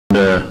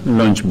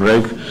lunch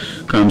break.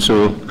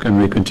 Council, can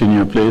we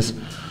continue, please?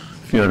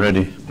 If you are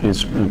ready,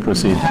 please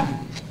proceed.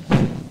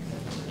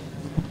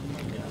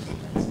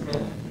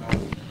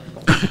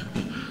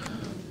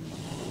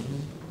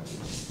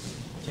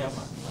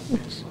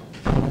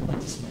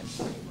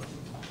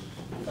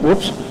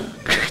 Whoops.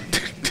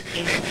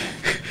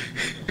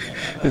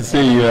 Let's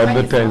say you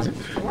advertise.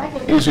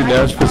 You should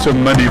ask for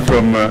some money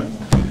from...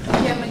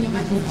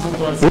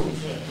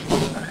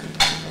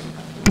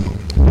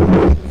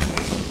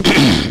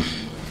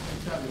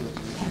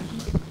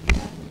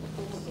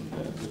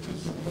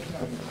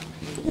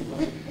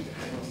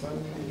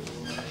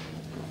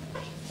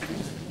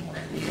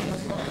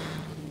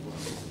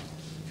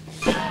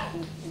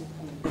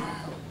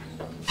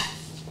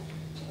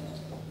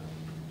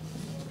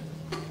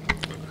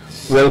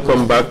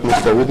 Welcome back,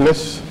 Mr.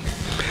 Witness.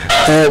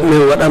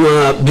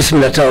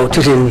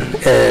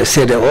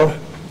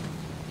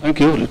 Thank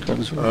you.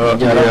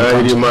 May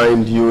I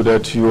remind you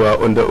that you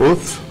are under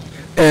oath?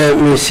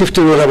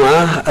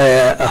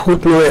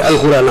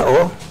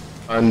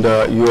 And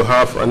you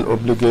have an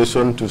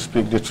obligation to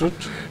speak the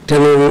truth?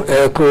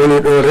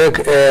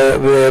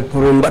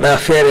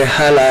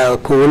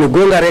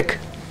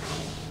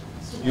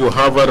 You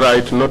have a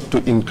right not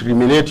to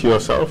incriminate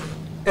yourself?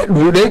 But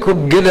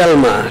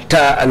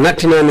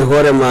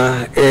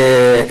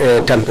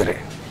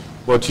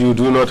you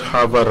do not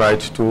have a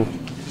right to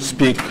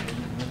speak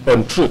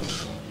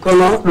untruth. You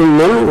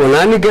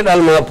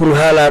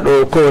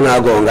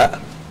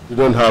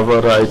don't have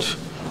a right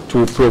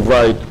to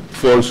provide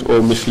false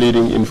or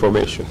misleading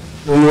information.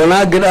 Do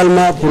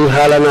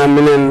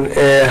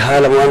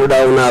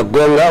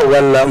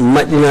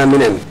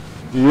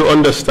you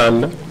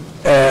understand?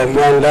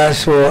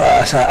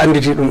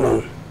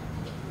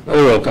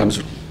 Very well,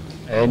 Council.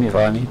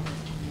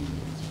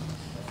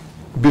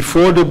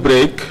 Before the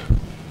break,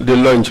 the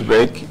lunch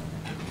break,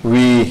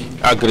 we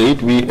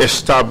agreed, we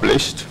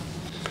established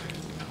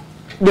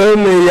that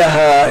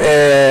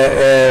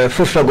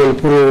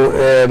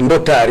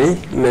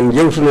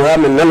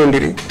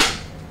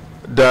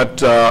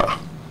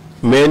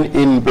men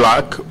in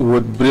black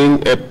would bring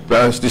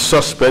the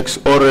suspects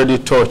already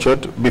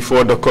tortured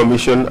before the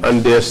commission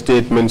and their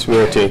statements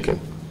were taken.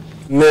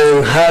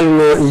 Men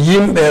halno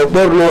yimbe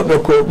borno be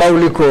ko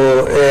bawli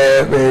ko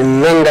be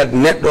nangat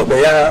neddo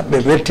be ya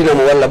be mettina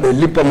mo walla be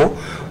lippamo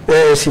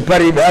si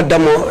pari be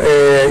adamo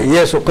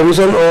yeso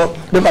commission o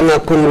be banga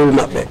konul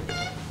mabbe.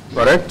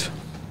 Correct?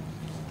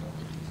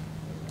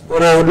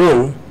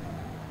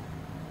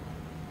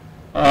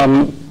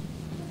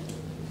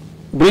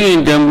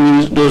 Bringing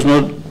them does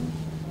not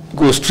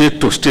go straight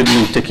to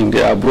statement taking.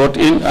 They are brought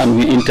in and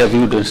we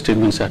interview the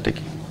statements are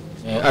taken.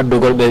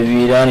 Adugol be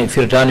wirani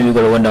firtani wi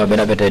gol wonda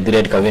bena bete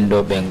direct ka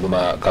window be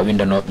nguma ka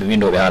window no be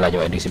window be halaji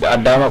wadi sibe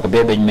adama ko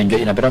bebe men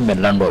jodina betam men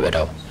lando be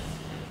taw.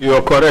 You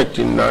are correct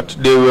in that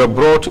they were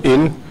brought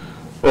in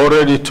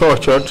already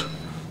tortured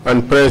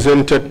and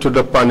presented to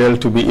the panel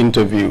to be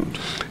interviewed.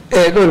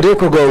 Don de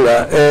ko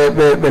gonga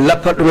be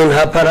lappat men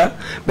ha para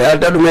be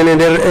adda dum men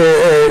der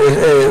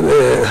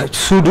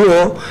sudu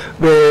o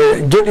be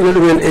jodina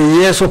dum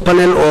e yeso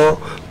panel o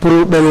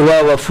pour ben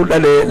wawa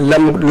fulade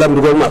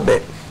lamdugol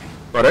mabbe.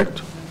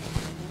 Correct?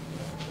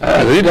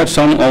 I agree that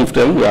some of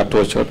them were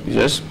tortured,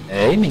 yes.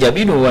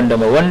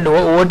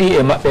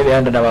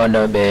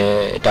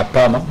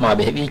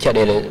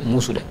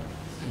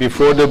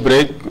 Before the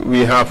break,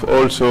 we have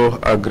also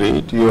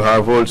agreed, you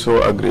have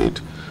also agreed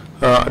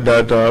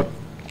that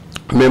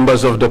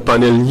members of the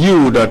panel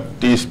knew that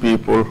these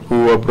people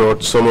who were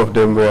brought, some of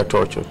them were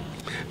tortured.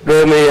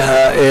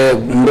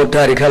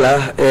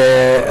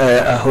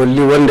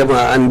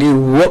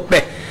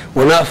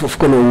 Wona fof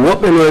kono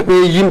wobbe no be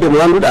yimbe mo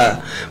anduda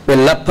be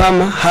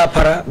lappama ha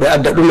para be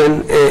adda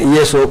dumen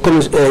yeso comme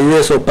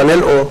yeso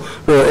panel o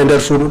e der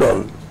suudu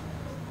don.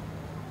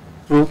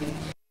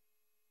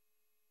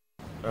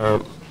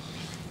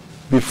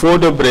 Before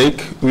the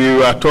break we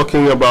were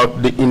talking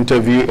about the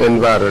interview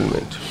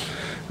environment.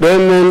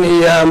 Don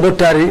ya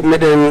mbotari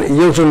meden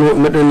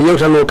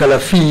yewtano kala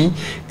fi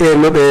e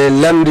no be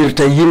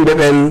lamdirta yimbe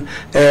ben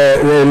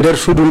der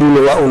suudu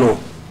no wauno.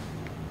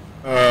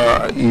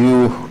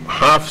 You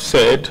have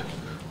said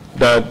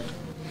that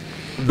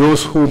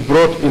those who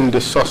brought in the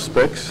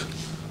suspects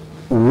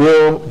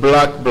wore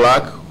black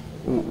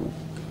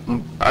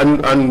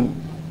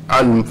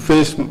and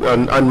face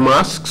and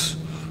masks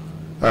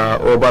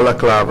or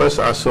balaclavas,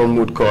 as some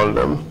would call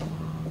them.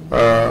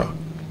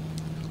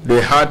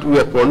 They had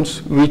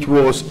weapons which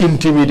was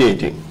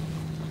intimidating.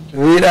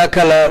 Wida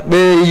kala be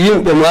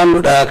yimbe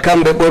manduda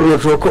kambe borno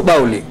to ko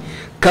bawli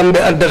kambe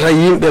addata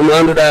yimbe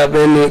manduda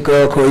be ni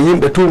ko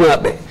yimbe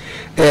tumabe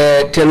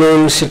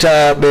tenon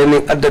sita be ni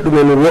adda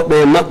dumen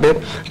wobbe mabbe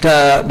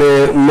ta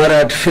be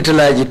marat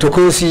fitelaji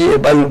tokosi e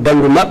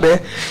bandu mabbe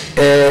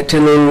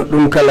tenon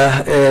dum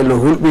kala no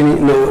hulbini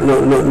no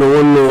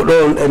wonno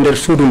don e der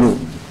suudu ndu.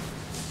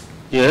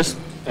 Yes.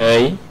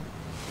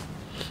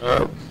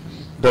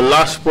 The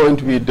last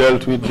point we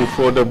dealt with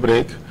before the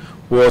break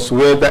was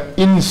whether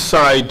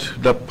inside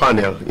the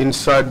panel,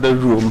 inside the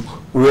room,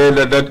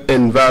 whether that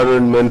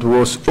environment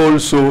was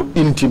also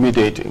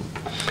intimidating.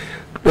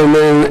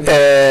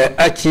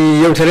 Acci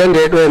yewtere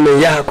nde ɗo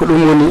men yaha ko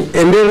ɗum woni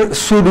e nder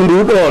suudu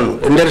ndu ɗon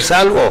e nder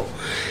sal o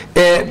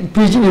e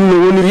piiji ɗin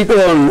no woniri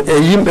ɗon e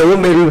yimɓe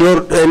wonɓe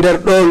e nder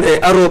ɗon e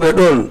aroɓe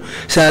ɗon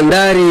sa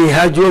ndaari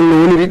haaju on no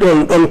woniri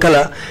ɗon ɗon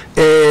kala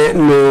e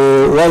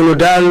no wawno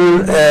dal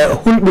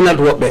hulɓinat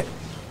woɓɓe.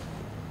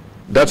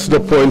 That's the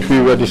point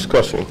we were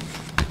discussing.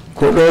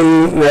 Ko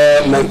ɗon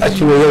men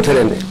accuno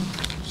yewtere nde.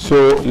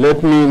 So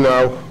let me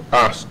now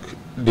ask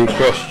the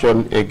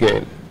question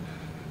again.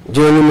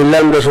 Joni mi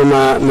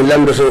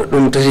lamdoto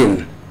ɗum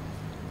tasin.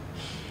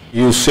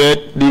 You said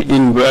the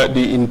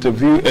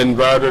interview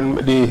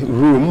environment, the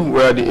room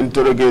where the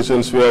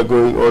interrogations were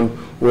going on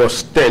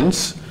was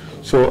tense.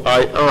 So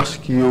I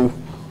ask you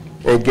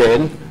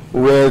again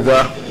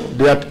whether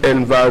that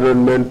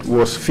environment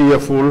was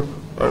fearful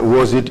or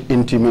was it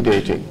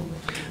intimidating?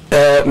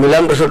 Mi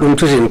lamdoto ɗum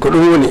tasin ko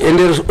ɗum woni e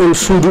nder on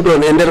suudu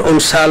ɗon e nder on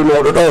sal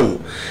mawɗo ɗon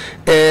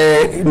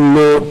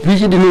no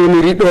piiji ɗi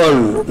woniri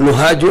ɗon no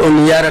haaju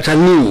on yarata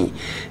ni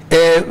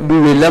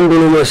mi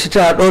lamdonomo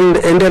sita ɗon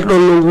e nder ɗon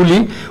no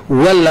wuli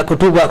walla ko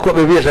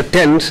tubakoɓe wiyata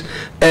tent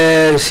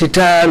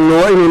sita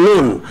no wayno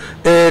noon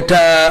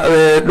ta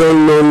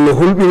ɗon noon no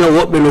hulɓina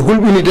woɓɓe no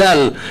hulɓini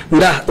dal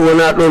nda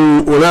wona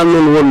ɗon wona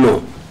noon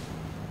wonno.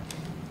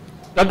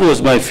 That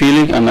was my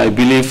feeling, and I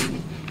believe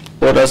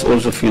others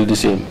also feel the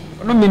same.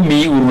 No min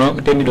mi urno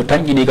temi do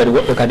tanjini kadi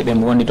woɓɓe kadi ɓe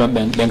wonni toon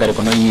ɓen kadi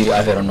ko noon yiiri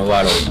affaire no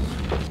waalo.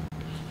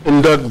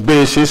 In that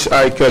basis,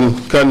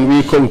 can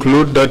we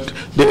conclude that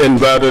the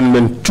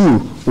environment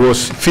too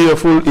was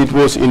fearful, it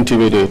was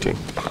intimidating?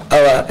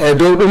 Awa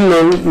dow ɗum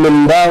noon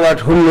min mbawat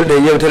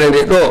humnude yewtere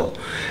nde ɗo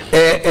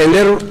e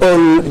nder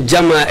on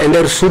jama e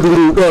nder suudu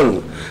ndu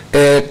ɗon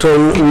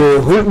toon no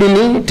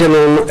hulɓini te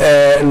noon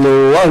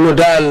no wawno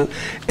dal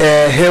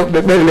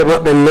hewɓe ɓernde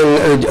maɓɓe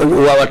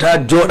nan wawata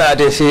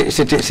jooɗade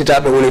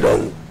sitaɓe woni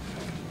ɗon.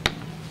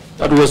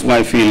 That was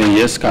my feeling,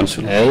 yes,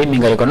 Council. Mi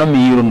ngari ko noon mi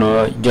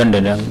yiruno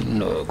jonde nden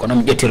ko noon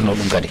mi ƴettirno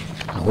ɗum kadi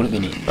no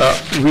hulɓini.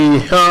 We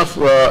have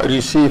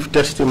received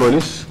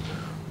testimonies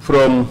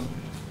from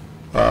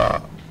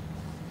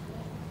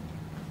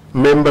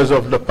members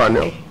of the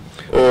panel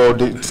or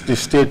the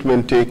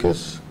statement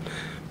takers.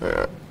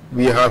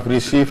 We have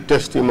received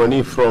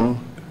testimony from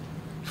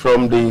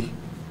the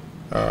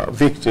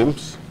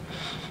victims.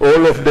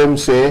 All of them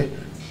say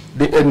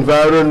the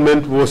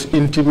environment was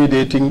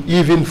intimidating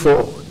even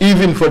for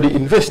the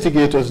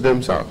investigators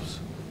themselves.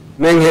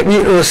 Men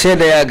heɓi ɗo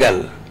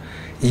seedayagal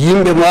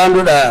yimɓe mo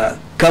annduɗa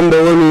kamɓe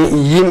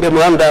woni yimɓe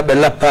mo annduɗa ɓe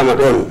lappama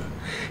ɗon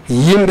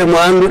yimɓe mo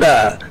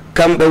annduɗa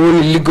kamɓe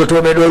woni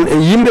liggotoɓe ɗon e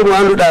yimɓe mo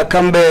annduɗa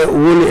kamɓe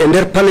woni e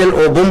nder panel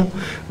o bom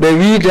ɓe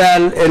wi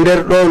dal e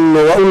nder ɗon no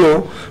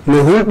wawno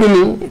no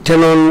hulɓini te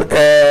noon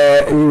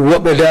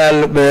woɓɓe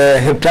dal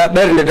ɓe heɓta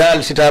ɓernde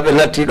dal sita ɓe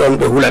natti ɗon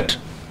ɓe hulat.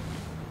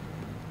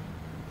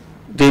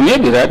 They may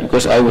be right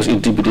because I was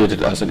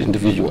intimidated as an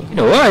individual.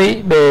 No,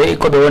 why? Be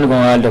ko be woni ko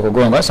halde ko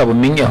gonga sabu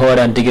min e hoore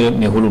an tigi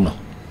mi huluno.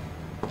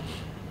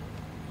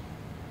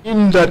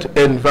 In that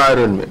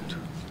environment,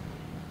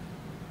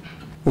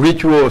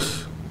 which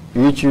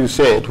you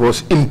said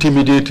was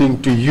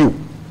intimidating to you,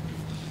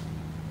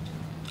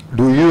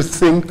 do you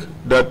think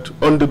that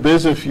on the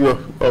basis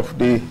of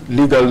the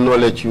legal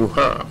knowledge you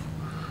have,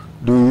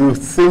 do you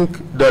think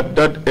that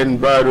that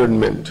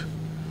environment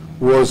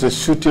was a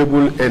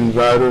suitable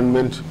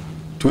environment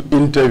to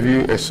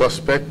interview a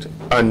suspect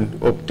and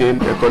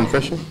obtain a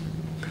confession?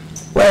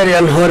 Wayri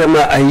an hoore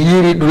ma a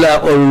yiri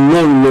ɗula on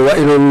noon no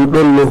wayi non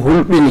ɗon no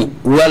hulɓini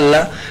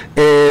walla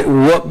e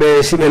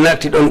woɓɓe siɓe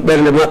natti ɗon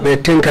ɓernde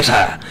maɓɓe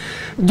tenkata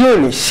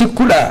joni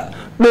sikkuɗa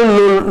ɗon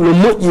noon no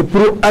moƴƴi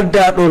pour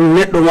adda ɗon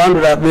neɗɗo mo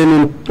annduɗa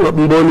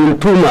ɓe bonin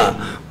tuuma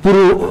pour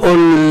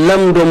on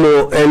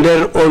lamdomo e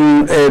nder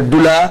on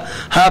dula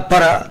ha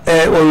para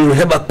on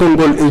heɓa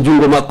konngol e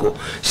junngo makko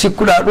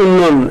sikkuɗa ɗum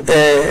noon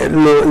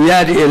no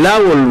yaadi e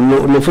laawol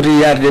no foti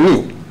yaarde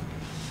ni.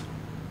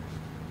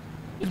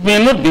 It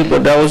may not be,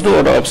 but there was no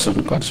other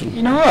option, Council.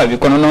 You know, I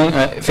kono non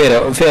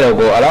fair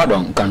go ala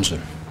don Council.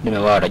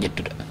 Dime wada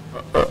jettude.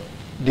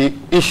 The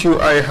issue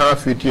I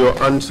have with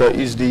your answer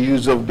is the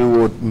use of the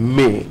word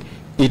may.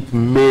 It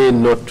may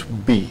not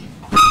be,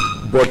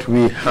 but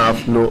we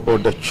have no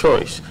other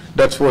choice.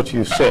 That's what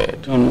you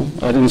said. No,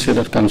 I didn't say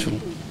that, Council.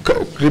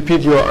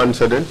 Repeat your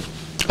answer then.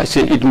 I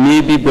said it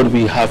may be, but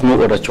we have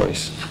no other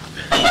choice.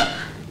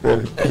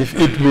 Well, if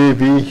it may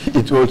be,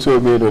 it also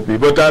may not be.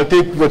 But I'll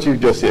take what you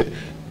just said.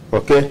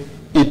 Okay?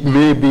 It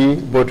may be,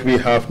 but we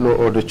have no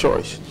other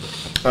choice.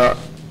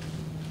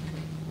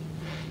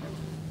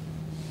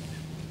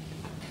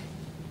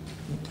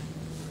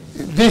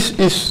 This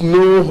is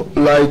no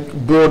like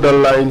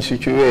borderline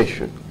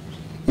situation.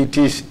 It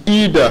is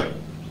either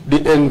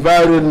the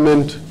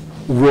environment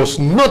was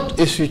not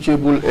a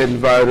suitable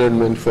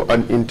environment for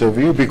an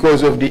interview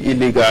because of the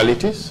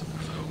illegalities,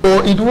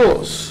 or it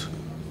was.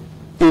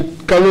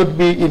 It cannot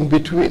be in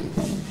between.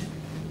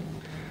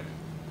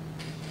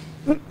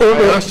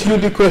 I ask you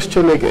the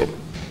question again.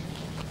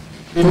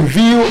 In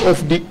view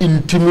of the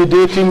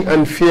intimidating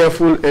and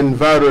fearful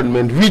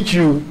environment which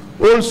you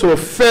also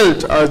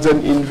felt as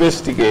an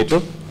investigator,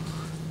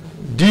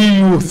 do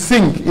you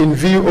think, in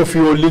view of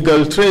your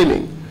legal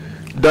training,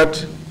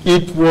 that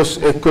it was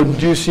a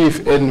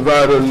conducive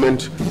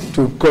environment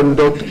to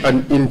conduct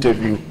an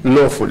interview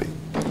lawfully?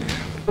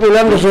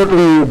 An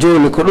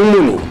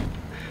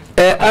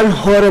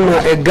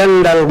horema e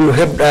gandal mo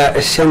hebda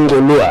e sengo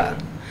loi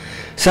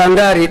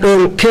sandari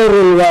don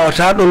kerol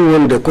wawata don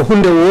wonde ko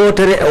hunde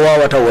wotere e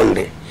wawata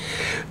wonde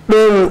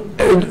don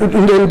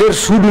nder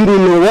suudu ndu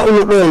no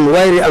wawno don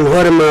wayri an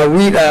horema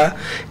wiida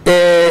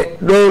e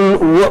don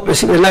wobbe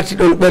sibe natti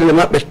don bernde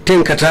mabbe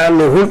tenkata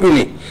no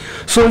hulbini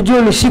so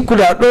joni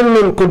sikkuda don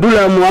non ko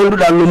dula mo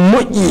anduda no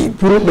moƴƴi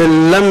pour be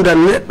lamda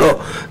neddo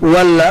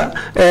walla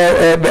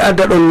be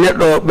adda don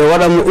neddo be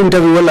wada mo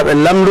interview walla be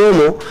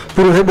lamdomo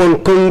pour hebon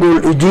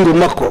kongol e jungo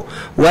makko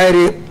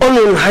wayri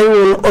onon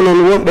haywol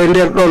onon wonbe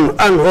nder don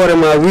an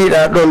horema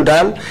wiida don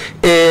dal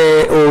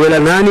e o wela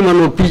nani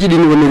mano pijidi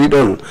ni woni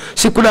don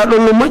sikkuda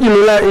don no moƴƴi no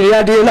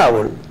yaadi e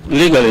lawol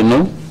legally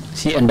no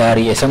si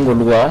andari e sango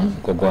luwa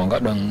ko gonga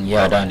don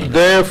yaadani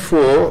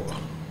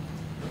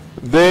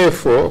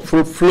Therefore,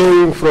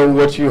 flowing from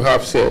what you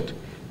have said,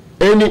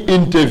 any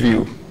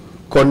interview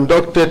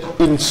conducted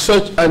in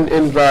such an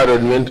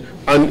environment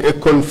and a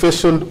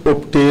confession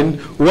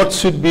obtained, what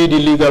should be the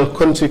legal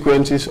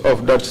consequences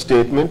of that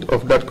statement,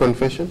 of that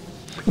confession?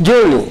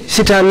 Joni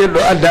sita neddo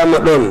adama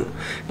don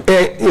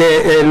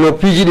no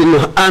pijidi no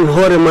an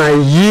horema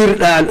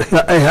yirda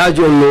e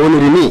haajo no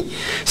woniri ni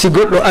si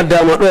goddo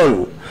adama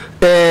don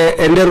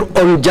e nder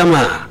on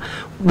jama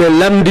be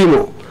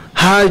lamdimo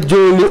ha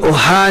joni o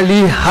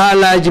haali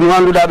haalaji mo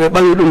anduda be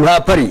bangi dum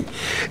ha pari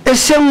e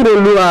sengo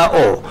loi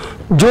o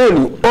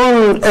joni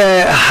on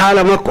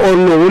haala makko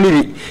on no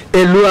woniri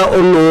e loi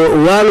on no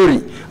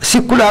walori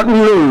sikkuda dum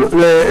no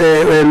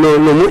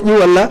moƴƴi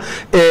walla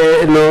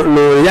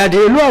no yaadi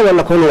e loi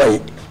walla kono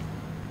wayi.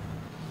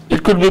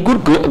 It could be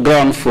good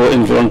ground for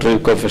involuntary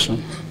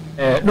confession.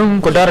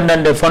 Dum ko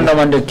darnande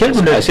fondamande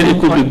kelbude. I said it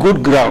could be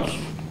good ground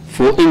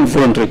for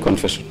involuntary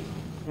confession.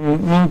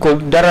 Ko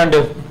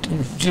darande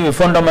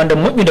fondamande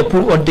moƴƴide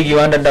pour on tigi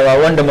wanda dawa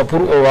wonde ma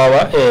pour o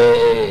wawa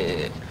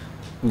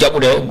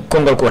jabude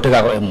kongal ko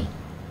taga ko e mum.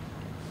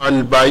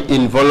 And by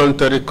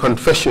involuntary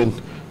confession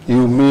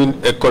you mean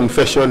a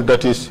confession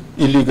that is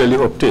illegally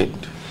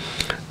obtained?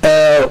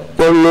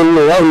 On non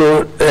no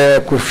wawno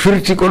ko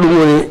firti ko dum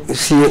woni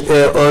si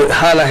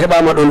haala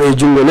hebama don e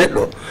jungo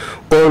neddo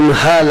on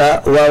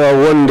haala wawa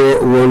wonde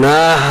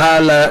wona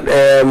haala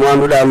mo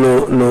anduda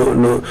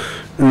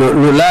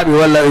no laabi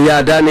walla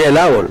yaadani e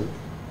lawol.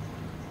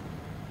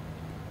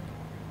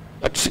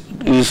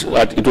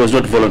 It was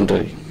not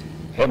voluntary.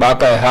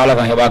 Hebaka haala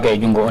kan hebaka e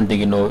jungo on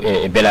tigi no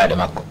e belade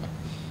makko.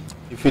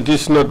 If it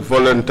is not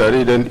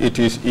voluntary, then it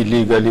is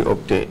illegally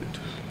obtained.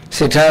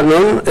 Sita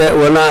non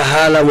wona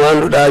haala mo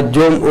anduda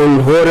jom on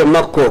hore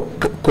makko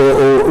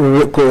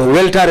ko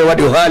weltare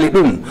wadi haali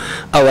dum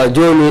awa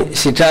joni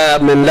sita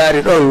men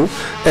laari don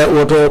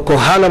woto ko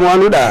haala mo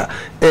anduda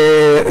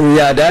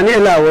yaadani e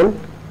lawol.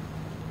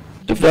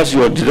 If that's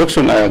your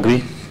deduction, I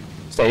agree.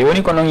 We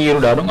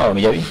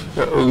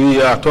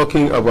are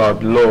talking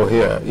about law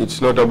here.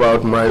 It's not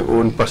about my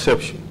own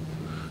perception.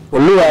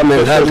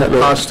 It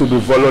has to be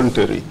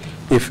voluntary.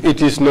 If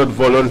it is not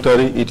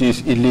voluntary, it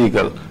is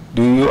illegal.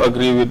 Do you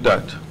agree with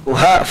that?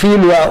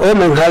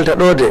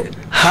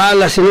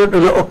 Hala sinodo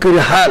no okiri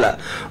hala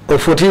o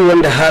foti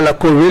wonde hala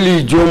ko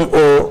weli jom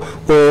o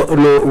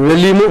no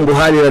weli mo mbo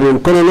haali ran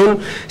kono non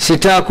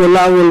sita ko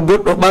lawol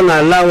goddo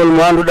banga lawol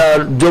mo anduda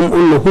jom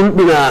on no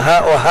hulbina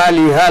ha o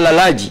haali hala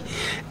laaji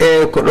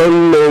e ko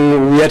don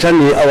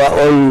wiyatani awa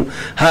on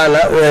hala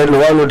no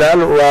wano dal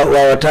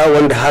wawata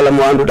wonde hala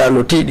mo anduda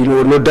no tiidi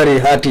no dari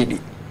ha tiidi.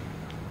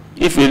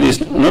 If it is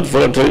not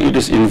voluntary, it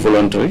is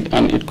involuntary,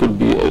 and it could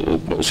be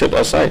set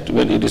aside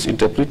when it is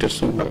interpreted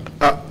somewhere.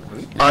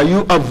 Are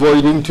you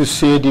avoiding to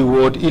say the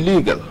word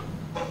illegal?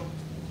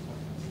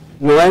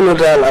 No, I know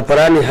that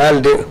aparani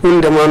halde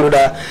hunde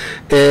manuda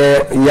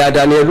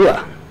yadane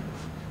lua.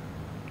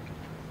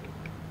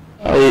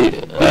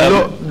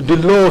 The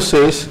law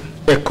says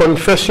a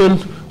confession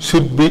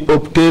should be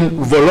obtained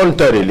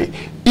voluntarily.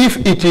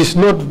 If it is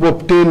not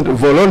obtained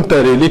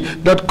voluntarily,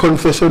 that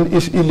confession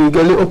is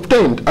illegally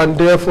obtained and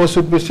therefore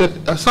should be set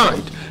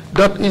aside.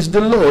 That is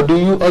the law. Do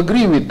you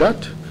agree with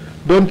that?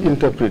 Don't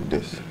interpret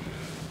this.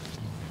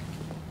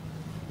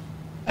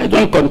 I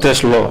don't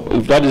contest law.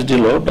 If that is the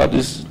law, that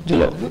is the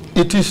law.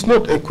 It is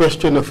not a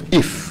question of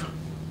if.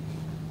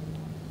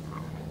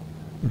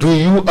 Do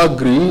you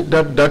agree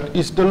that that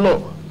is the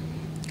law?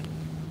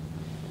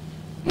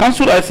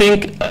 Council, I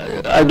think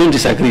I don't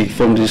disagree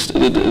from this.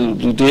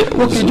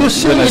 Okay,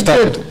 just say it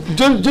then.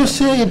 Just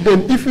say it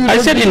then. If you I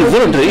said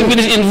involuntary. If it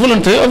is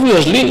involuntary,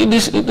 obviously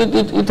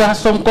it has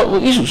some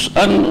issues,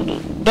 and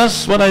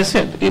that's what I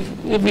said. If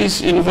it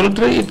is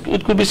involuntary,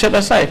 it could be set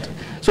aside.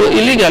 So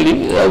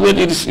illegally, when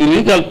it is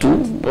illegal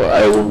too,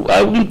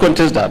 I wouldn't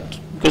contest that.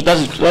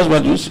 because that's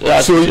what you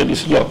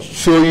is law.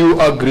 So you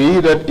agree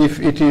that if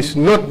it is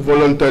not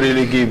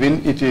voluntarily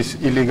given, it is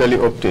illegally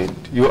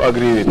obtained. You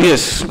agree with that?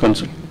 Yes,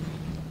 Counsel.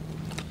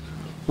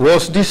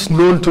 Was this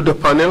known to the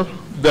panel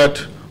that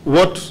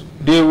what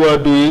they were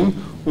doing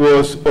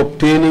was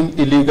obtaining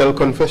illegal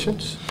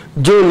confessions?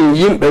 Joni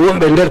yimɓe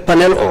wonɓe nder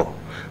panel o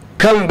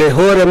kamɓe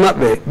hoore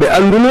maɓɓe ɓe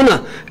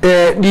andununa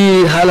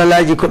ɗi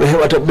haalalaji ko ɓe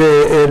heɓata ɓe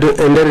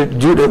e nder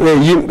juuɗe ɓe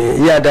yimɓe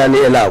yaadani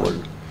e laawol.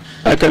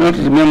 I cannot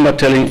remember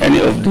telling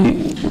any of the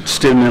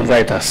statement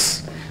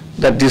writers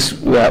that these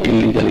were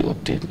illegally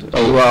obtained.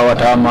 I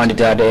didn't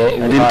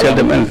tell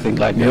them anything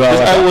like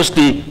that. I was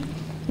the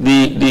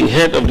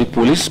head of the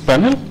police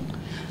panel,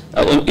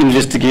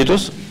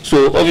 investigators,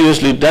 so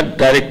obviously that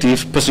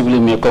directive possibly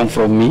may come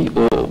from me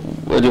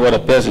or the other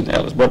person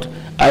else, but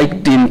I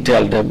didn't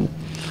tell them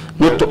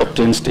not to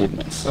obtain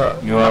statements.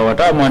 You are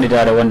what I wanted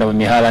to wonder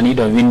me halani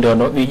do window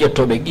no we get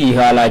to be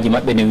halaji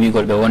mabbe ni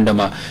wigol be wonder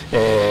ma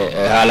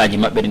halaji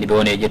mabbe ni be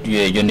woni jettu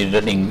joni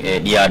doding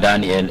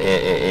diadani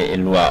e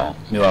loi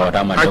mi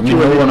wawata man do min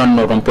wonon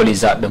no don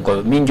police be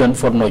ko min jon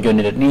forno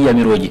joni ni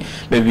yamiroji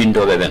be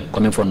window be ben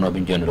ko min forno be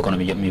joni ko no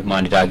mi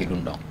manditaaki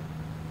dum do.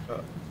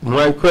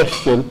 My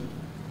question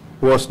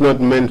was not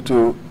meant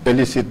to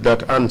elicit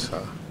that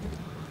answer.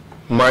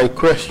 My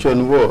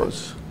question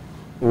was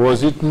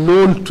it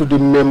known to the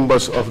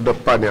members of the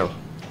panel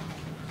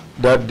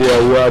that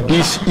there were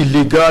these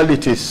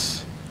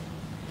illegalities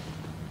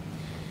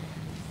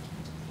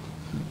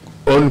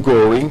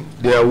ongoing?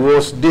 There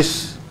was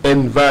this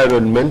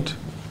environment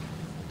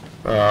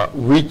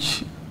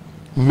which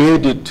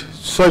made it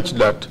such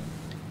that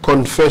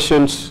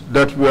confessions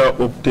that were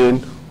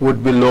obtained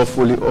would be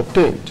lawfully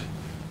obtained,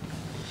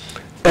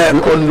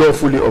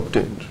 unlawfully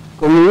obtained.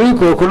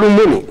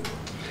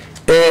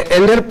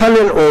 Ender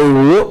panel o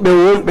woɓɓe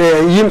wonɓe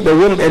yimɓe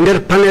wonɓe nder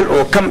panel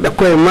o kamɓe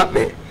koye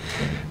maɓɓe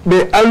ɓe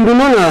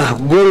andunona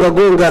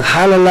gonga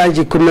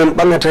haalalaji ko men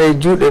ɓamata e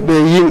juuɗe ɓe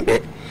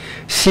yimɓe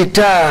si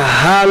ta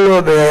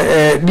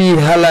haaloɓe ɗi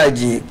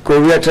haalaji ko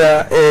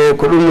wiyata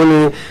ko ɗum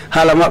woni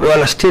haala maɓɓe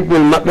walla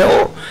statement maɓɓe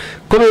o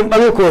komin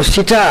ɓami ko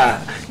si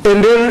ta e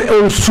nder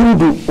on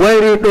suudu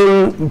wayri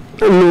ɗon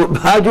no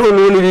haaju on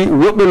woniri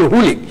woɓɓe no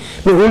huuli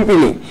no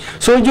hulɓini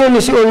so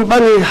joni si on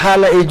ɓami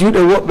haala e juuɗe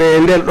woɓɓe e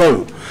nder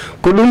ɗon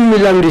ko ɗum mi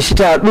lamdi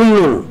sita ɗum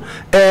noon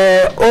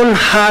on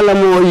haala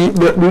mo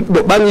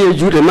ɓe ɓangi e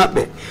juuɗe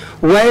maɓɓe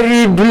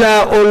wayri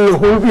dula on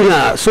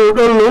hulɓina so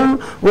ɗon noon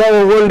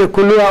wawa wonde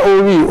ko loi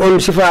o wi on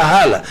sifa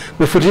haala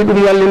ɓe foti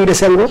ɗum wallinde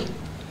sengo.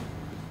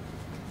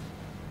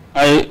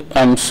 I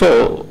am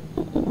so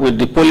with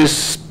the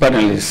police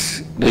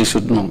panelists, they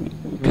should know.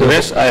 The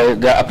rest,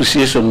 their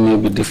appreciation may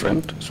be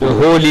different. So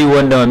holy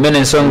wonder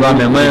menen songa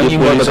me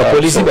imbo ka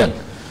police ben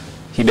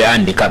hibe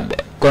andi kambe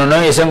kono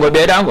non e sengo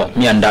be dango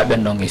mi anda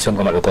ben non e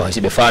sengo mabbe ko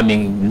sibe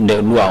farming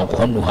de loi ko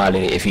honnu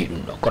haale e fi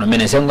dum do kono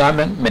menen sengo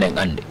amen menen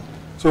andi.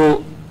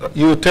 So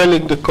you're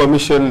telling the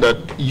commission that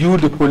you,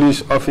 the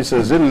police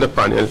officers in the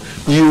panel,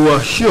 you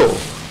were sure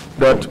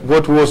that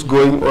what was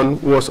going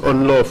on was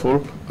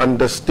unlawful and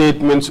the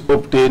statements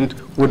obtained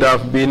would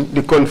have been,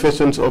 the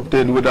confessions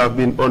obtained would have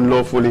been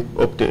unlawfully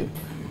obtained.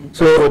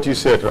 So that's what you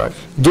said, right?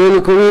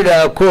 Joni ko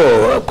wiida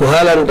ko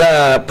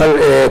haalanta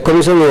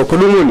commission ko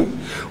ɗum woni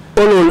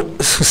onon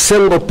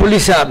sengo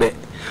polisaɓe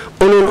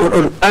onon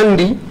on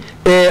andi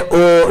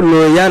o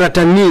no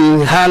yarata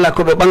ni haala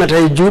ko ɓe ɓagata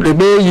e juuɗe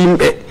ɓe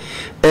yimɓe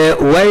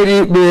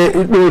wayri ɓe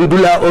ɗo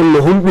dula on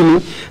no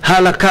hulɓini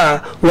haala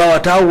ka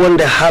wawata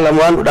wonde haala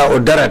mo anduɗa o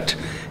darat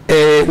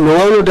no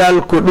wawno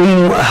dal ko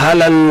ɗum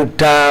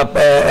haalanta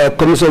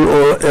commission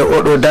o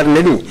ɗo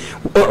darne ni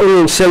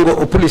onon sengo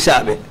o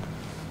polisaɓe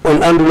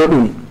on anduno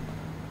ɗum.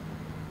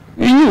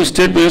 We knew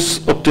statements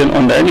obtained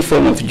under any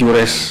form of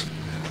duress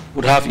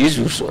would have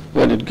issues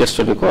when it gets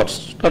to the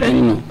courts. That we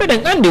know. The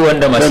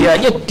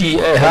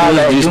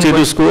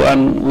status quo,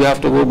 and we have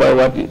to go by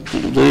what the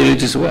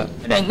realities were.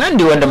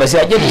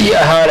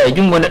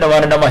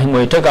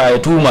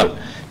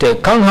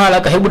 Kan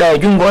hala ka hebuda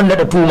jungo on da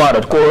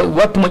tumaɗo ko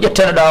wattu mo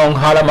ƴettana on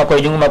hala makko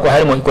jungo makko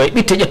hay mo ko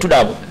bitte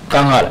ƴettuɗamo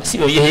kan hala si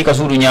o yehi ka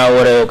suudu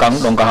ñawore kan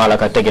ɗon ka hala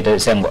ka tegete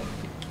sengo.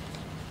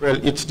 Well,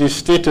 it's the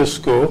status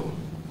quo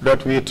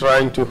that we're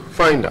trying to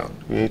find out.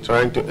 We're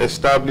trying to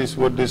establish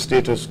what the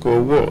status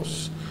quo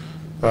was.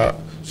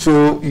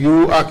 So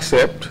you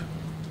accept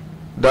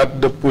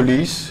that the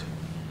police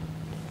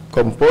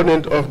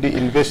component of the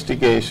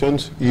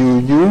investigations,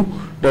 you knew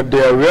that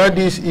there were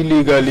these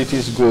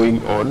illegalities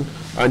going on,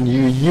 and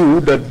you knew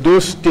that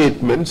those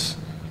statements,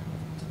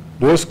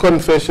 those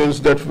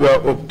confessions that were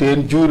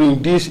obtained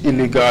during these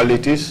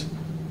illegalities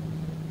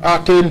are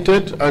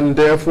tainted and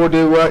therefore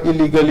they were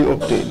illegally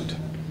obtained.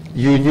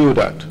 You knew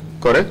that,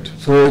 correct?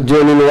 So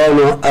joni no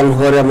wawno an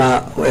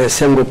horema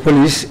sengo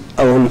police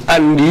on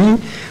andi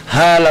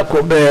hala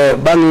ko be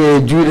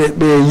bangi juude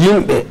be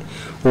yimbe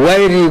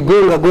wayri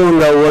gonga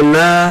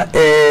wona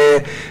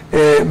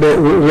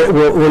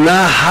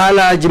wona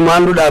haalaji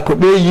manduɗa ko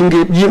ɓe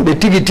yimɓe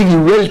tigi tigi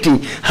welti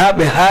ha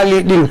ɓe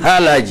haali ɗin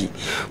haalaji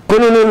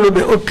kono noon no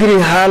ɓe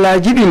okkiri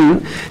haalaji ɗin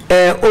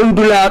on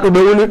dulaɗo ɓe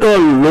woni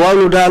ɗon no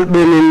wawnudal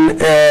ɓenin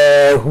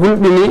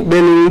hulɓini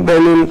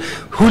ɓenin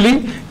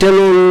huli te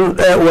noon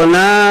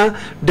wona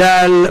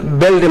dal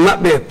belde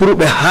maɓɓe pour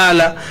ɓe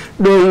haala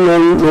ɗon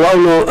noon no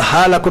wawno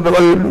haala ko ɓe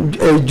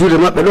juuɗe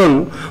maɓɓe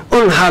ɗon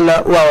on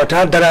haala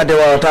wawata darade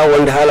wawata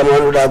wonde haala mo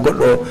annduɗa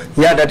goɗɗo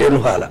yadade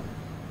eno haala.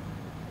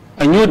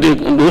 I knew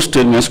those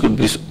statements could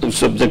be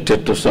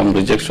subjected to some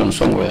rejection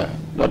somewhere.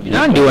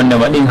 Nandi wonde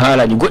waɗin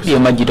haalaji goɗɗi e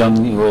majji tan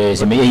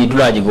so mi yehi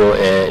dulaji go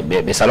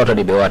ɓe salota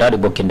ɗi ɓe wataɗi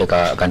bokkinde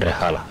ka kandre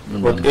haala.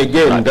 But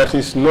again, that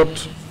is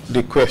not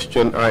the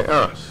question I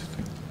asked.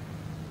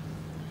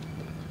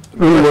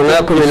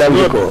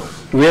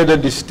 Whether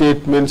the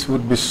statements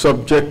would be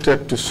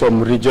subjected to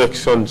some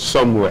rejection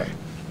somewhere.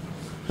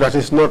 That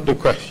is not the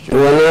question.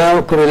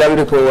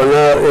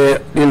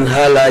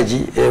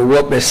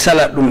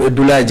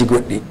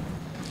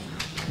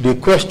 The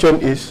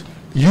question is,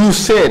 you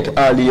said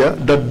earlier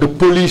that the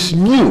police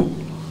knew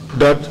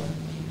that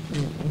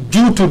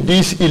due to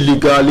these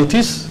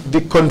illegalities,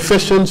 the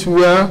confessions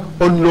were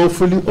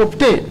unlawfully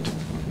obtained.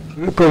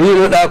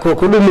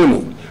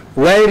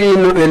 Wairi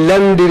no be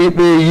landiri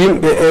be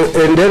yimbe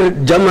ender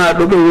jama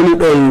do be woni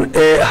don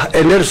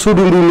ender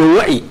sudu ndu no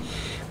wayi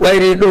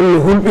wairi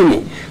don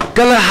hulbini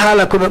kala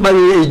hala ko be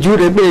bangi e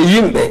juude be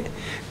yimbe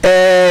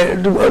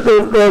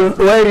don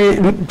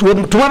wairi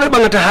tuma be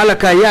bangata hala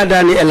ka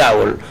yadani e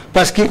lawol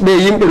parce que be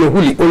yimbe no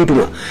huli on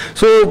tuma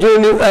so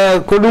joni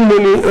ko dum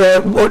woni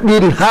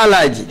din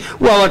halaji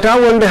wawata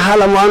wonde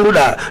hala mo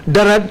anduda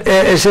dara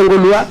e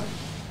sengolwa.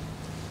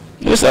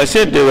 Yes, I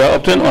said they were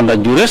obtained under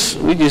duress,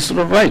 which is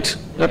not right.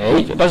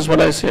 That's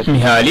what I said. Mi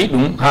haali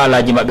dum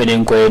haalaji mabbe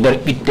den ko der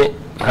bitte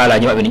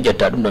haalaji mabbe ni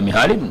jetta dum do mi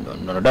haali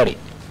no dari.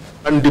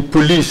 And the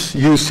police,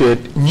 you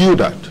said, knew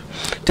that.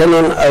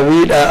 Tenon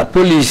awida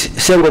police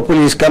sengo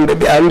police kambe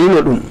be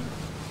andino dum.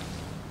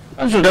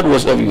 And so that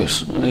was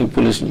obvious. The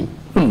police knew.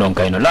 Dum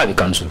kayno laabi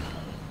council.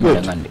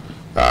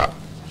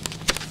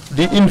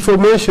 The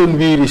information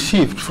we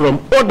received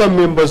from other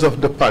members of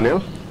the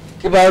panel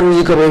kibaru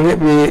yiko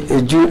be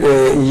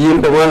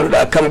yimbe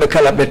wonda kambe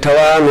kala be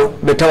tawano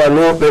be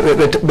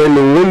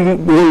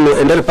no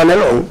ender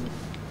panel on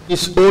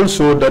is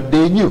also that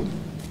they knew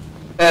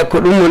ko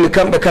dum woni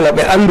kambe kala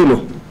be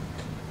anduno.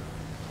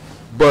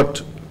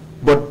 But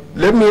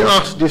let me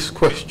ask this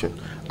question: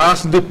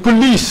 as the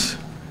police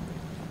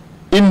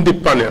in the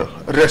panel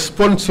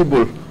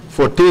responsible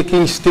for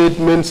taking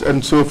statements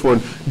and so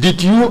forth,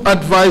 did you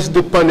advise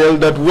the panel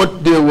that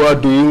what they were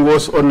doing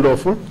was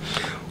unlawful?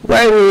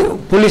 Why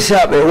police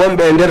abe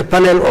wombe ender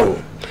panel on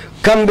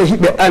kambe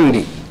hibe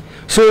andi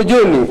so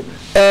joni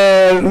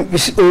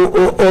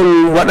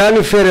on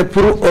wadani fere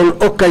pour on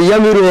okka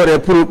yamirore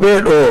pour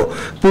bedo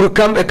pour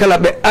kambe kala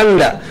be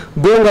anda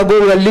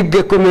gonga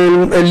ligge ko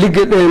men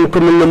ligge den ko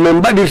men non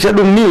badirta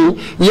dum ni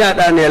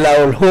yadane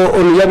lawol ho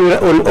on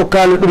yamira on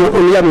okkano dum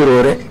on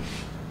yamirore.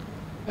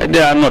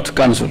 They are not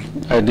council.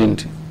 I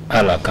didn't.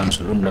 Ala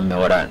council me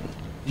wadan.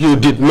 You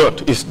did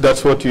not. Is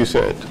that's what you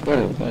said?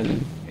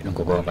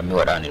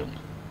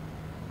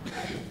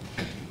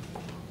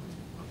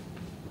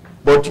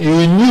 But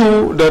you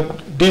knew that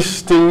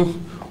this thing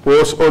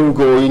was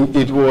ongoing,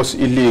 it was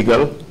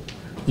illegal.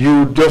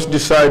 You just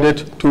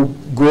decided to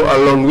go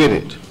along with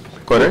it,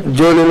 correct?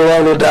 Joni no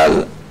wano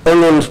dal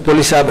onon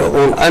police abe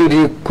on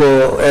andi ko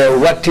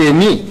watte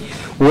ni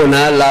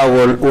wona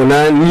lawol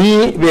wona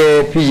ni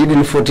be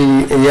pijidin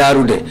foti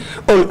yarude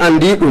on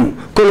andi dum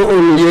kono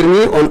on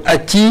yerni on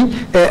acci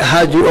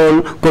haaju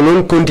on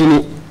konon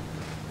continue.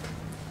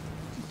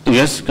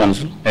 Yes,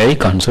 council. Hey,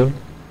 council.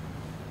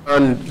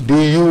 And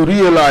do you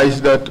realize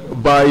that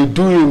by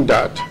doing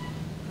that,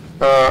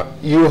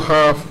 you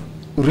have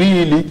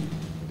really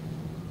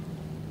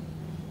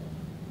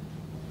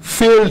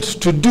failed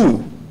to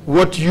do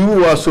what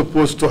you are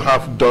supposed to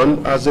have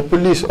done as a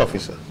police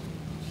officer?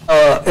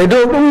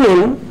 Edo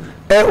dum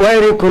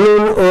wairi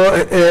konon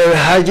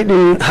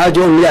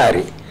haaju on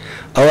yari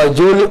awa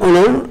joni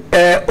onon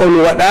on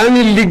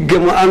wadani ligge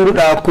mo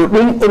anduda ko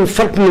dum on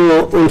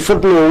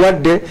fotno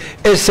wadde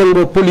e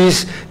sengo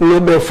police no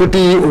be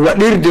foti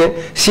wadirde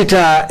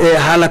sita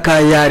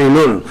halaka yari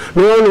non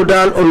no wonu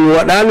dal on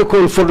wadani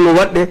ko fotno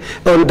wadde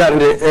on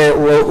darde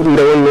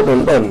nde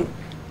wonno don.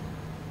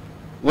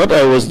 What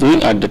I was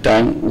doing at the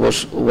time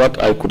was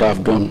what I could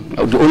have done.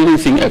 The only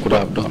thing I could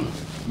have done.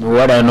 We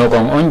would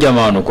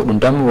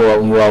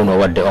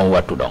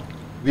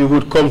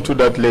come to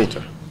that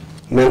later.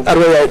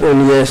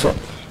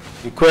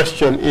 The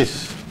question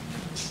is,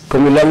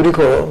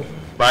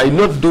 by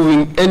not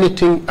doing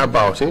anything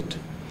about it,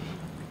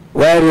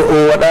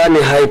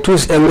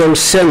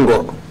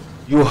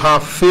 you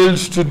have failed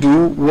to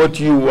do what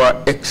you were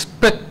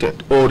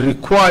expected or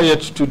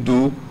required to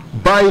do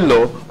by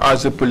law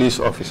as a police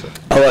officer.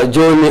 Awa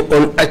joni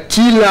on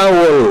acci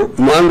lawol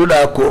mo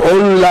anduɗa ko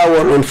on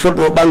lawol on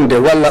fotno ɓangde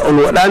walla on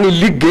waɗani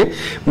ligge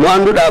mo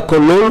anduɗa ko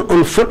noon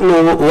on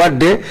fotno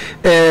wadde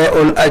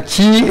on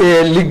acci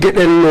ligge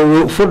ɗen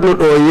no fotno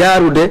ɗo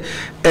yarude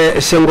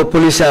sengo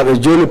police aɓe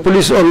joni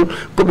police on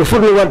koɓe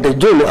fotno wadde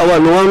joni awa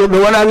no wano ɓe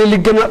waɗani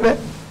ligge maɓɓe.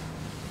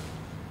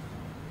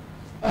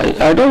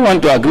 I don't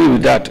want to agree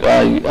with that.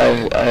 I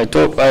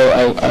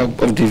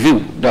of the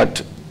view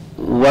that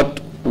what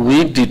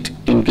we did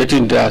in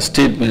getting their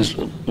statements,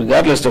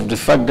 regardless of the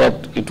fact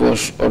that it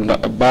was on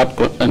a bad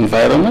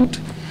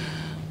environment,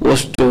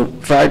 was to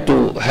try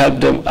to help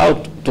them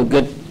out to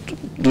get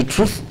the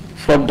truth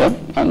from them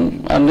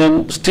and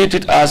then state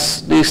it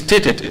as they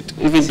stated it,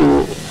 even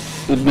though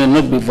it may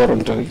not be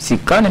voluntary.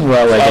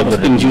 Out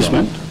of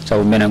inducement. That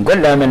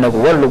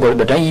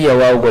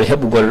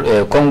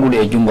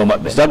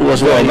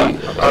was why.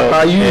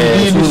 Are you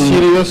really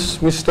serious,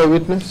 Mr.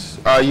 Witness?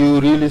 Are you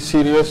really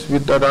serious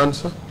with that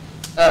answer?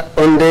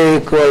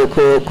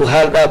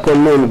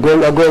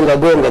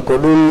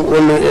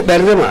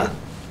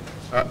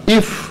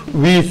 If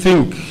we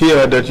think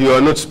here that you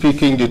are not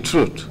speaking the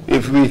truth,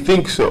 if we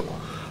think so,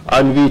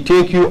 and we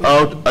take you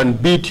out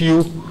and beat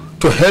you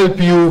to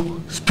help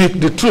you speak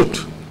the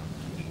truth,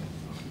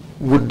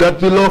 would that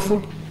be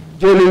lawful?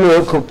 Joni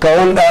no ko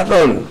kawonɗa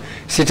ɗon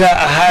sita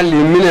a haali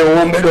minen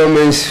wonɓe ɗo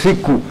men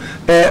fikku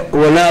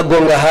wona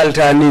gonga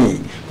haalta ni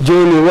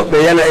joni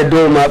woɓɓe yana e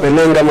dow ma ɓe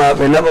nanga ma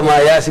ɓe naɓa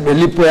ma yaasi ɓe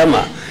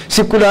lippoyama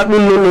sikkuɗa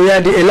ɗum noon no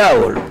yaadi e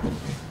laawol.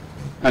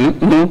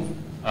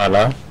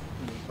 Ala.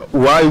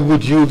 Why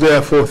would you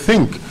therefore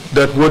think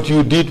that what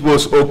you did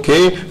was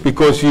okay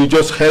because you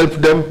just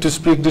helped them to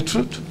speak the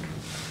truth?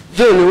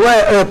 Joni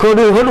way ko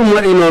ɗum hoɗum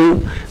waɗi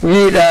noon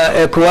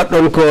wiiɗa ko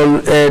waɗɗon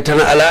kon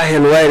tana ala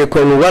hen wayre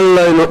kon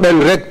walla no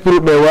ɓen rek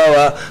pour ɓe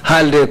wawa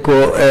haalde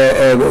ko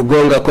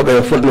gonga ko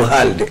ɓe fotno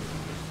haalde.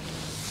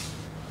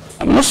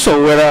 I'm not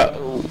sure whether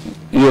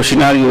your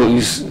scenario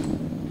is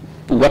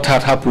what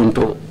had happened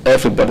to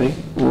everybody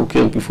who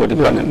came before the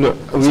panel. No,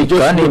 we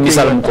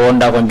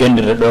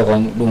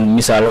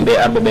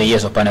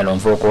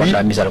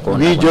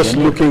just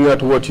looking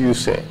at what you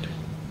said.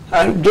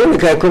 You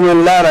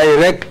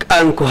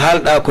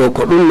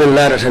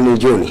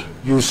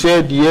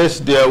said yes,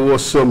 there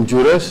was some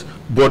jurors,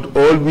 but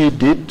all we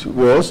did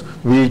was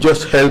we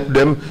just helped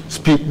them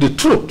speak the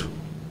truth,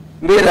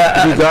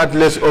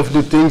 regardless of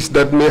the things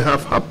that may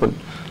have happened.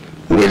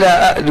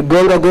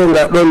 Gonga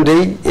ɗon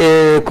dey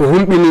ko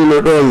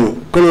hulɓinino ɗon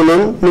kono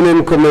noon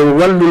minen komin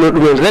walluno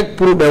ɗumen rek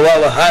pour ɓe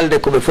wawa haalde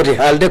ko ɓe foti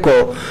haalde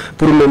ko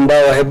pour min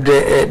mbawa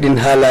heɓde ɗin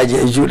haalaji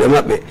e juuɗe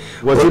maɓɓe.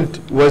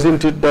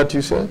 Wasn't it that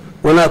you said?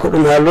 Wona ko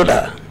ɗum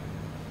haalloɗa?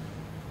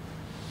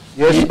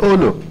 Yes or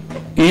no?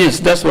 Yes,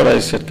 that's what I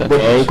said. But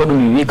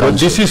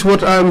this is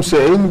what I'm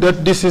saying,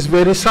 that this is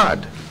very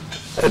sad.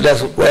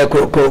 That's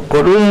ko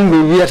ɗum mi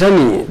wiyata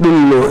ni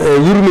ɗum no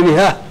yurmini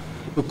ha.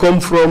 To come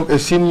from a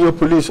senior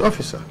police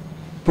officer.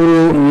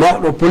 There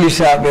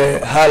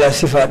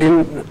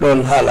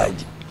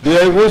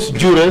was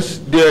duress,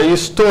 there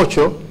is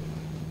torture,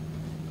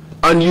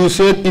 and you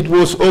said it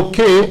was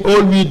okay,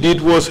 all we did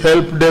was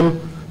help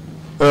them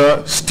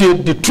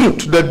state the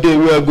truth that they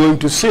were going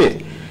to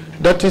say.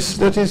 That is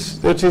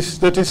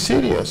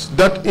serious.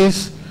 That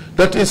is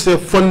a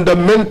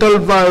fundamental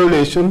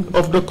violation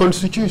of the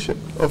Constitution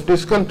of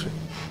this country.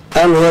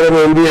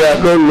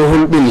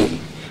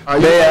 Are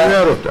you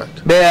aware of that?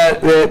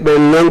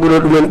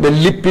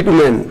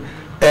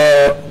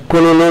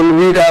 Kono non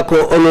wiida ko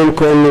onon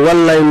kon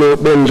wallayno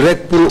ben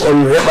rek pour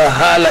on heba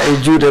haala e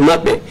juude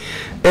mabbe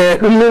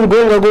dum non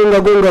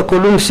gonga ko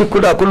dum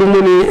sikkuda ko dum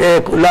woni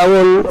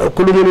lawol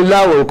ko dum woni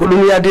lawol ko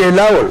dum yadi e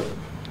lawol.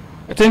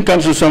 I think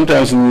council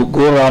sometimes will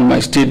go around my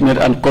statement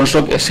and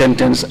construct a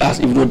sentence as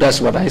if though that's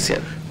what I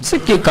said.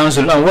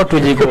 Council and what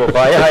would you go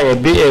by?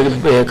 I'm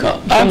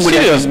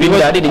serious because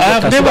I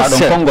have never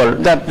said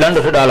that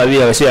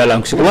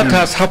what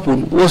has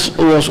happened was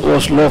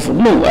lawful.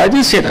 No, I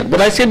didn't say that,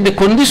 but I said the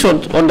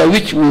conditions under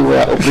which we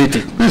were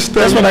operating.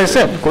 That's what I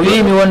said.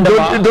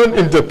 Don't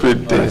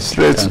interpret this.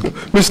 Let's go.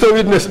 Mr.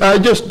 Witness, I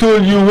just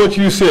told you what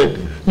you said.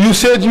 You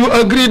said you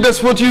agreed,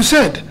 that's what you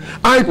said.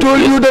 I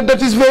told you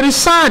that is very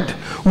sad.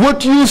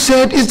 What you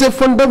said is a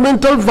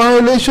fundamental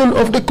violation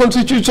of the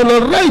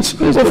constitutional rights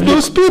of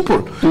those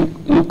people.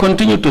 You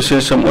continue to say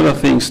some other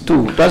things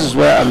too. That is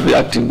why I'm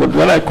reacting. But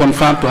when I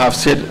confirm to have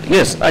said,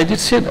 yes, I did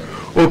say that.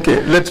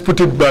 Okay, let's put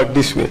it back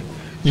this way.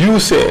 You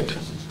said,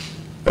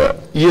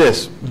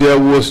 yes, there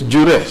was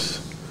duress,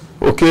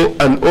 okay,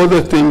 and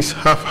other things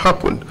have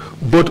happened.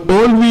 But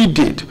all we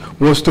did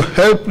was to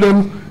help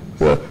them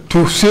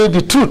to say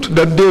the truth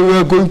that they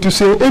were going to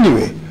say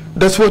anyway.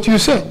 That's what you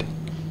said.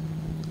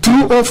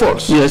 True or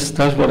false? Yes,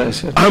 that's what I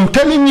said. I'm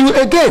telling you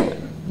again,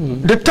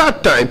 the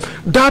third time,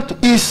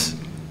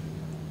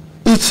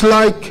 it's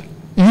like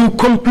you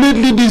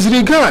completely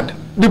disregard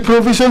the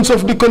provisions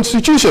of the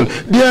Constitution.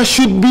 There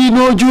should be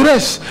no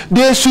duress.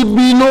 There should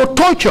be no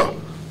torture.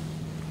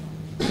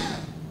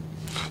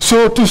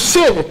 So to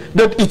say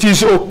that it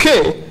is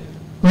okay,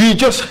 we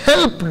just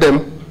help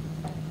them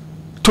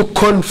to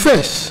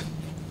confess,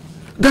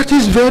 that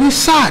is very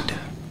sad.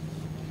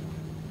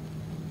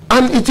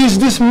 And it is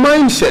this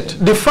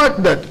mindset, the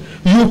fact that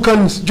you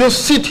can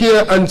just sit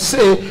here and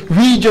say,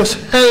 we just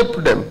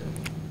help them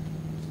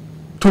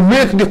to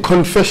make the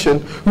confession,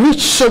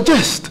 which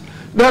suggests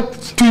that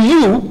to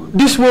you,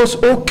 this was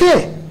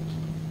okay.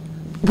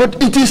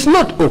 But it is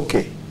not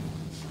okay.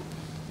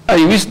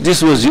 I wish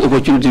this was the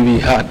opportunity we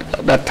had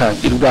at that time.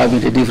 It would have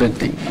been a different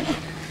thing.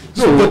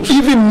 No, so, but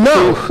even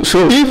now,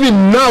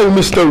 even now,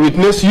 Mr.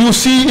 Witness, you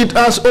see it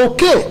as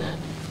okay.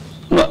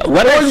 No,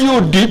 what all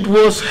you did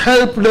was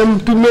help them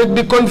to make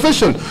the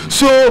confession.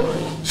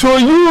 So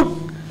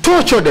you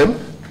torture them,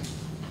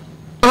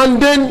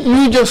 and then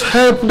you just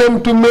help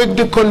them to make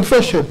the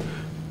confession,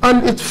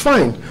 and it's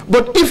fine.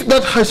 But if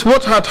that has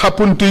what had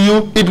happened to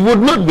you, it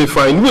would not be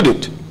fine, would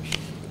it?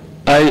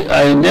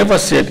 I never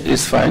said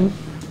it's fine.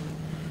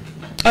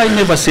 I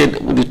never said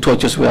the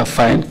tortures were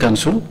fine,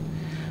 Council.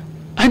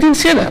 I didn't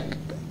say that.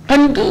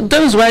 And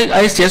that is why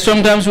I said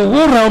sometimes we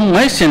go around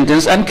my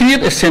sentence and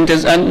create a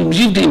sentence and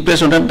give the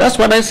impression that that's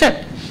what I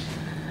said.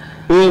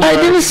 I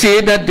didn't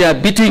say that their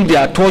beating,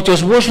 their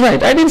tortures was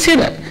right. I didn't say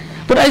that.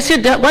 But I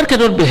said that one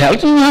cannot be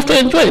held, you have to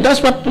enjoy it.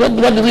 That's what the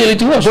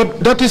reality was. But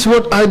that is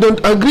what I don't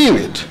agree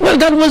with. Well,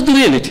 that was the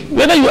reality.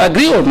 Whether you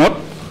agree or not,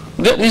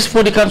 that is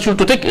for the Council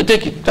to take it.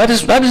 That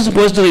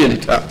was the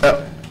reality.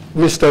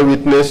 Mr.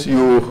 Witness,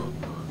 you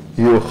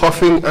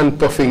huffing and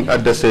puffing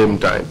at the same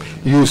time.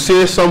 You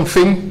say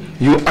something,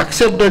 you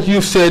accept that you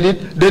said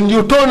it, then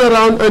you turn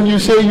around and you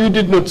say you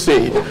did not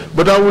say it.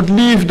 But I would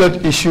leave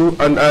that issue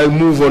and I'll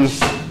move on.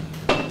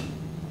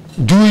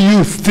 Do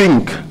you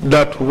think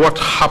that what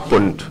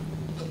happened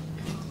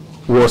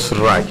was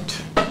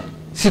right?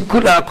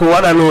 Sikula ko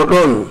wada no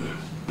don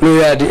no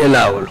yadi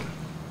elawol.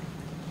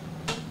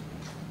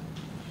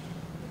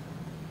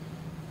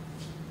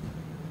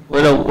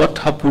 Whether what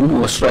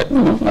happened was right,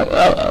 no,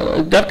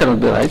 that cannot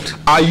be right.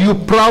 Are you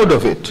proud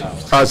of it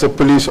as a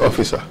police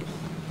officer?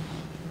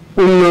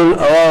 No,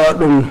 I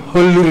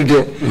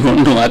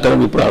cannot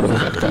be proud of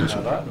that,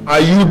 Council. Are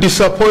you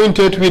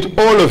disappointed with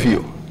all of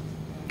you?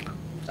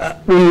 I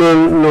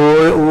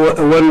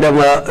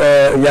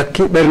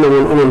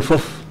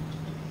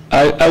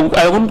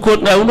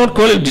would not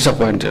call it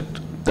disappointed.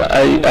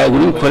 I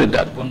wouldn't call it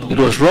that. It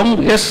was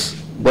wrong, yes,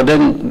 but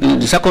then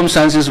the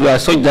circumstances were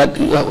such that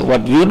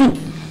what you do.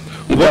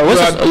 If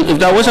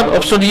there was an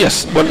option,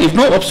 yes, but if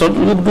no option,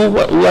 we would do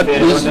what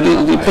is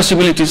the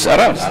possibilities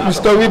around.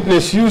 Mr.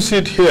 Witness, you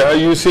sit here,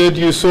 you said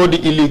you saw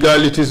the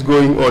illegalities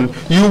going on.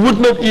 You would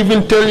not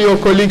even tell your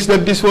colleagues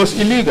that this was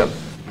illegal.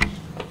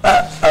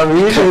 Yes,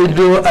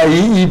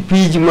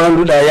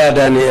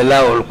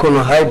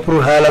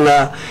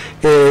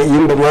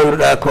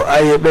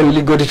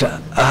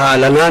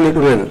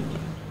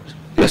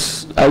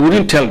 I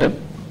wouldn't tell them.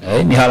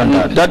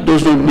 That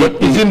does not make.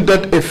 But isn't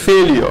that a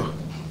failure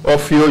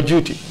of your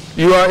duty?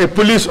 You are a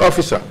police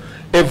officer.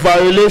 A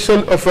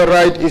violation of a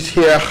right is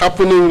here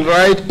happening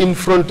right in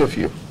front of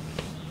you.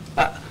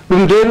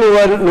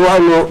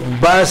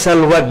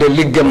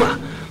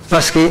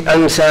 Parce que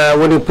ansa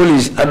woni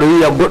police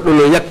adoya goddo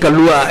no yakka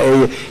loi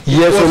e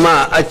yeso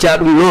ma acca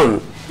dum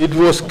non. It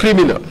was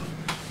criminal.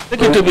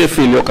 Take it to be a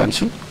failure,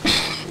 Council.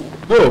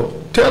 No,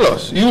 tell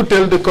us. You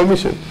tell the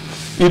commission.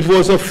 It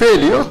was a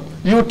failure.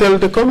 You tell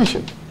the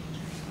commission.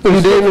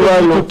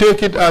 To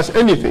take it as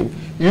anything.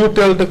 You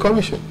tell the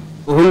commission.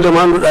 You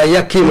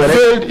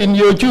failed in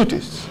your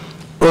duties.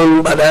 I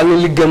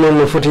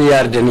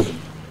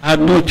had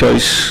no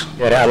choice.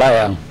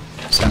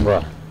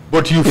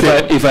 But you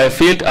failed. If I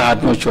failed, I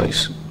had no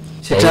choice.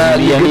 But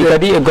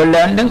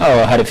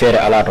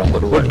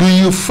do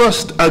you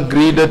first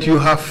agree that you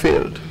have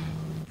failed?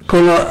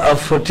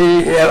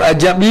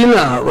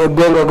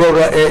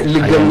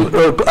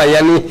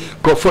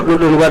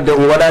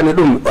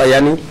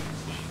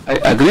 I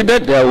agree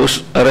that there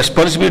was a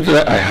responsibility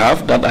that I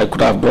have that I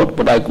could have done,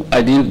 but I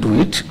didn't do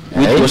it,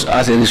 which was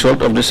as a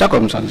result of the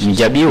circumstances. And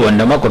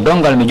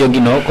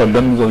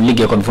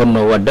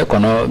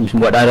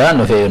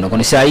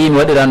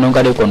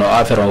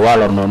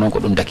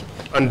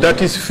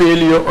that is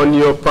failure on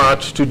your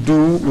part to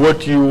do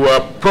what you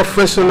were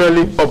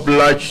professionally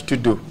obliged to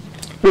do.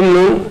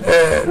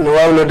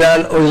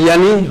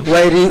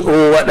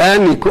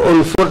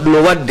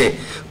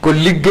 Ko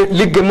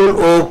liggemon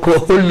o ko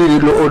holliri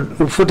no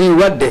foti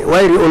wadde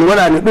wayri on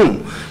wadani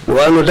dum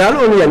wano dal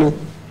on yani.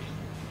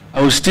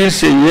 I would still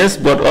say yes,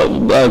 but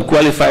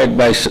qualified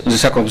by the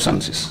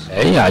circumstances.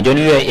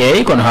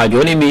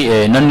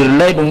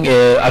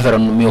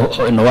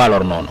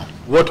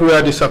 What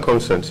were the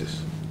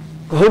circumstances?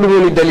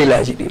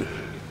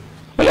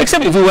 Well,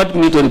 except if you want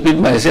me to repeat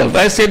myself,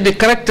 I said the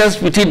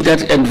characters within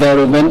that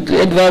environment,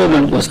 the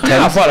environment was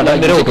tense,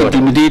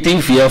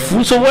 intimidating,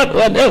 fearful, so what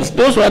else?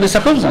 Those were the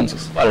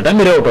circumstances.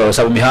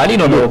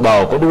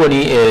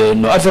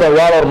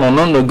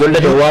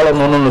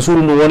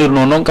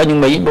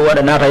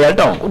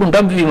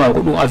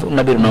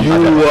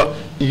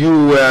 You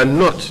were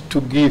not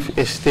to give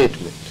a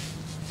statement.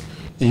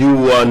 You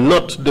were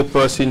not the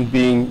person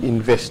being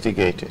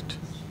investigated.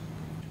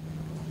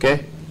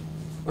 Okay?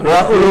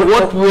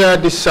 What were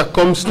the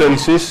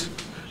circumstances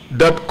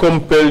that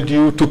compelled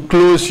you to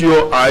close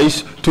your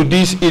eyes to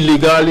these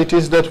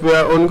illegalities that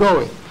were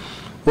ongoing?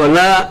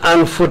 Wana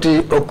an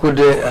foti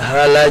okude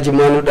halaji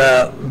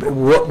manuda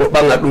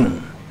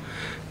bangadum.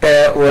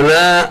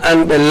 Wana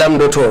an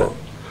belamdoto.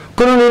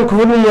 Kono non ko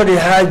woni wadi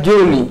ha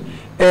joni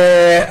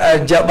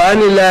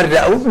jabani larde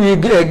awbi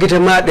gite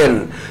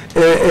maden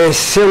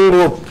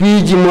sengo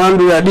piji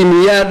manduda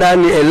dimi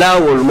yadani e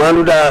lawol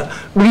manduda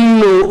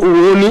binno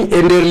woni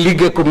e der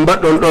ligge ko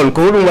baddon don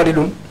ko woni wadi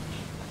dum.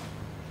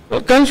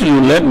 Well, council,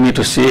 you led me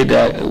to say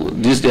that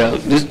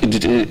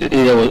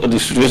the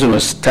situation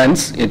was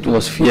tense, it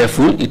was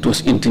fearful, it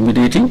was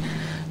intimidating.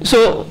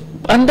 So,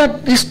 and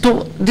that is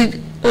to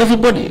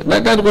everybody.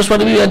 That was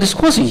what we are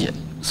discussing here.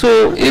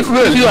 So, if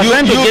you are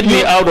trying to get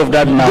me out of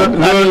that now,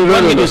 you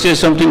want me to say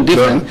something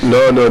different.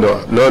 No.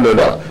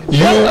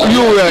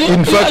 You were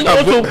in fact.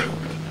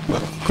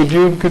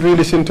 Could we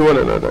listen to one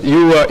another?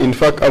 You were in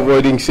fact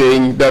avoiding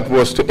saying that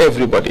was to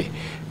everybody.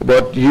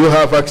 But you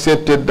have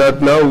accepted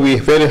that now. We're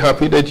very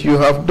happy that you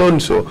have done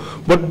so.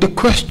 But the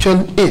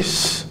question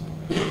is,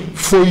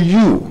 for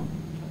you,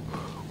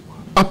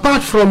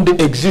 apart from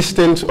the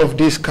existence of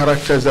these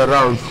characters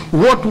around,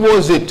 what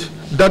was it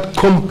that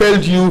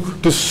compelled you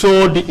to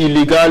saw the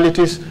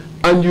illegalities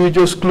and you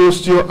just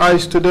closed your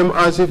eyes to them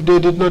as if they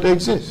did not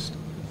exist?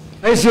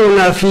 What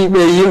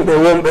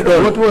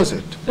was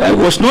it? There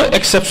was no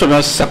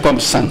exceptional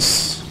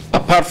circumstance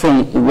apart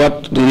from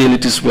what the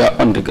realities were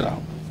on the ground.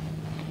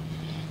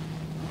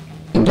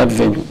 In that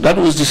venue. That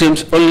was the same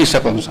only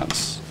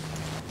circumstance.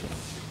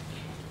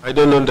 I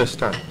don't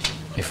understand.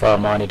 If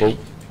I'm on it,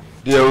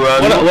 there were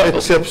no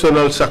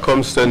exceptional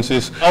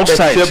circumstances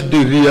outside, except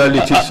the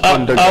realities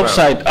on the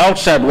ground.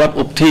 Outside what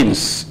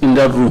obtains in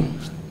that room.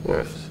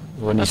 Yes.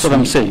 That's what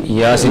I'm saying.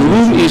 Yes. The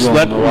room is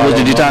what was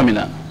the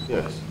determiner.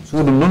 Yes.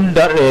 So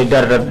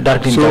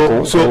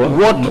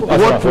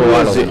what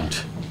was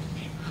it?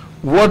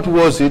 What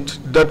was it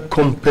that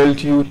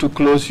compelled you to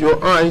close your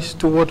eyes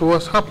to what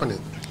was happening?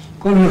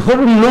 Kun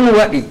hodum non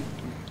wadi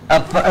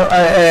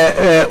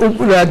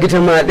upula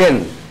gitama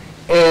den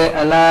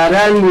ala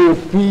rani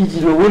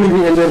piji no woni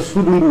bi ender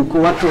sudundu ko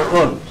watte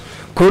on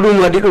ko dum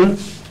wadi dum.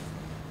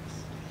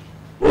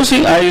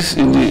 Closing eyes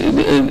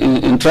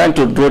in trying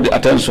to draw the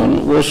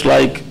attention was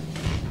like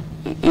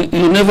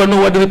you never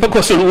know what the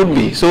repercussion would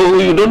be,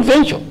 so you don't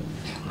venture.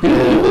 You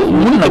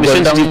wouldn't be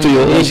sensitive to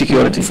your own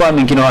security.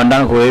 Farming kino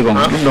andang ko e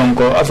gong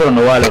ko afro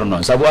no wala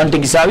non sabu anti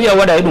gisawi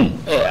wada dum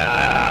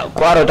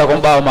ko arota ko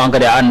bawo ma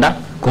ngade anda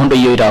ko hondo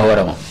yoyta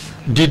hore mo.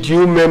 Did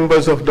you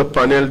members of the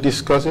panel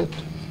discuss it?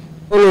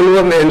 Onon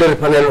won e der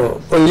panel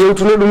o on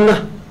yewtuno dum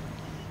na.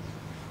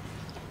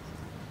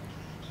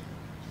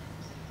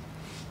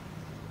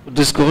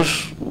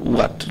 Discuss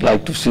what?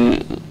 Like to see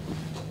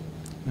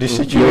the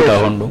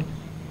situation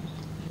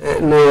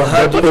no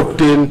had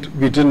obtained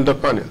within the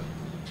panel.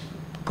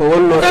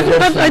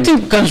 That I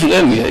think council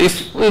earlier,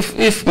 if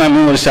my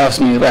memory serves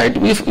me right,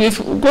 we've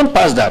gone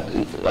past that.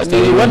 You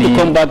want to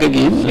come back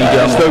again?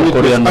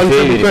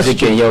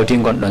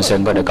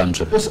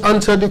 Just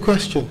answer the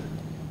question.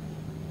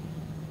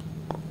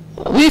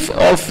 We've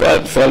all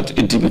felt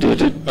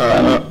intimidated.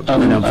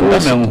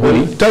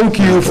 Thank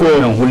you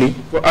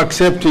for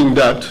accepting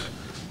that,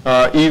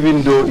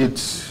 even though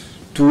it's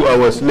 2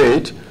 hours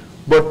late.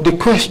 But the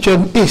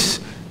question is,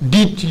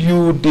 did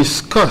you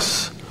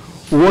discuss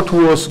what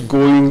was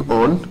going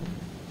on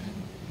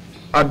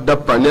at the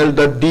panel,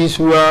 that these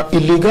were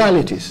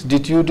illegalities?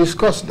 Did you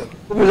discuss them?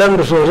 On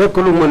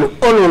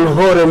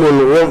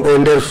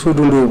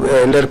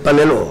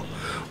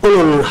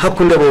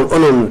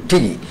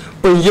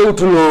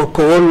yewtuno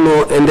ko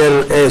wonno e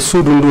nder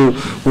suudu ndu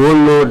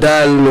wonno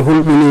dal no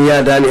hulbini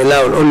yadani e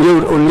lawol on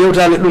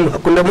yewtani dum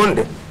hakkunde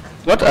monde.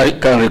 What I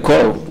can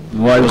recall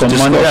was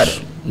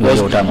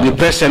the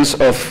presence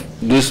of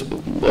these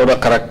other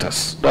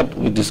characters that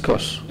we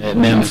discussed.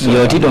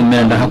 Yoti don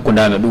men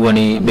hakkunde me dum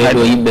woni be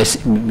do yimbe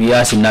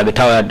yasinnabe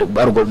tawa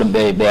bargol dum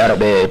be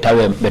arabe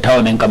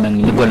tawa men kam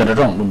ni gollata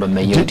ton dum don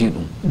men yoti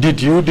dum.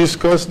 Did you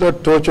discuss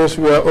that tortures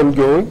were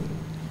ongoing?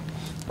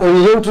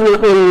 On yewtuno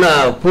don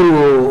na pour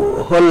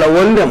holla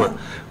wondema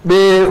be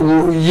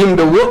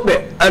yimbe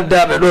wobbe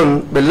addabe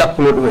don be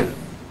lappuno dumen.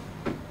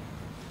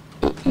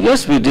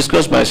 Yes, we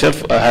discussed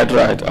myself. I had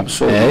right. I'm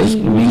sorry.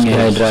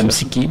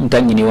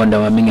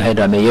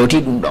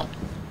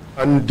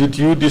 And did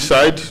you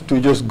decide to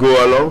just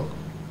go along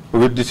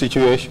with the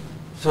situation?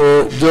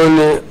 So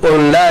Johnny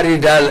on lari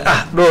dal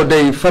do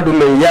day fadu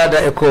men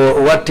yada e ko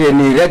watte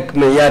ni rek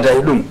men yada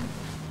e dum.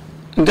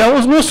 There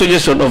was no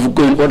suggestion of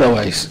going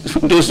otherwise.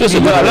 There was just a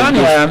matter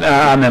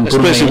of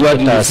expressing what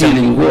the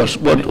feeling was,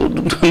 but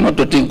not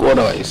to think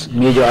otherwise.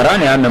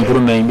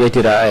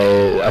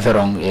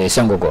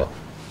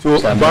 So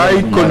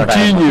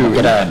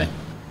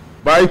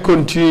by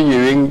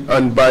continuing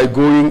and by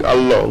going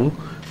along,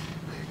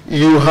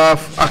 you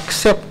have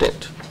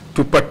accepted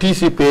to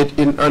participate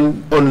in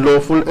an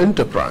unlawful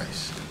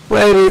enterprise.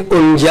 Where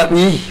on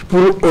jabi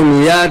pour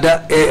on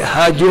yada e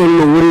hajon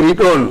no wuri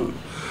don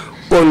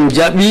on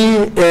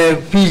jaɓi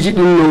piiji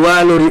ɗum no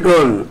walori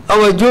ɗon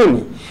awa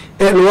joni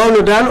no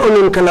wawno dal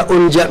onon kala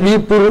on jaɓi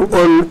pour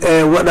on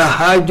waɗa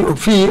haaju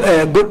fi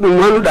goɗɗum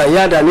wannuɗa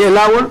yaadani e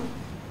lawol.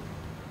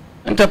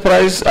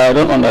 Enterprise, I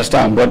don't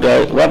understand, but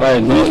what I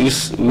know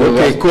is...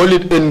 Okay, call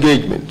it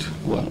engagement.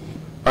 Well,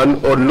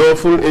 An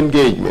unlawful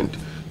engagement.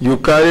 You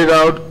carried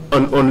out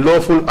an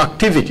unlawful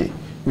activity,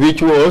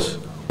 which was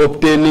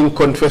obtaining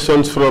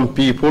confessions from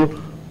people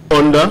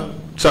under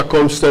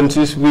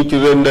circumstances which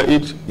render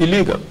it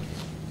illegal.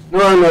 No,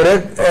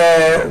 rek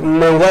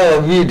man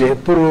wawa wiide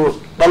pour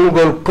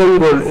ɓalugol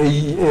konngol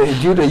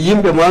juuɗe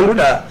yimɓe mo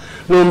annduɗa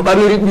non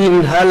ɓamiri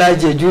ɓin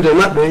haalaji juuɗe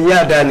maɓɓe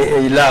yaadani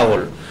e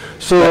laawol.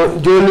 So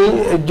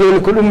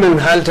joni ko ɗum men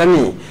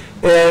haaltani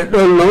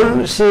ɗon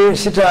noon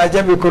si ta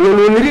jaɓi ko non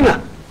wonirina.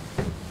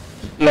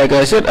 Like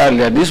I said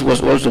earlier, this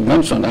was also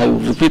mentioned. I will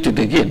repeat it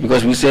again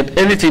because we said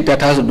anything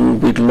that has to do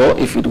with law,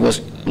 if it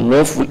was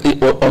lawful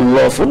or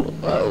unlawful,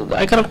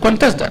 I cannot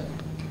contest that.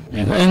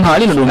 I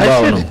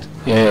said it.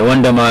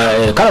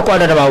 Kala ko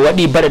adama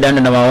wadi bade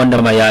dandama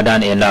wondama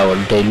yadan e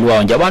lawol tay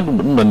luwa jabandu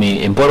dum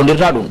mi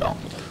imporondirta dum don.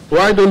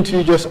 Why don't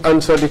you just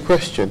answer the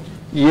question,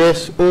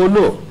 yes or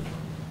no?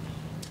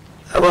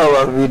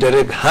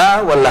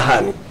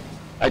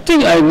 I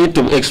think I need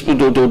to explain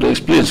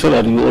so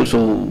that you also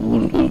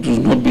will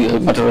not be a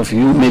matter of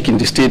you making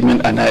the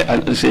statement and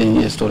I saying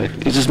yes to it.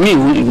 It is me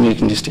who is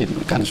making the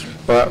statement, Counsel.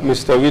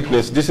 Mr.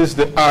 Witness, this is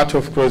the art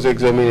of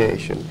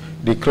cross-examination.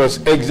 The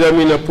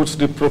cross-examiner puts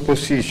the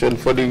proposition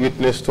for the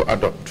witness to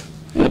adopt.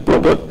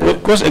 The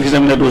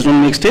cross-examiner does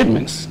not make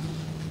statements.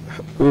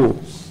 Oh,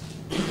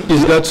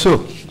 is that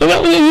so?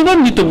 You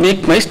don't need to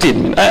make my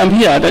statement. I am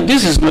here. That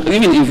this is not,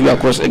 even if you are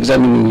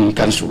cross-examining me,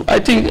 Counsel. I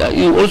think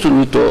you also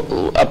need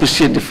to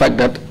appreciate the fact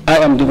that I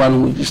am the one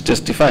who is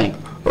testifying.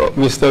 Oh,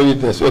 Mr.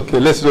 Witness, okay,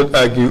 let's not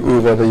argue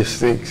over these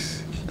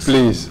things.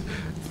 Please,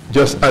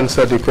 just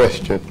answer the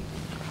question.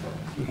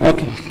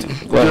 Okay.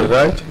 Go ahead.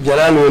 Right?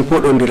 Jalani on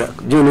put on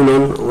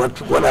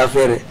what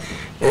affair.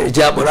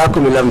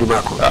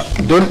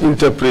 Don't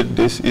interpret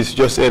this. It's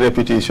just a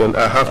repetition.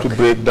 I have to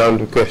break down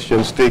the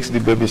questions, takes the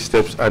baby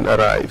steps and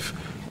arrive.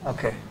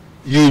 Okay.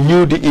 You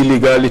knew the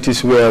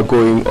illegalities were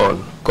going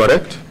on,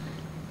 correct?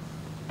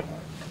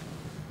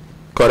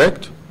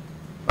 Correct?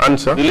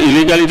 Answer. The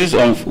illegalities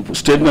on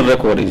statement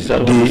recordings.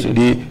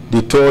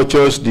 The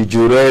tortures, the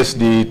duress,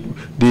 the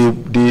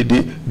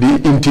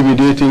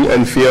intimidating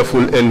and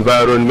fearful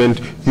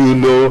environment, you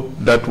know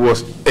that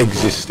was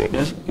existing.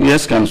 Yes,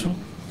 yes, Counsel.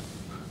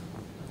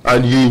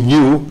 And you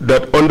knew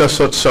that under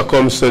such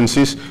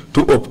circumstances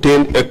to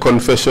obtain a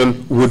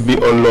confession would be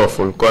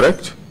unlawful,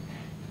 correct?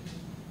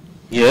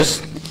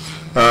 Yes.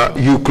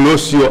 You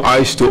closed your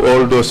eyes to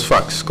all those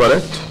facts,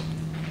 correct?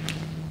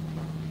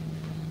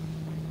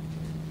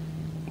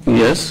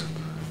 Yes.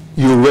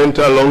 You went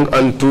along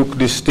and took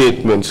the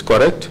statements,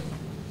 correct?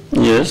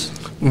 Yes.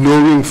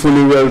 Knowing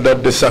fully well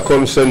that the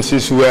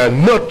circumstances were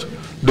not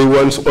the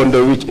ones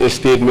under which a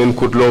statement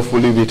could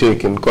lawfully be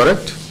taken,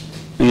 correct?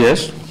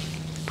 Yes.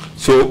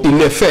 So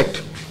in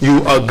effect,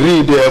 you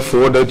agree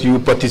therefore that you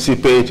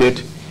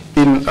participated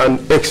in an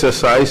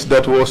exercise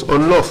that was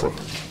unlawful,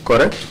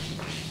 correct?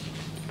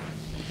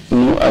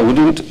 No, I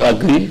wouldn't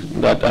agree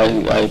that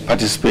I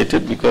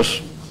participated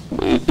because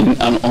in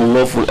an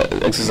unlawful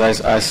exercise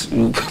as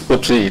you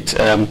portray it.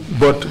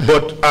 But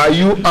are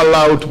you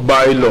allowed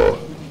by law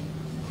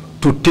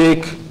to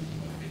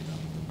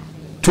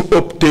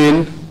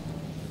obtain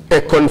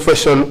a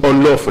confession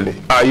unlawfully?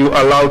 Are you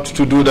allowed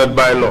to do that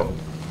by law?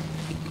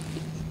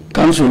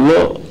 Counsel,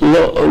 law,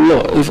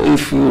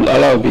 if you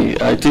allow me,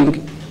 I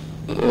think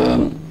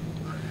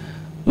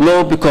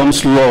law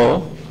becomes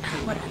law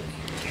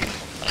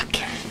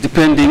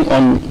depending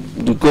on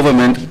the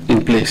government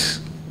in place.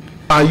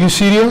 Are you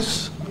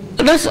serious?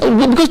 That's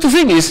because the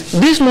thing is,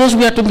 these laws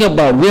we are talking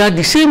about, we are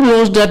the same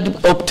laws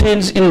that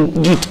obtains in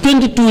the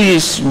 22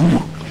 years.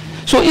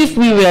 So if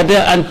we were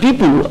there and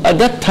people at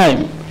that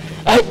time,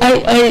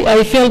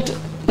 I felt,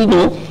 you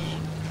know,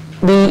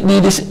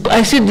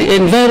 I said the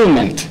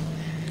environment.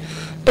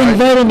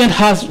 Environment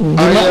has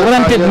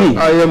warranted me.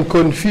 I am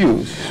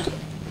confused.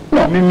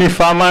 No. I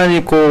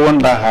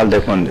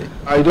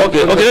don't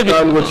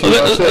understand what you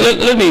are saying.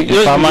 Let me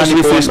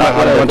rephrase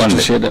what I wanted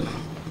to say then.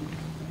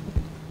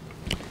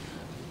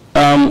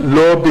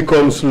 Law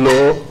becomes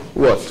law,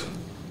 what?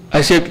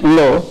 I said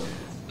law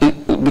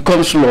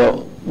becomes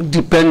law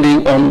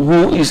depending on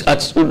who is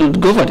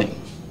governing.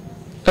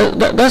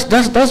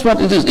 That's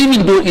what it is,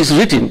 even though it's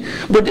written,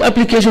 but the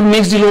application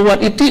makes the law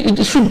what it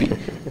should be.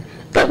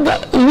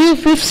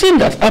 We've seen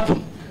that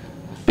happen.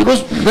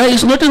 Because there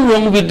is nothing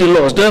wrong with the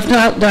laws. There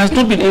has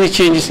not been any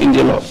changes in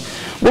the law.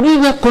 But we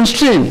were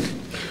constrained.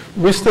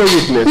 Mr.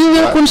 Witness, we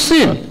were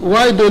constrained.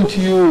 Why don't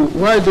you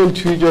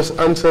just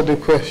answer the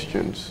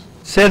questions?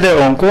 Instead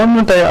of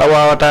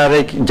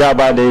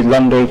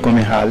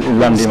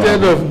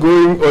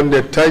going on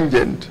the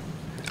tangent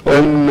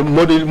and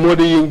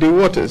muddying the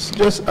waters,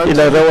 just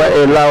answer.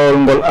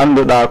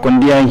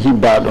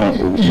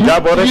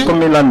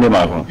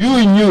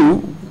 You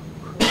knew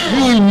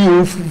You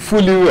knew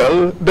fully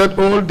well that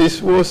all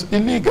this was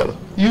illegal.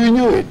 You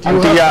knew it.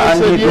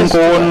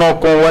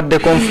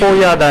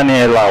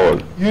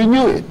 You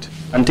knew it.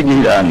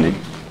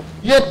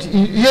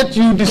 Yet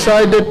you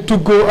decided to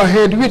go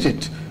ahead with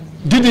it.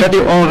 Did it?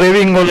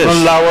 Yes.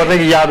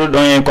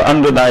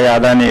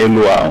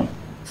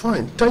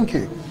 Fine, thank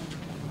you.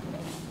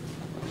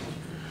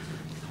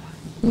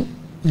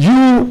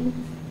 You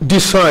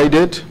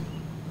decided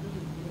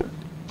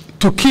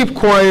to keep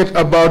quiet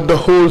about the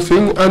whole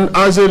thing, and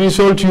as a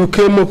result you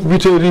came up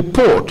with a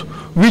report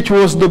which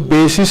was the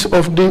basis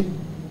of the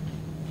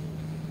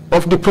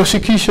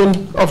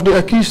prosecution of the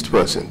accused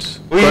persons.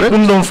 Correct?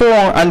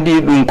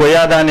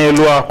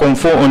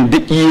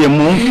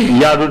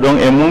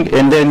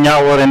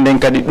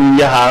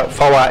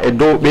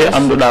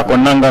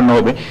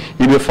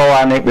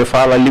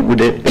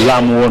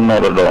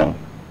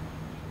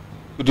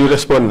 Could you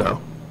respond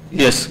now?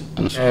 Yes.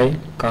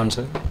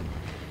 Counsel.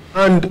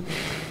 And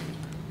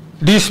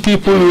these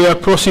people were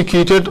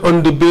prosecuted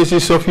on the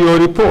basis of your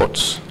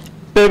reports.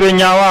 Correct.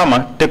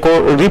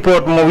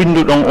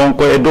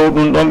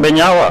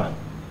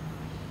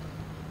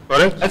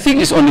 I think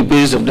it's on the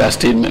basis of their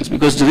statements,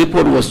 because the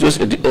report was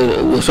just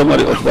a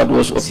summary of what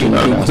was obtained.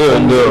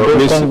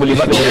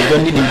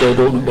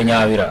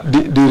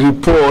 The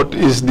report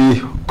is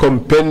the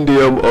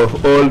compendium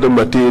of all the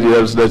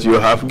materials that you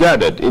have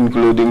gathered,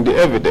 including the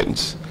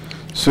evidence.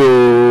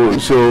 So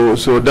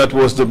that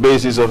was the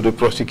basis of the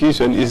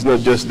prosecution. It's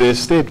not just their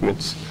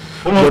statements.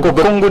 But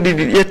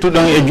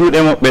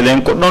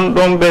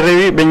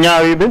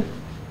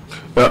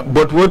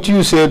what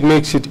you said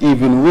makes it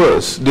even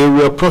worse. They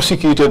were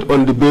prosecuted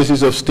on the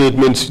basis of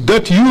statements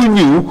that you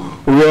knew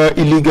were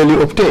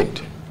illegally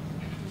obtained.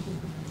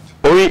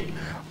 Very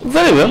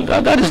well,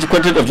 that is the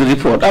content of the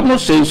report. I'm not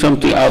saying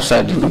something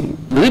outside.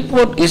 The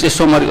report is a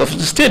summary of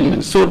the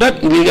statements. So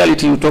that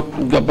illegality you talk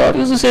about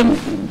is the same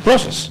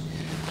process.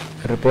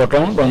 I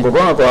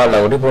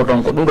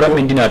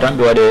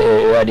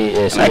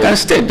can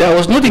state there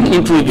was nothing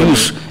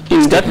introduced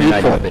in that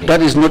report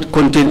that is not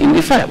contained in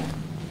the file.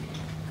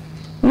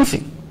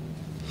 Nothing.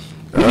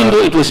 Even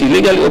though it was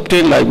illegally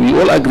obtained, like we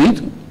all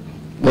agreed,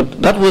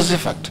 but that was the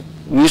fact.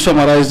 We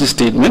summarized the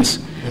statements,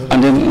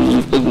 and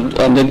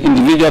then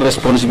individual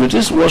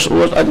responsibilities was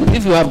and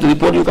if you have the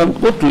report, you can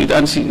go to it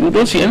and see. You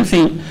don't see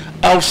anything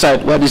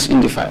outside what is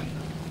in the file.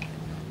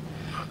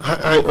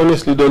 I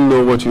honestly don't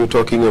know what you're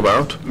talking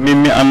about. But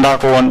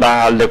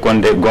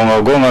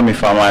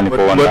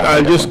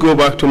I'll just go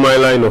back to my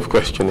line of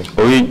questioning.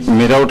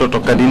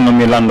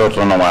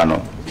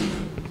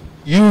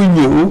 You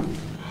knew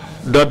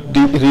that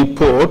the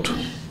report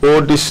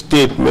or the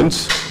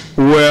statements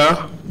were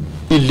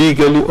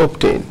illegally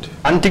obtained.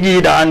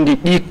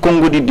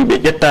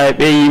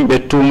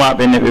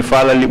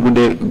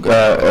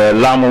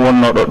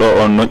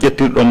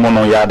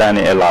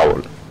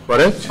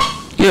 Correct?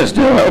 Yes,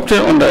 they were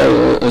obtained under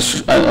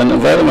an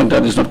environment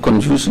that is not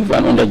conducive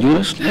and under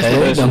duress.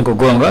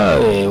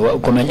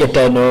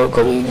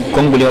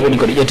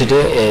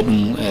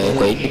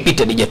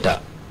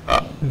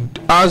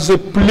 As a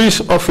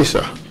police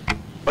officer,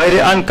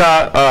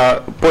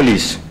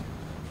 police,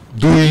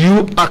 do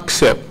you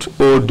accept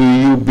or do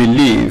you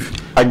believe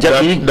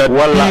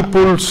that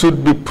people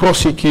should be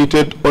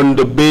prosecuted on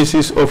the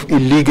basis of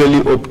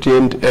illegally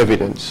obtained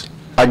evidence?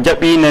 That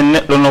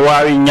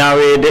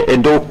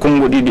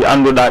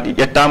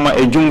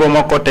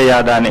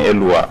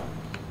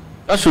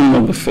should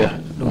not be fair.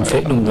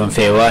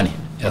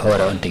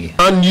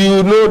 And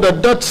you know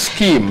that that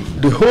scheme,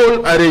 the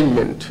whole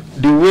arrangement,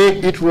 the way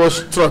it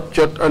was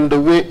structured and the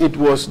way it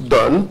was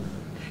done,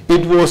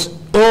 it was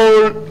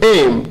all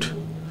aimed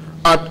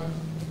at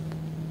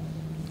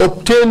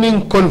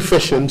obtaining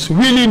confessions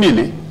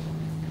willy-nilly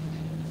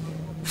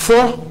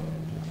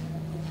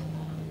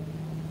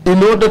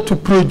in order to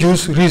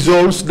produce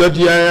results that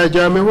Yaya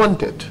Jammeh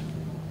wanted.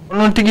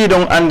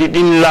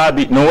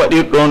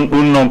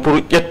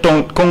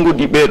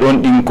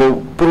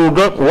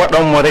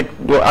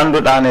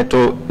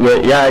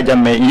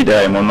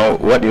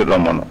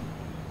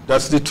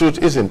 That's the truth,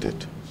 isn't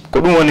it?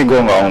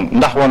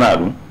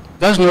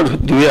 That's not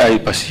the way I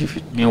perceive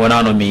it.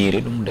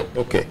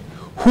 Okay.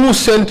 Who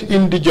sent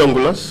in the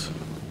junglers?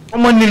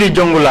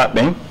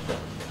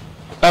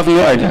 I have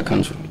no idea,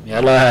 Counsel.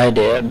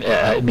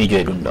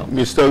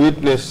 Mr.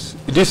 Witness,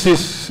 this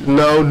is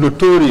now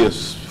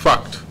notorious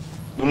fact.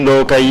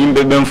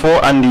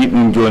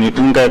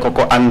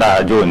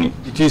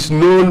 It is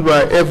known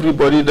by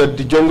everybody that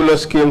the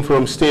junglers came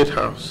from State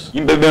House.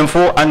 No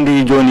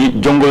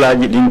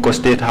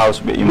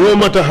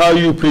matter how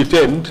you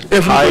pretend,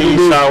 everybody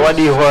knows.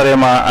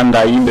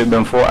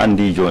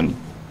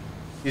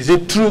 Is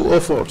it true or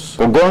false?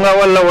 The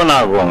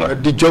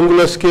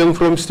junglers came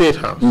from State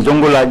House. I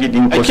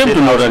came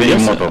to know that,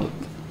 yes.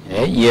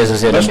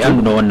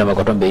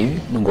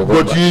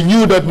 But you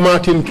knew that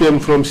Martin came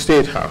from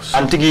State House.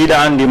 I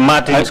knew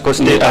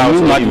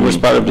Martin was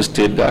part of the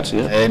State Guards.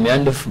 Yeah? You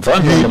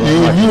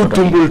knew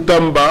Tumbul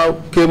Tamba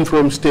came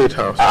from State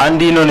House.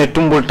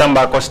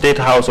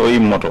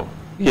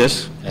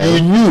 Yes.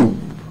 You knew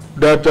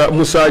that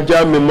Musa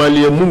Jammeh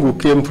Malia Mungu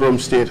came from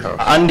State House.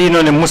 Andi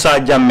no ne Musa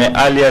Jammeh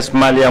alias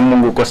Malia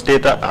Mungu ko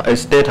State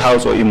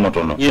House or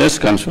Imotono. Yes,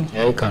 Council.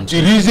 Yeah,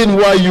 Council. The reason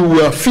why you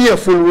were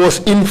fearful was,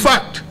 in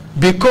fact,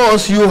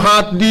 because you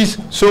had these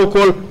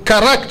so-called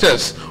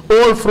characters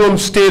all from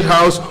State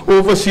House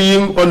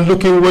overseeing and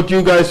looking what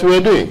you guys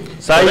were doing.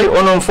 Sai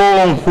onon fo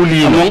on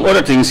huli among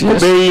other things,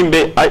 yes. Be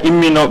yimbe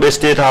immino be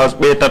State House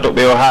be tato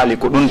be o haali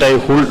ko dun tay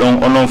huldon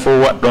onon fo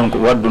waddon ko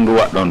waddundu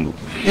waddondu.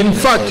 In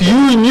fact,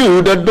 you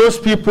knew that those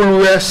people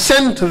were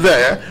sent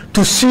there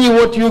to see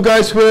what you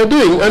guys were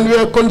doing, and we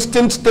are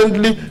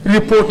constantly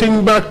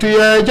reporting back to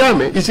Yaya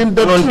Jammeh. Isn't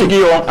that true?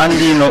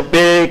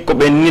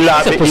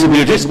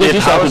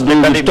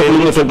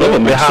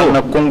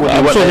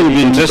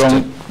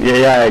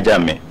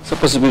 It's a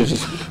possibility.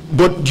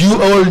 But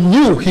you all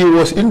knew he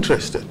was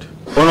interested.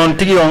 I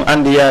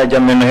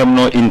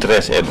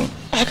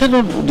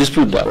cannot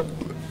dispute that.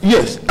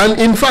 Yes, and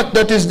in fact,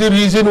 that is the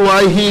reason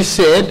why he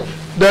said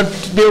that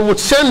they would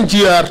send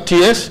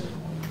GRTS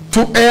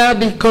to air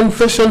the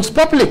confessions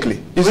publicly.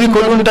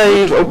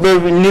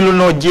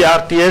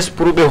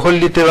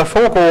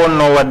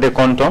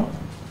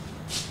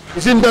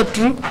 Isn't that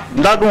true?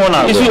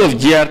 Issue of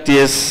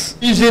GRTS.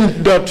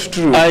 Isn't that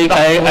true? I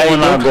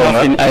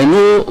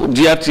know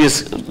GRTS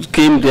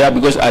came there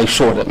because I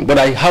saw them, but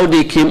how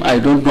they came, I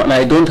don't know, and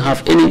I don't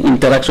have any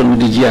interaction with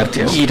the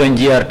GRTS.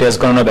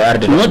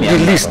 Not the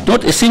least,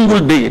 not a single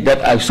day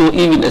that I saw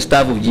even a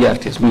staff of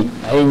GRTS. Me.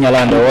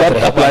 That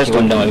applies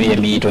to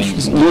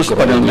most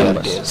panel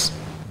members.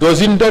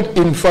 Doesn't that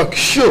in fact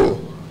show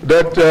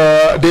that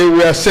they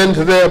were sent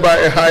there by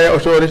a higher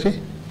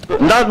authority? I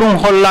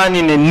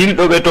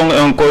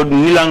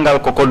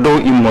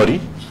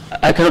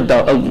cannot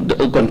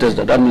contest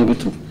that. That may be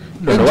true.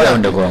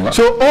 Exactly.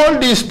 So all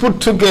this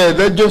put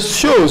together just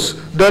shows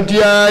that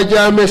Yaya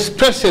Jammeh's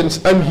presence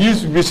and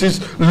his visits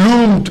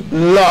loomed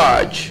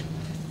large.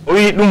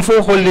 Oui, dum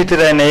fo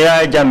hollitira ne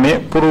Yaya Jammeh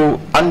pour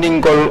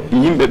andingol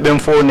yimbe ben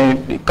fo ne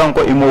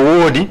kanko imo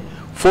wodi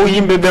fo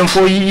yimbe ben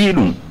fo yi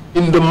dum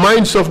in the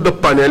minds of the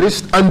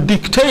panelists and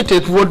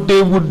dictated what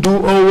they would do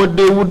or what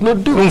they would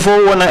not do. Dum fo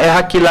wona e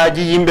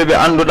hakkilaji yimbe be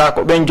anduda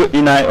ko ben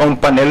joddina on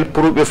panel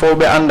pour be fo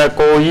be anda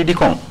ko yidi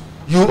kon.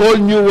 You all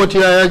knew what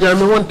Yaya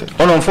Jammeh wanted.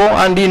 Onon fo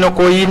andi no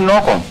ko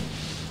yidno kon.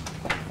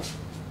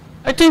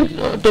 I think,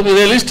 to be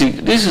realistic,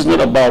 this is not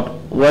about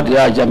what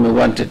Yaya Jammeh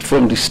wanted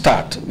from the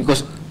start,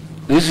 because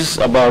this is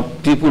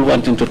about people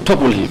wanting to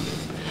topple him.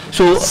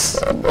 So,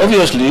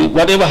 obviously,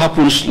 whatever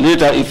happens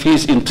later, if he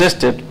is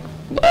interested,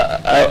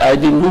 I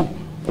didn't know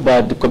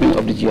about the coming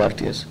of the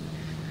GRTS.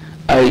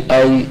 I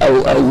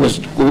was,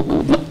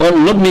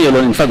 not me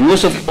alone, in fact,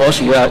 most of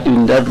us were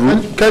in that room.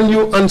 And can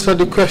you answer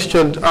the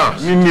question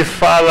asked?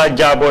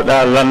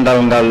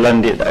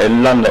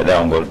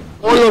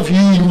 All of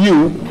you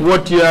knew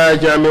what Yaya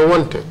Jammeh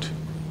wanted.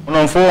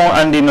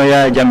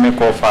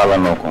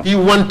 He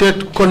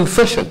wanted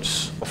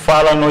confessions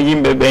by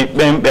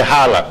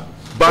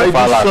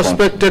the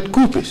suspected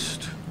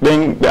coupist.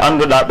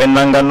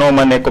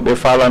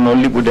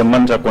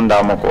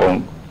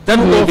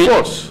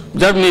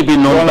 That may be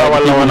known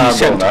by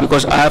the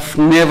because I have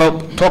never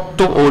talked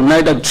to, or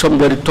neither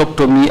somebody talked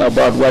to me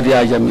about what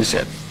Yaya Jammeh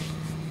said.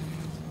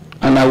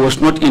 And I was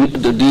not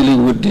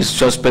dealing with these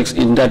suspects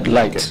in that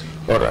light.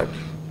 Okay. All right.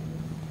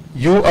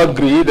 You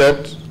agree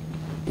that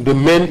the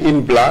men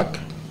in black,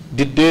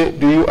 do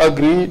you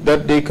agree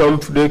that they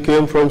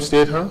came from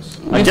State House?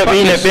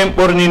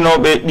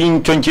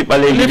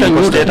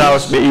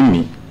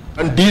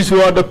 And these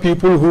were the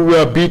people who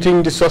were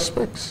beating the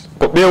suspects?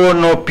 I believe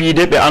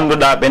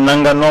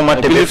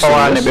so,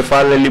 yes.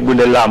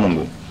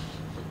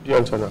 You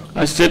answer now?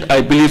 I said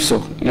I believe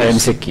so.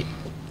 Yes. All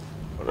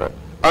right.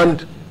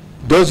 And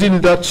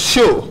doesn't that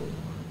show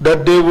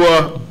that they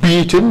were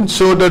beaten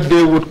so that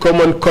they would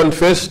come and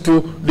confess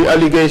to the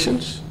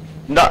allegations?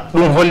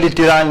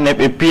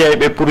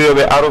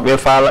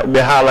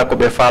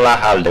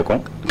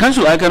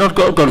 Council, I cannot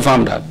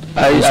confirm that.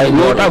 I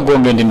know that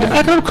government.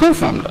 I cannot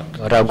confirm that.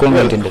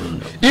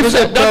 If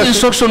that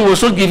instruction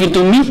was not given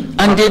to me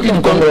and they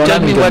didn't tell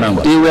me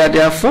what they were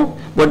there for,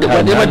 but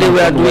whatever they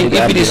were doing,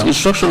 if it is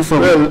instruction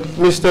from well,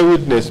 Mr.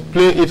 Witness,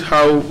 play it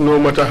no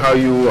matter how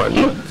you want.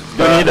 You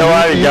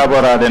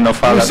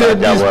said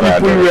these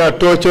people were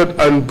tortured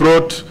and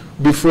brought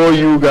before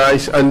you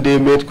guys and they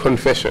made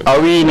confession. So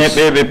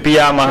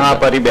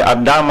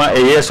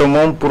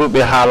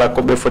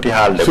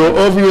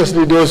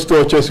obviously those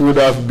tortures would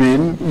have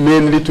been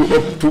mainly to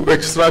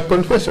extract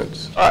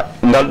confessions. Would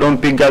you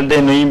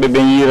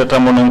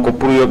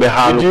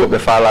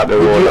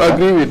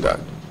agree with that?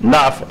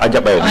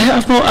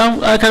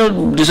 I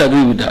cannot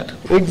disagree with that.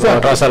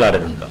 Exactly.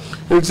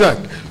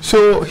 Exactly.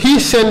 So he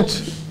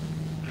sent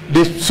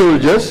the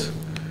soldiers.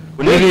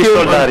 They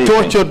came and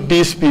tortured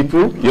these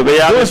people.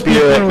 Those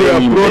people were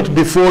brought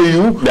before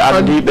you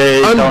and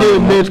they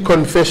made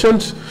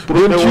confessions.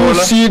 Don't you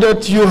see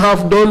that you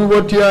have done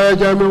what Yaya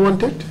Jammeh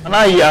wanted?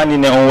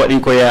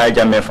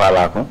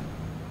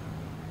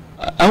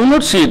 I will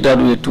not see it that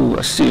way too,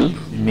 still.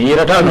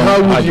 And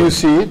how would you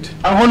see it?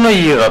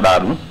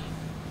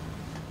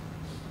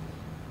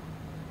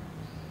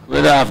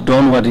 Whether I have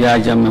done what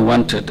Yaya Jammeh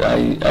wanted,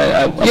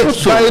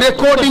 yes, by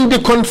recording the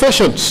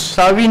confessions.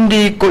 Well,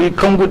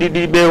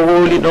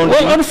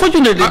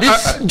 unfortunately,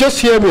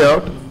 just hear me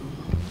out.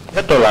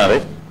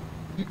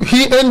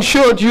 He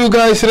ensured you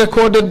guys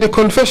recorded the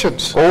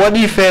confessions.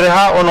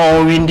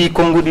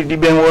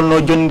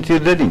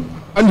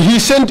 And he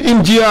sent in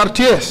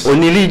GRTS.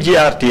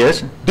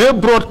 They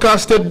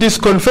broadcasted this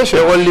confession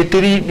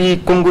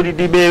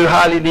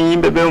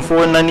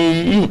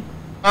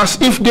as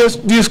if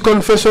these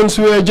confessions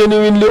were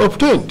genuinely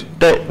obtained.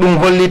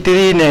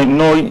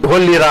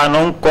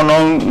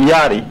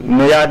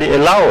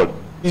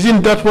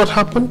 Isn't that what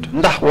happened?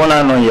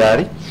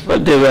 Well,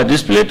 they were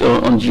displayed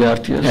on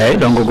GRTS.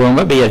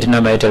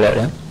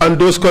 And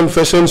those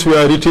confessions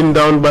were written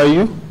down by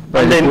you?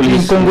 By the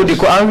police.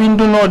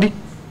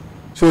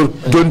 So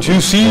don't you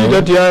see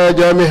that Yaya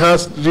Jammeh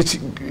has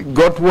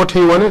got what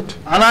he wanted?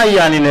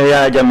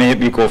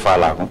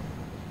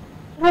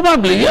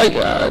 Probably,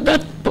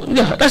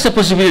 that's a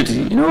possibility.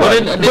 You know,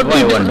 but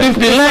if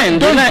the line,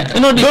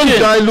 don't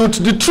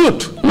dilute the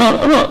truth. No.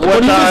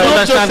 But you don't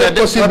understand that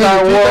possibility.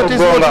 That is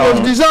what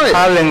was desired.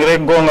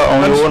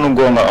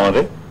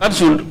 That's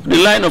the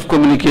line of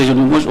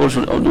communication. We must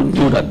also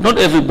know that not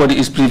everybody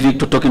is privy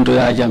to talking to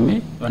Yaya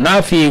Jammeh.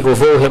 I've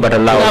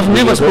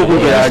never spoken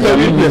to Yaya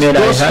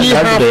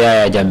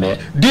Jammeh.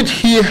 Did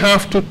he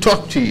have to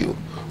talk to you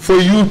for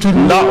you to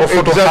know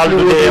exactly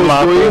what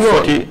was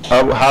going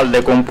on?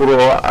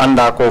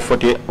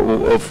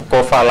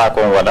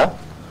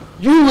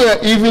 You were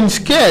even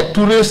scared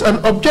to raise an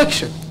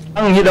objection.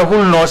 Were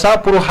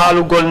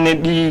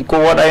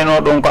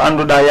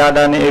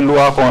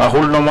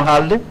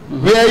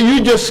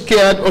you just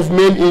scared of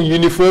men in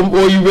uniform,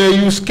 or were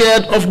you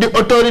scared of the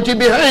authority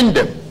behind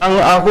them?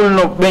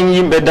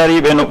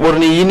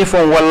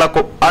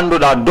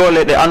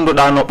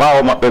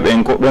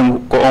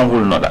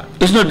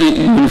 It's not the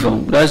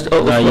uniform. That's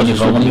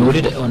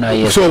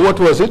so what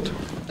was it?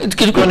 It's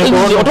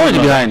the authority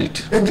behind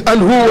it.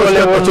 And who was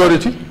the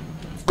authority?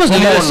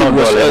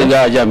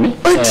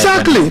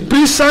 Exactly,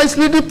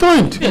 precisely the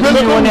point. But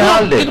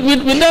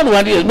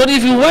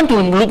if you want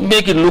to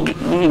make it look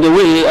the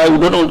way, I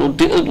would not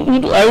be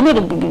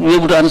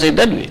able to answer it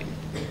that way.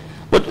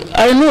 But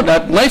I know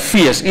that my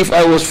fears, if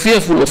I was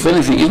fearful of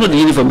anything, it's not the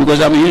uniform, because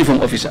I'm a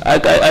uniform officer.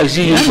 I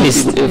see uniform.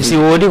 So that is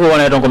not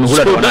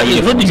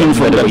the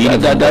uniform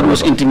that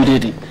was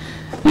intimidating.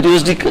 It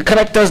was the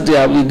characters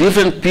there with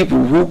different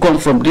people who come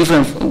from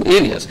different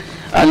areas,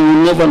 and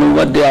you never know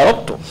what they are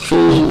up to.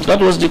 So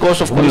that was the cause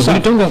of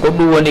concern.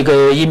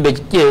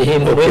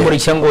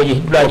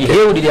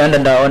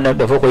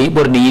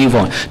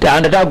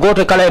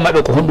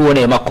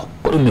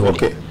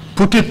 Okay.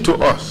 Put it to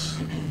us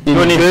in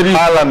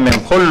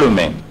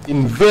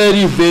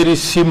very, very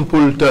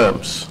simple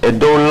terms.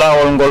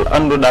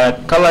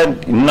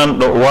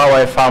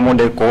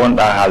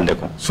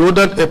 So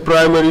that a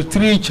primary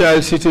 3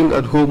 child sitting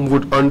at home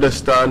would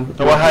understand.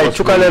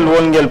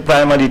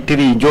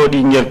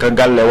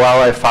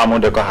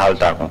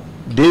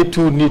 They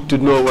too need to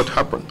know what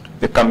happened.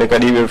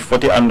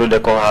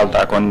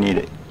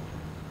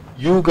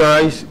 You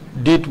guys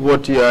did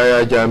what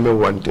Yaya Jammeh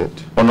wanted.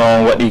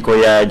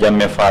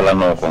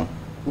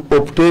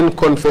 Obtain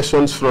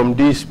confessions from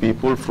these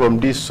people, from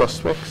these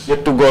suspects.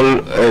 It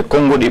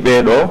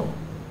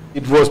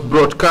was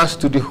broadcast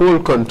to the whole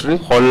country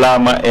for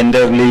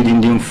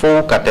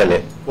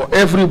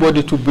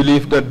everybody to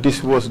believe that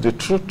this was the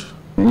truth.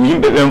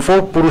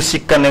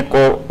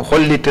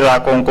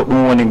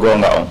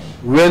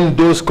 When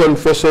those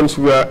confessions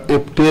were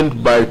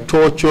obtained by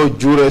torture,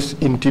 duress,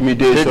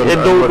 intimidation,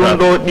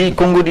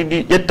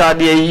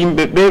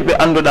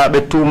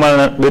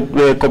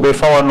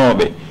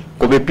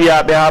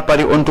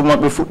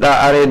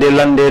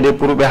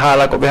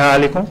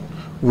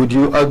 would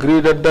you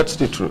agree that that's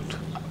the truth?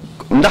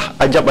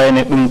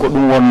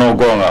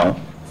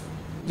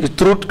 The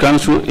truth,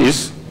 counsel,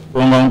 is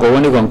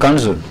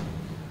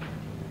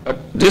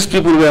these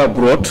people were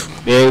brought,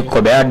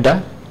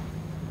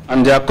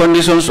 and their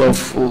conditions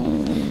of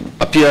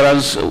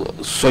appearance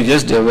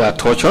suggest they were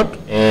tortured.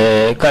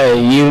 And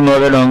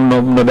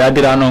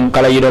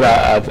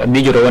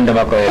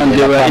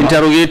they were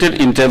interrogated,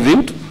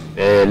 interviewed,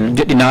 and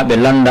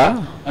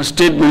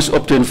statements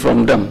obtained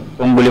from them.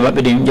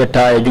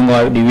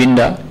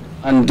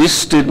 And these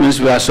statements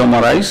were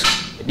summarized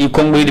and a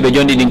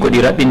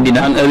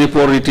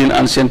report written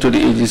and sent to the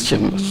AG's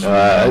chambers.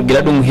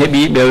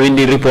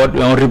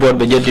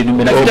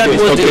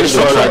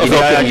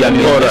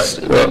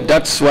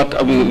 That's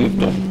what we've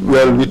done.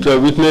 Well, with a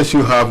witness,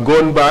 you have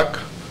gone back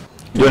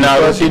in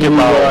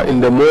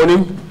the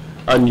morning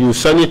and you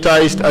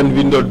sanitized and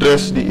window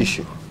dressed the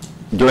issue.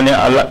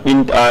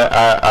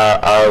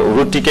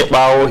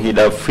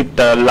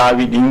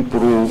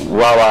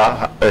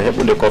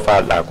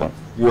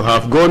 You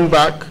have gone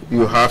back,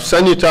 you have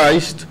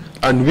sanitized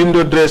and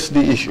window dressed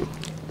the issue.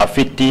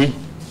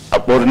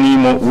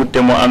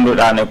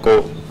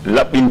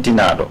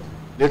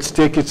 Let's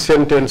take it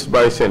sentence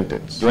by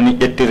sentence. They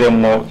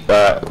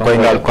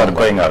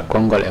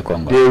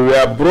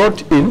were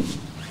brought in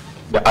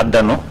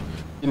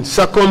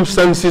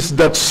circumstances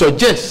that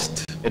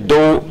suggest they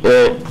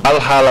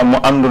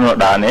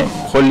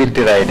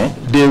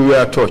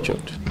were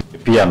tortured.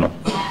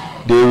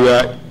 They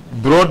were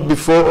brought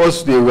before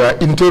us, they were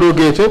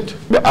interrogated,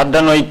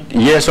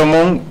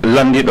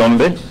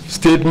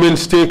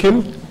 statements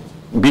taken,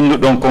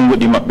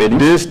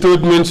 their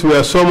statements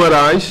were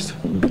summarized,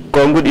 a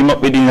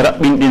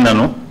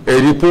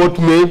report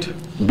made,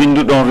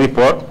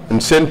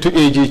 and sent to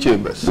AG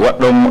chambers.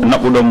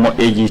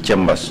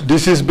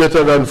 This is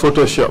better than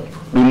Photoshop.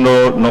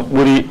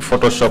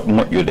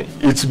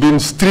 It's been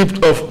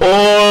stripped of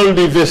all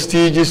the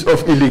vestiges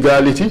of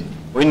illegality,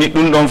 and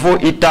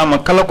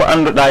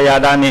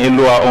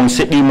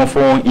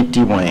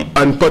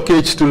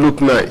packaged to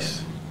look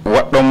nice.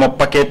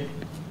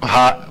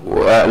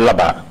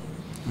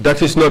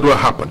 That is not what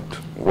happened.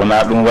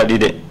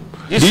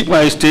 This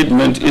my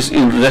statement is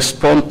in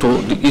response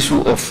to the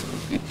issue of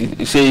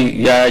say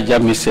Yaya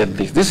Jammeh said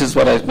this. This is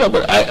what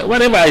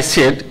whatever I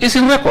said is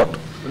in record.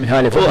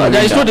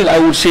 There is nothing I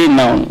would say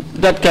now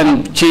that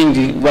can change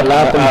the what you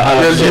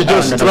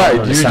just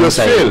tried. You just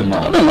failed. No,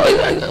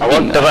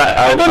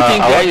 I don't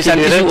think there is an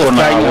issue of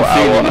trying or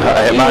failing.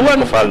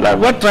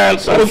 What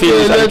trials are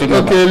failing?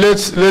 Okay,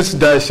 let's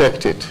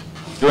dissect it.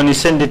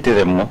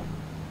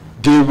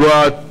 They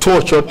were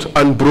tortured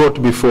and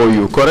brought before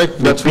you, correct?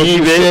 That's what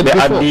you said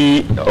before.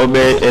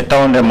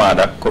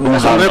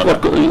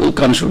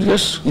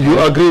 Yes. You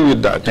agree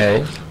with that?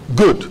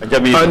 Good.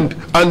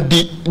 And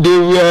they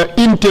were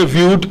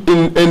interviewed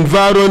in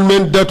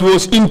environment that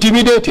was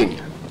intimidating.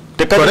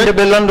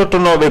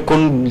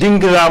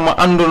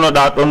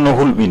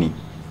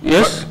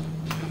 Yes.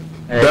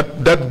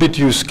 That bit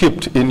you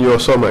skipped in your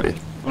summary.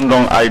 And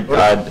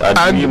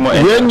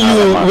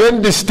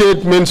when the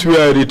statements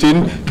were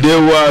written, they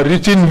were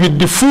written with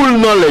the full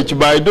knowledge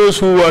by those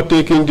who were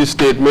taking the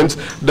statements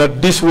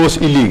that this was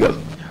illegal.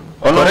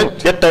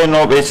 Correct?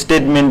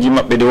 Statement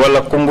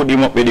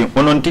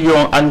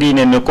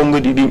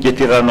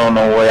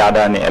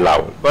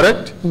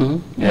correct?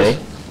 Yes.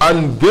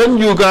 And when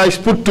you guys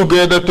put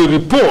together to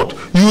report,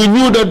 you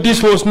knew that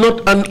this was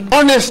not an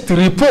honest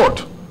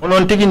report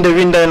about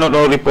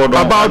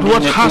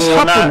what has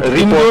happened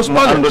in those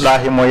panels.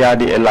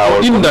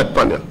 In that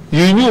panel,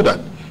 you knew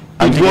that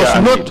it was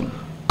not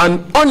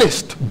an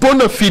honest,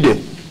 bona fide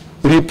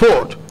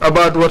report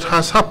about what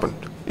has happened.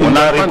 You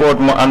agree?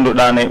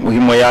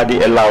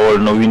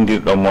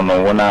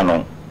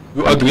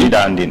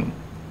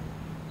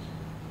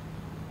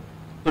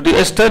 To the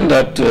extent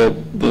that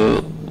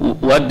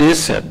what they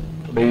said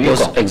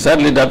was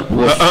exactly that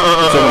was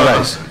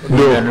summarized.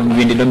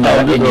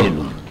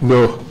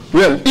 No.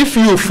 Well, if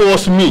you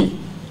force me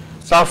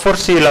to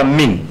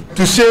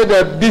say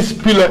that this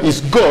pillar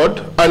is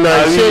God, and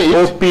I say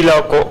it,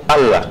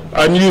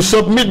 and you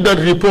submit that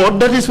report,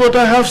 that is what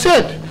I have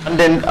said. And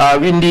then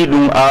but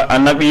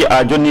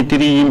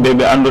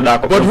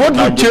what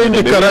would change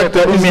the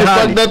character is the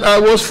fact that I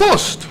was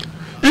forced.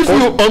 If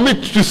you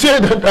omit to say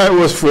that I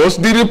was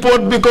forced, the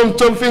report becomes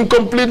something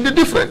completely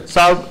different.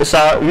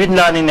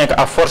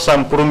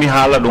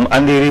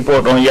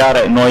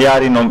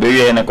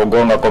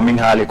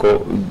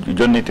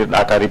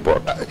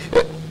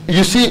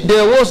 You see,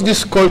 there was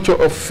this culture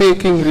of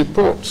faking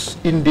reports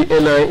in the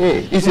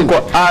NIA, isn't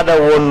it?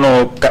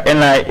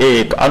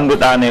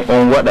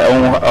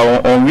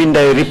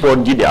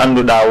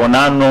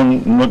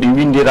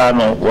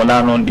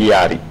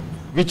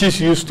 Which is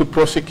used to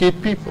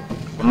prosecute people.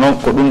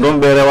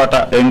 Isn't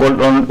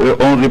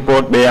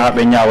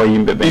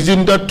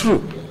that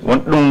true?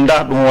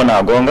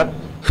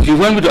 You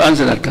want me to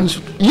answer that,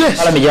 Council? Yes.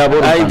 I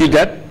did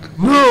that.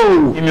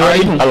 No,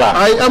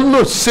 I am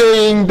not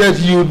saying that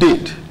you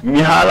did.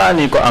 I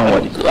am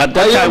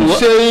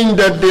saying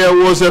that there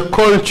was a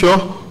culture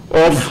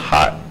of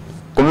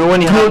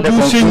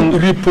producing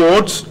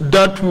reports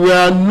that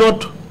were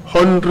not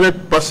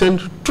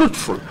 100%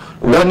 truthful.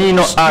 Wani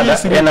no ada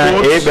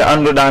NIA be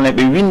andudane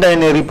be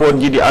windane report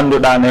jidi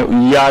andudane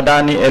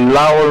yadani e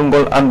lawol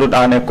ngol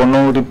andudane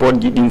kono report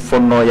jidi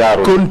fonno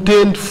yaro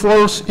contained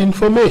false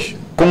information.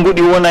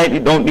 Kongudi wona di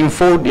don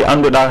info di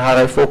anduda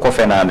haray fo ko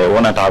fenande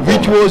wonata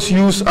which was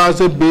used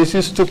as a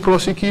basis to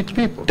prosecute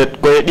people.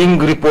 Tet ko ding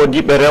report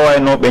di be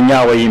rewayno be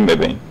nyaawa yimbe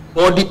be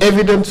or the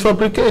evidence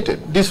fabricated.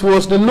 This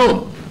was the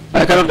norm.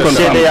 I cannot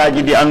confirm.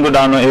 Di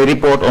andudano e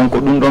report on ko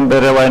dum don be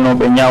rewayno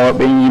be nyaawa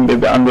be yimbe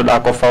be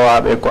anduda ko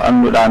fawabe ko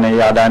andudane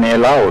yadane e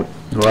lawol.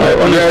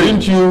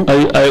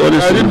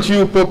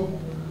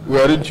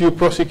 Weren't you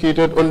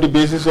prosecuted on the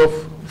basis of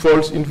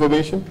false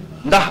information?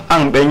 Ndax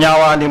ang be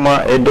nyaawani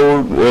ma e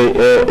do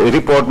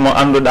report mo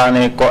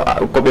andudane ko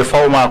be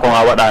fawma ko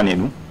wadani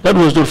dum. That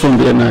was not from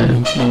the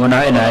NIA.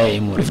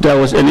 If there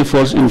was any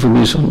false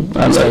information,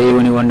 didn't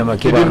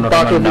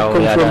part of it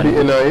come from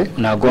the NIA?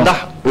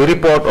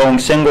 Report on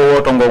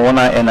Sengo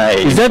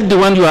NIA. Is that the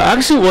one you are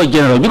asking or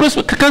general? Because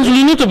council,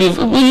 you need to be,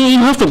 you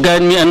have to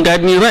guide me and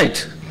guide me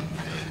right.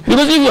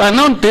 Because if you are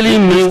now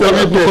telling me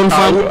to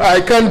confirm,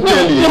 I can't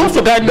tell you. You have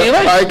to guide me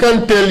right. I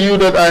can't tell you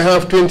that I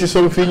have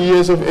 20-something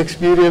years of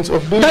experience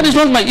of doing. That is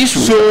not my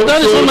issue.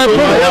 That is not my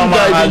problem. I am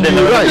guiding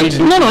you right.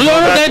 No, you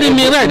are not guiding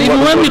me right. If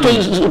you want me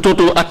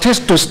to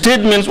attest to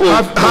statements or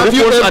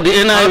reports at the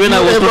NIA when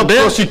I was not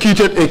there. Have you ever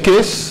prosecuted a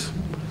case?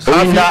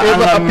 Have you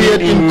ever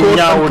appeared in court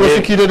and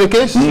prosecuted a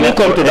case? We'll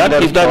come to that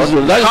if that is.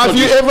 Have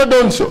you ever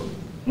done so?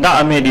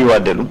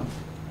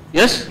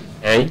 Yes.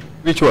 Hey.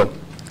 Which one?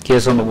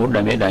 It's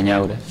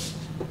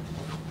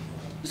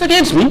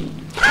against me.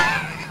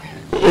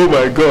 Oh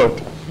my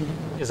God.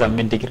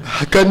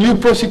 Can you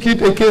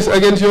prosecute a case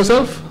against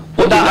yourself?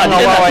 No,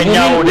 I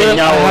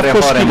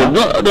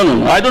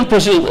don't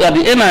prosecute. At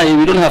the NIA,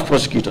 we don't have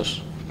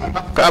prosecutors.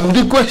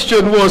 The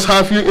question was,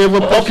 have you ever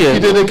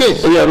prosecuted a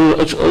case?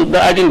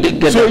 I didn't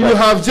get so you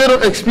have zero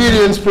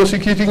experience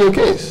prosecuting a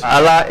case?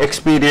 Allah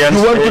experience.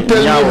 You want to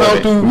tell me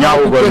how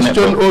to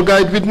question or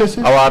guide witnesses?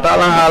 Let's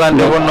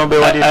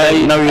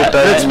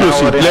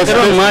proceed. Let's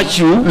match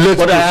you,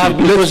 but I have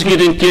been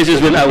prosecuting cases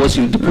when I was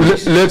in the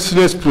police.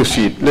 Let's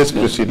proceed. Let's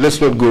proceed.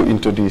 Let's not go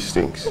into these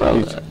things.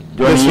 Let's not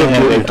go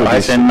into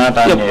this.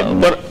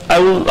 But I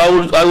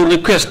will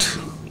request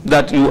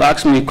that you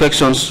ask me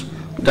questions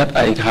that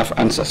I have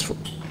answers for.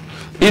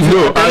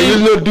 No, I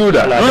will not do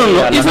that.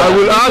 No. If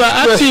you are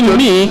asking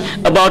me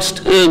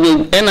about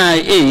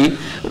NIA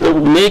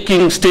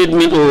making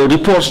statements or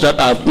reports that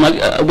are,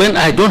 when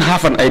I don't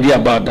have an idea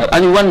about that,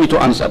 and you want me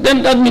to answer,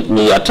 then that means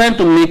you are trying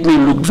to make me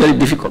look very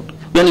difficult.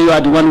 Then you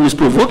are the one who is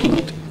provoking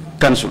it.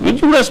 Council, with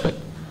due respect.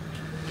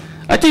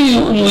 I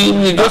think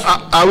we just...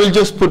 I will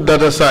just put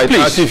that aside,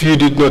 please. As if you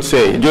did not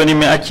say it.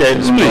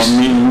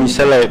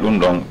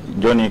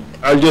 Johnny,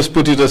 I'll just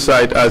put it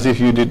aside as if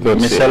you did not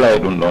say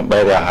it.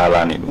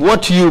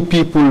 What you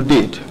people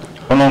did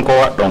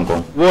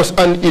was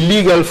an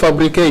illegal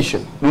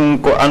fabrication.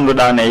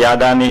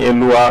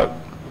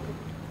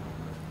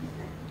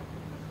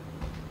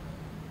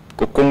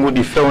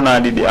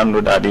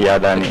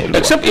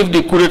 Except if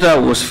the coup d'etat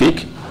was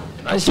fake.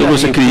 It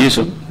was a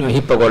creation.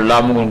 The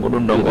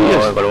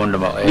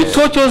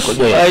tortures,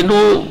 I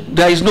know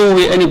there is no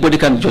way anybody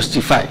can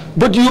justify.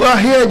 But you are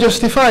here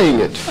justifying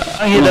it.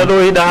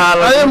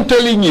 I am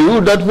telling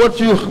you that what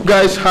you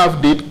guys have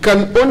did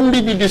can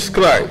only be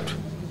described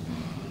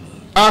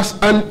as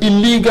an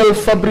illegal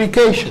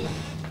fabrication.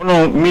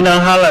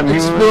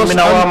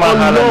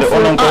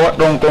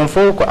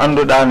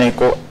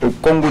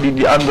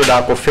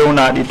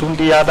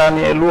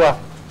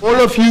 All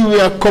of you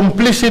were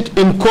complicit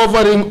in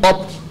covering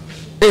up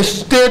a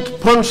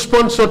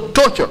state-sponsored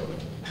torture.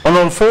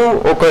 Onon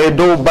fo oko e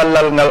dow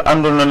ballal ngal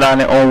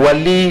andunodane on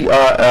walli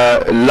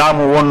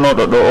laamu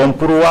wonnoɗo ɗo on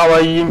pour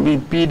wawa yimɓe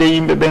piide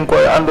yimɓe ɓen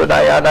koye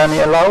anduɗa yaadani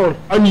e lawol.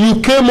 And you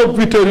came up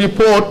with a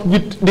report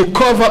with the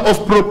cover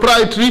of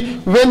proprietary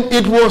when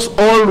it was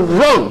all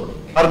wrong.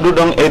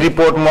 Arduɗon e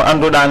report mo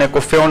andudane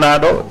ko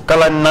fewnaɗo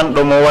kala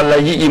nanɗo mo walla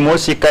yi'imo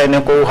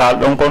sikkayne ko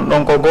haalɗon kon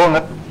ɗon ko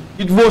gonga.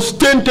 It was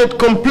tainted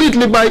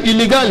completely by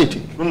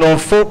illegality. Ɗum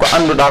fo ko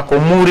anduɗa ko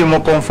muurimo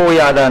kon fo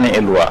yaadani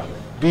e loi.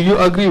 Do you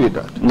agree with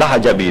that?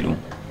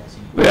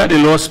 Where the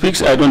law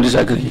speaks, I don't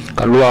disagree.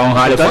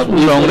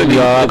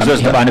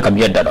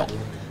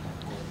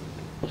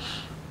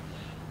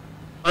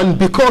 And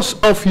because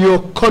of your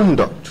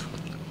conduct,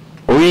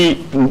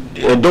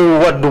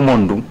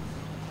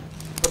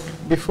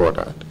 before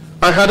that,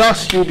 I had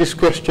asked you this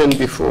question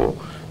before,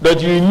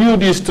 that you knew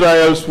these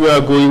trials were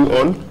going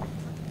on,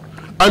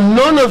 and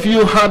none of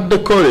you had the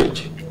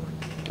courage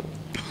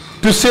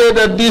to say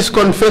that these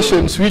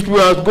confessions, which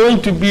were going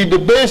to be the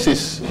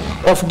basis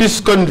of these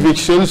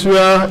convictions,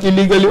 were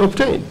illegally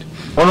obtained.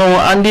 Ono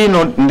andi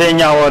no nde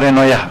nyawore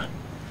no ya.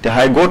 Te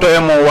hay goto e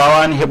mo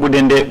wawani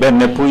hebude nde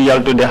berne pour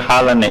yaltude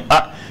halane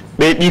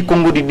be di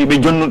kongudi di be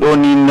jonnudo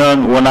ni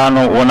non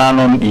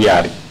wonano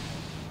diyari.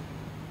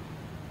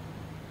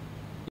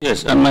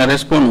 Yes, and my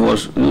response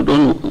was,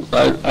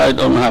 I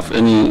don't have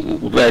any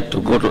right to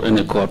go to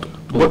any court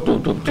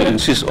to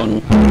insist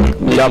on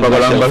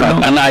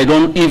and I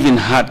don't even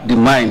have the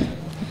mind.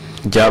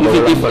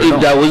 If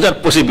there was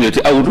that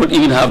possibility, I would not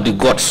even have the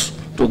guts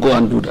to go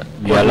and do that.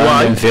 Why?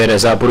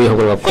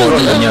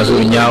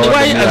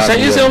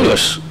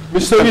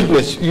 Mr.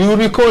 Witness, you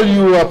recall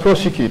you were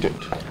prosecuted.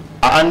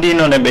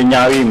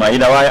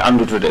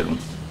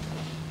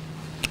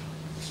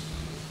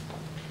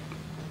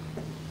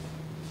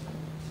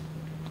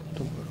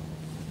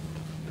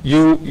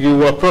 You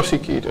were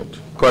prosecuted,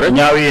 correct?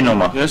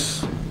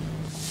 Yes.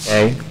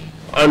 Okay.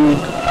 And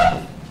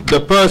the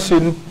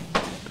person,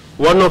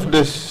 one of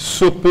the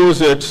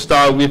supposed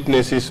star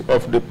witnesses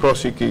of the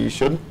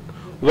prosecution,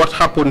 what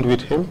happened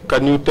with him?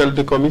 Can you tell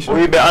the commission?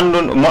 We be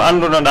mo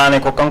anduno dane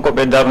ko kanko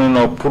be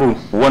darnuno pour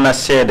wona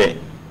sede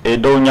e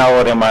dow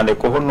nyaawore made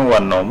ko honno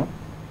wannomo.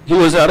 He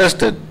was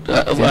arrested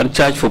and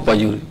charged for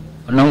perjury.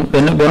 I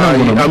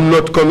am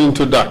not coming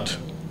to that.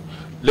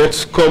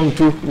 Let's come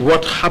to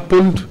what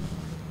happened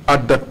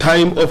at the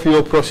time of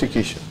your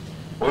prosecution.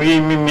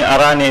 Mimi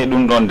arane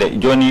dum donde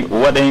joni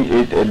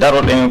waden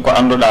daroden ko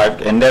anduda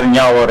e der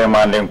nyaawore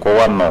ma den ko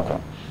wanno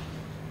ko.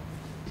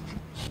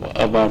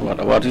 About what?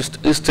 About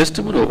his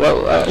testimony?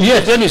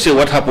 Yes, when you say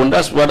what happened,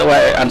 that's why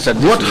I answered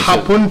this. What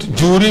happened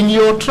during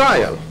your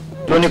trial?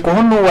 Joni ko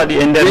honno wadi e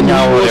der When he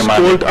nyaawore was ma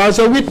called as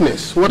a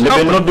witness. What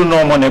happened? Be noddu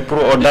no mone pour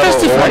o daro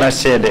o wona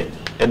sede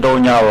e dow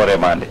nyaawore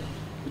ma de.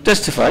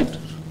 Testified.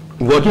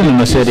 What did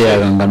he say?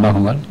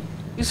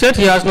 He said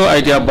he has no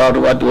idea about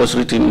what was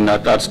written in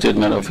that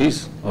statement of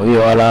his. But then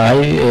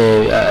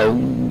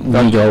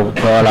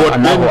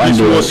this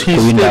was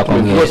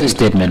his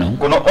statement.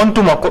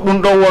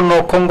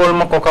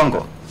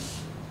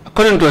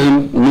 According to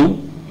him, no.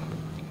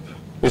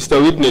 Mr.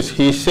 Witness,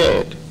 he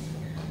said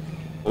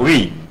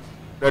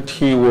that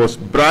he was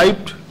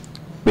bribed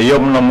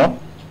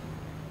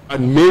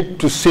and made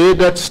to say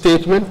that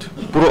statement,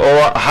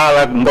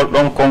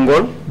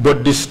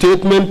 but the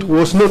statement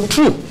was not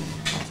true.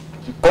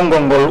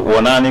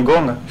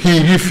 He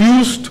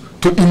refused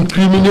to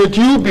incriminate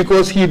you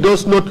because he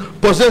does not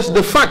possess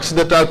the facts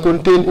that are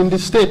contained in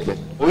this statement.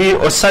 And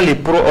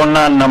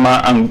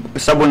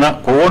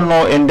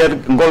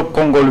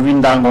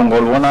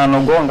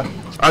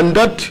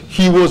that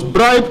he was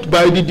bribed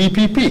by the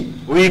DPP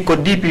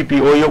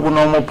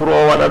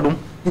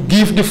to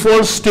give the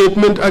false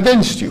statement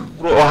against you.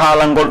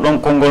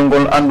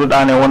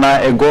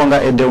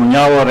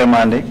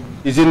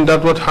 Isn't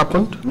that what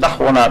happened?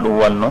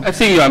 I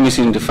think you are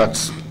missing the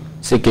facts.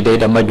 Before all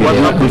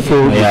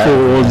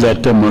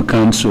that,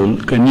 counsel,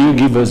 can you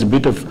give us a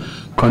bit of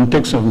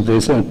context of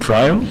this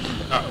trial?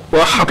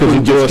 What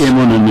happened just came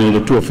on and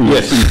the two of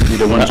you seem to be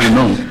the ones who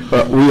know.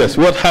 Yes,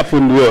 what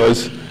happened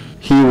was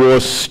he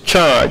was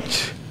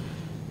charged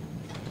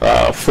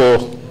for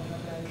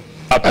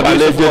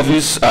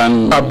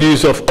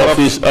abuse of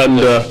office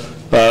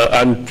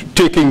and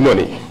taking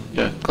money.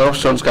 Yeah,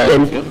 corruption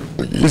kind of.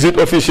 Is it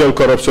official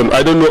corruption?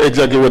 I don't know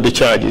exactly what the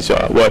charges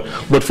are,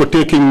 but for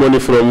taking money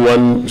from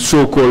one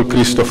so-called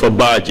Christopher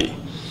Baji.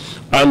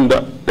 And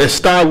a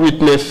star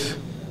witness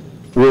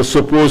was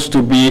supposed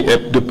to be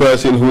the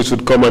person who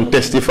should come and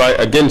testify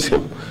against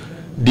him.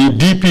 The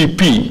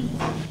DPP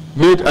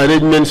made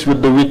arrangements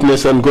with the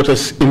witness and got an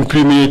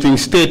incriminating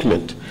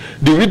statement.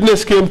 The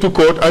witness came to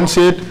court and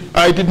said,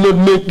 I did not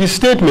make this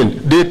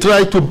statement. They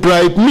tried to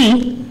bribe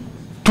me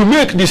to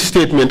make this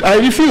statement. I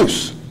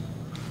refuse.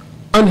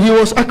 And he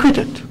was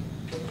acquitted.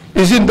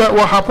 Isn't that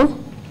what happened?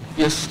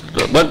 Yes,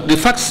 but the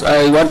facts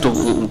I want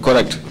to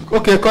correct.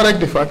 Okay, correct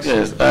the facts.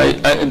 Yes,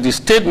 the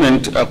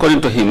statement,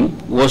 according to him,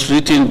 was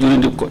written during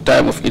the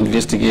time of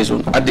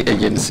investigation at the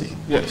agency.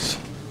 Yes.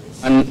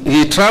 And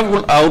he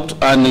traveled out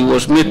and he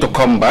was made to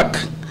come back.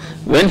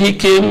 When he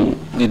came,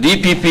 the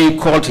DPP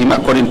called him,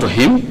 according to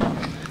him,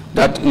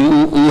 that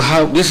you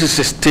have, this is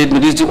a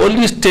statement, it's the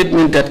only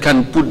statement that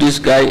can put this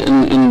guy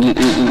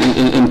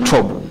in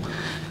trouble.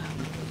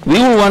 We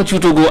will want you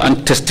to go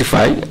and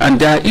testify, and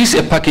there is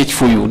a package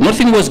for you.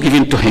 Nothing was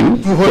given to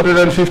him.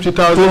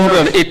 250,000?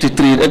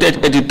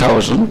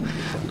 280,000.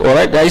 All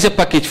right, there is a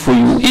package for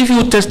you. If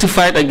you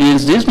testified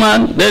against this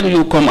man, then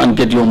you come and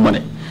get your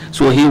money.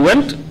 So he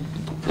went,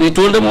 he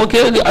told them,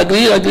 okay, they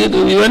agreed,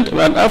 he went,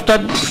 and after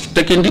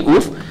taking the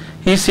oath,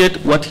 he said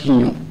what he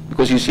knew,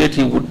 because he said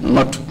he would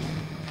not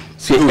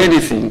say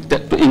anything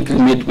to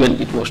incriminate when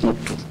it was not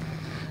true.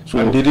 So,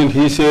 and didn't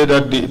he say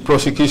that the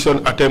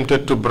prosecution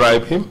attempted to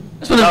bribe him?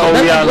 So okay.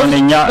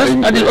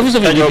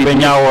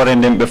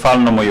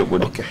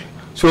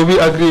 So we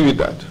agree with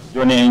that.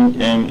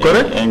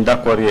 Correct?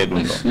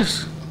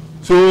 Yes.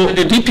 So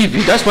the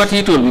DPP, that's what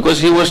he told, because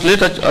he was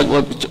later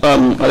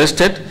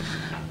arrested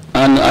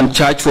and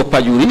charged for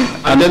perjury,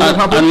 and we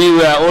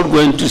were all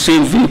going to the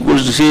same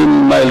vehicles, the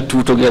same mile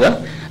two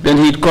together. Then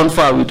he'd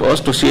confer with us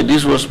to say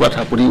this was what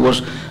happened. He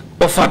was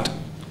offered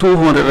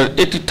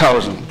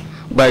 280,000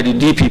 by the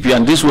DPP,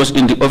 and this was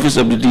in the office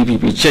of the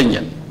DPP,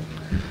 Chenyan,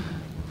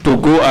 to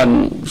go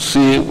and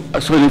say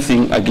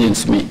anything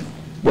against me.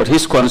 But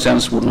his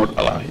conscience would not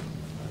allow him.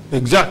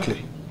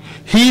 Exactly.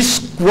 His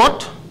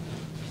what?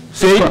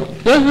 Say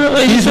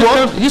his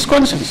what? His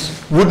conscience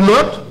would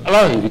not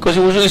allow him, because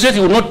he said he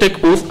would not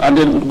take oath and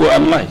then go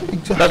and lie.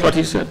 Exactly. That's what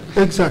he said.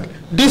 Exactly.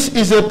 This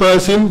is a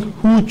person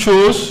who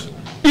chose,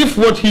 if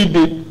what he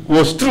did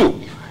was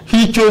true,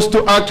 he chose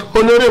to act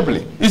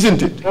honorably,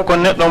 isn't it?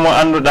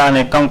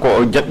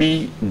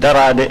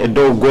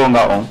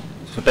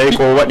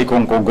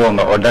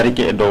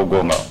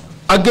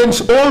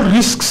 Against all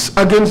risks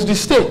against the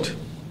state.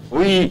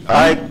 This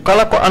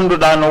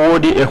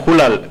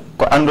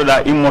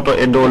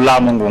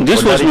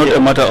was not a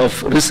matter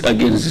of risk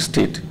against the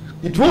state.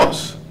 It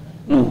was.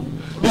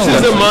 This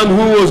is the man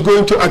who was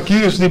going to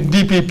accuse the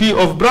DPP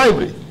of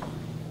bribery.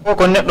 And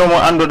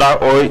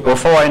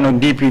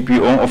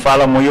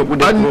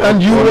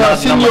you were a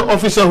senior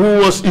officer who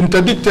was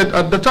interdicted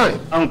at the time.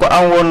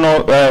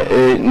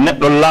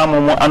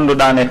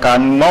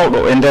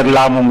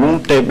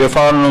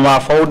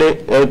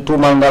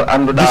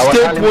 The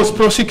state was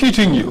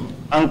prosecuting you.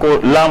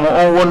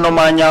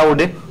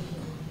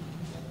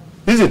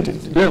 Isn't it?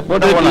 Yeah,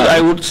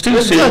 I would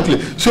still say.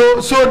 Exactly.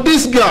 So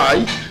this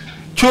guy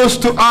chose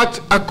to act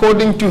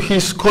according to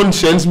his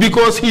conscience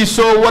because he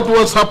saw what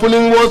was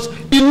happening was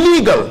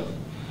illegal,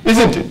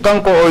 isn't it?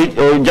 Kanko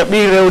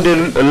jabi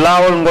rewde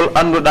lawol ngol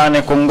anduda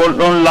ne ko ngol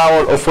don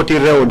lawol o foti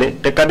rewde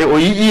te kadi o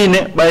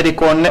yiine bayri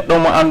ko neddo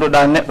mo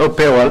anduda neddo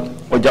pewal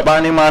o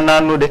jabani ma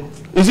nanude,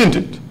 isn't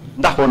it?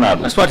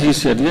 That's what he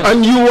said. Yes.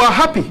 And you were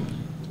happy.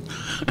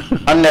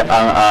 And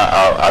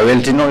I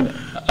weltino.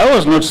 I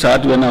was not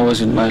sad when I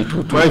was in mile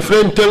 2. My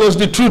friend, tell us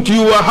the truth.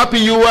 You were happy.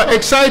 You were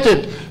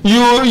excited. You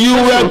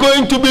were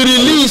going to be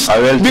released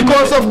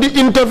because of the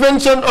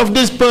intervention of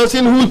this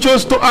person who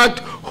chose to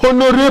act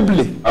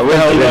honorably. I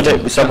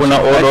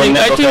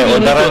think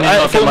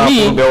for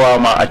me,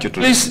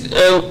 please,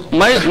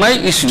 my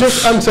issue.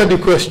 Just answer the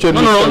question.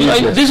 No,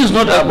 this is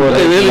not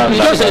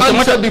just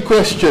answer the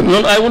question.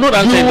 No, I will not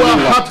answer. You were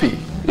happy.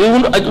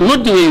 Not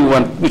the way you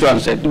want me to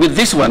answer. With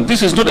this one,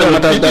 this is not a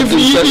matter that is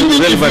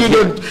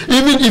relevant.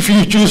 Even if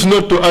you choose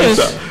not to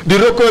answer, the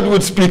record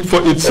would speak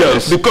for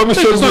itself. The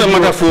commission is not a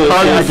matter for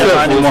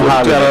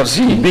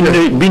TRRC.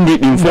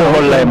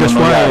 That's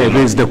why I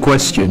raised the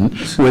question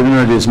whether or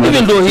not it is.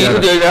 Even though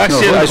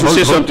I should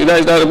say something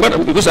like that,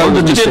 but because I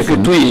was detained for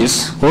 2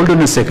 years. Hold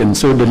on a second.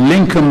 So the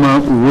link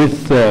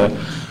with the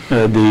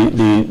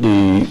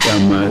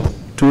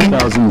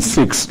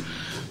 2006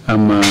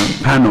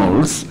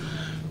 panels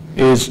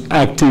is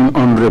acting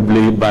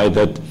honorably by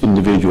that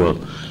individual.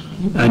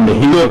 And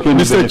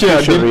Mr.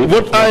 Chair,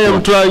 what I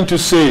am trying to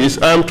say is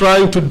I am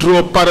trying to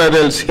draw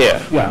parallels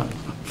here. Yeah,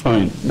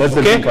 fine. That's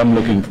the thing I'm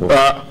looking for.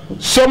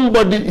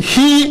 Somebody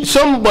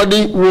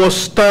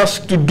was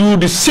tasked to do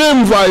the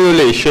same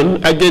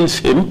violation against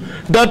him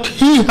that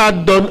he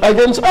had done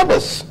against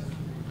others.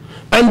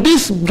 And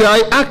this guy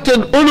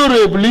acted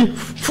honorably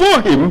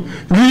for him,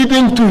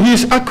 leading to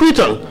his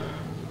acquittal.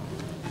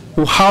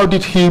 How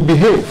did he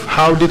behave?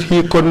 How did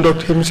he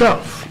conduct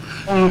himself?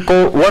 That's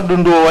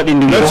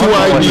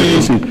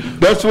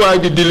why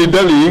the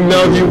dilly-dallying,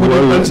 now he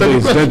wouldn't answer the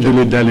question.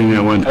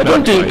 I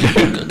don't think,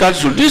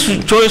 this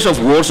choice of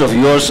words of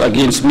yours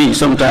against me,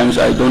 sometimes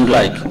I don't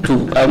like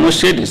to, I must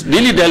say this.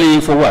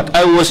 Dilly-dallying for what?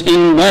 I was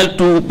in mile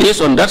 2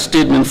 based on that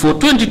statement for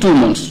 22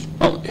 months.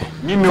 For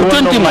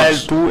 20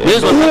 months.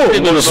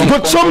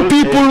 But some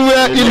people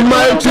were in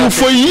mile 2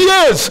 for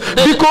years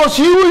because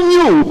you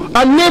knew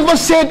and never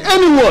said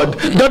any word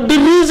that the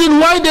reason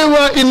why they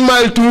were in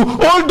mile 2,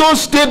 all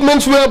those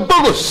statements were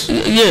bogus.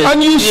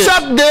 And you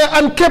sat there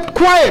and kept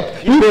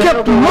quiet. You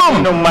kept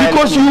mum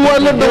because you were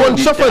not the one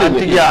suffering.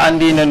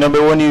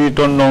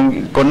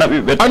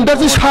 And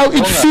that is how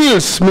it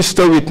feels,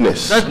 Mr.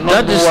 Witness.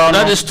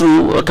 That is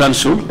true,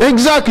 Counsel.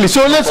 Exactly.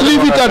 So let's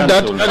leave it at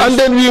that and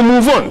then we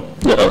move on.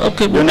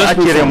 Okay, you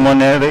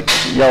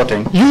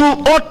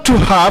ought to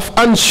have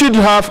and should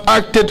have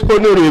acted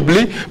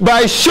honorably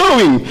by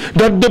showing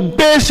that the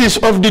basis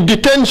of the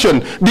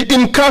detention, the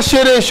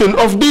incarceration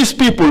of these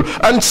people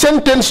and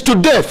sentenced to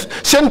death,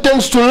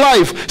 sentenced to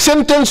life,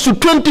 sentenced to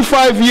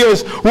 25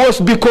 years was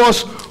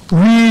because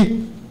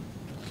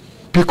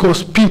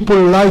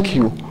people like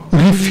you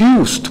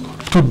refused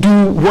to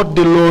do what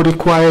the law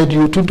required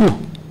you to do.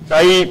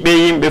 That is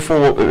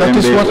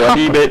what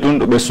happened.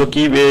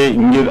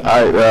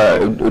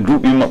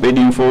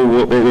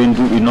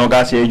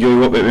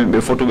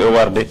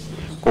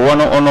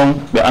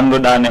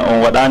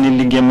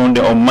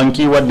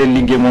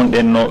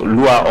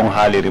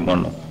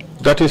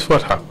 That is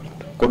what happened.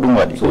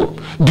 So,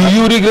 do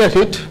you regret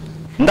it?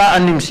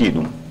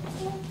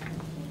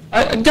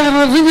 There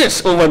are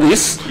regrets over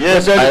this.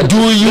 Yes.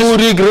 Do you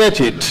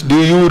regret it?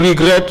 Do you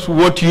regret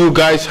what you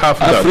guys have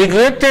done? I've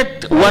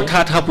regretted what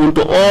had happened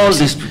to all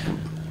these people.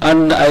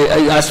 And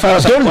as far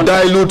as don't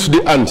dilute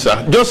the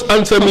answer. Just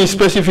answer me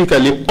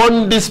specifically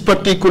on this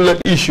particular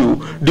issue,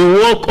 the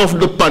work of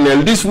the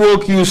panel, this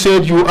work you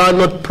said you are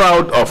not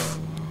proud of.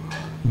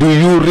 Do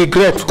you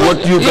regret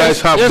what you guys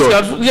have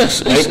done?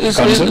 Yes. Yes.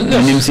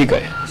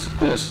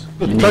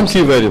 Thank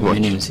you very much.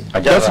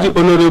 That's the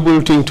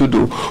honorable thing to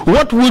do.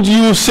 What would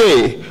you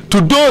say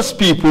to those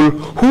people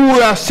who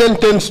were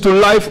sentenced to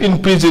life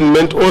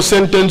imprisonment or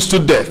sentenced to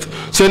death,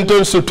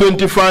 sentenced to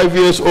 25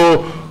 years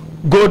or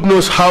God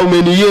knows how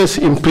many years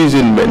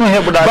imprisonment?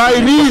 By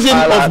reason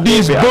of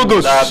these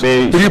bogus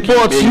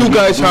reports you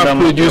guys have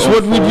produced,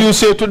 what would you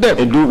say to them?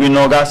 I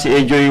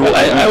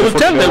will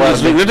tell them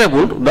it's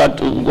regrettable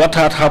that what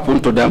had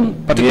happened to them,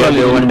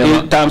 particularly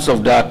in terms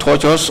of their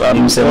tortures and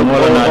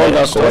all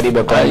that stuff.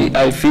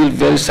 I feel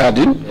very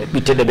saddened.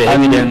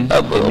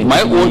 And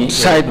my own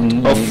side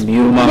of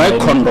my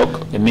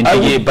conduct, I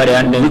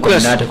would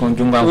request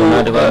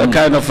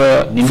kind of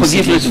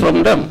forgiveness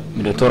from them.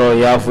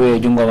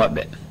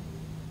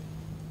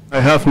 I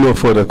have no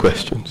further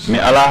questions. Mi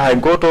ala hay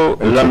goto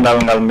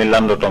landal ngal mi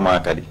landoto ma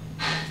kadi.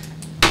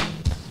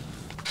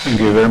 Thank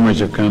you very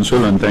much,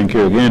 Council, and thank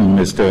you again,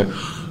 Mr.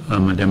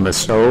 Demba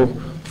Sowe,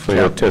 for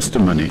your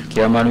testimony.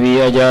 Chairman,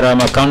 we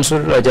ajarama Council,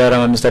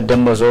 ajarama Mr.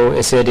 Demba Sowe,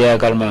 esedia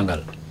kalmangal.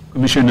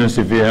 Commissioners,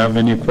 if you have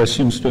any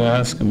questions to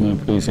ask,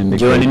 please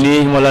indicate. Joni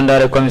ni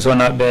molandare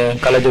commissiona be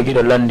kala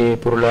jogido landi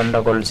pour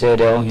landa kol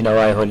seede on hina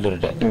way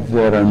hollirde. If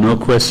there are no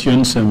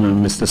questions,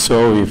 Mr.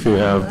 Sowe, if you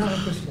have...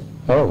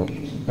 Oh,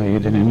 you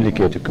didn't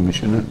indicate,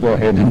 Commissioner. Go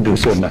ahead and do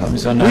so now.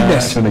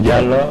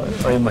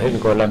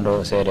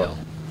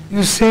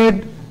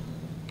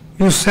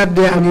 You sat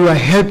there and you are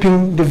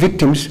helping the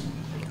victims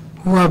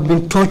who have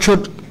been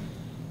tortured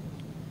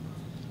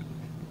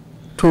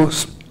to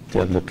speak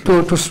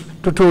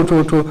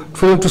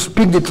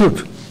the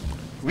truth.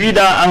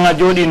 Wida anga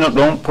jodi no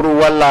don pour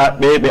walla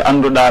be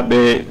anduda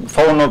be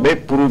fawno be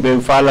pour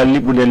be fala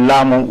libude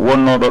lamo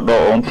wonno do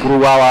on pour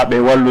wawa be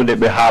wallude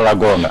be hala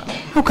gonga.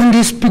 How can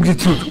they speak the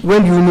truth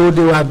when you know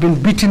they have been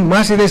beaten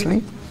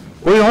mercilessly?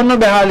 O honno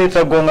be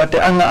halita gonga te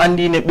anga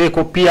andine be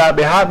ko piya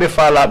be ha be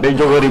fala be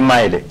jogori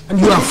mayle.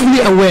 And you are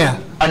fully aware.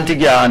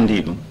 Antigi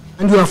andi dum.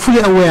 And you are fully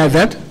aware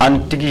that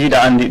antigi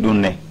hida andi dum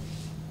ne.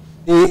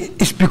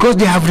 It's because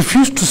they have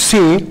refused to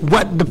say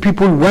what the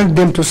people want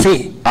them to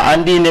say.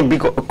 Andi ne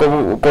biko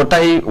ko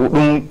tay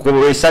dum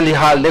ko sali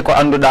halde ko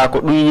anduda ko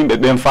dum yimbe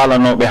be fala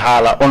no be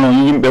hala ono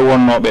yimbe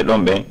wonno be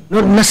don be.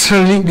 Not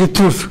necessarily the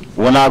truth.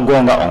 Wona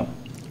gonga on.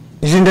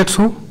 Isn't that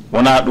so?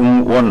 Wona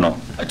dum wonno.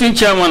 I think,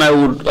 Chairman, I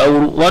would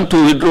want to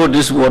withdraw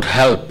this word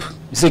help.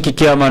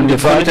 Chairman, the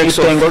context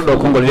of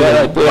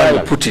where I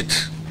put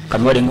it.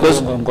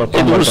 Because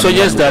it will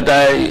suggest that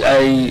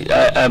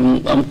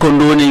I'm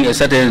condoning a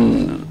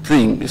certain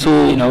thing. So,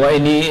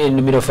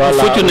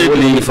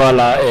 unfortunately,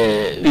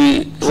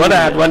 what I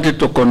had wanted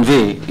to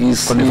convey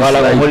is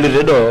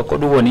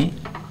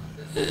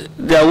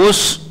there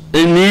was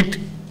a need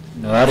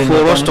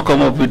for us to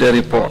come up with a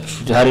report.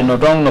 And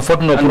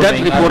that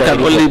report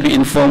can only be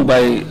informed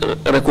by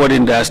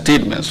recording their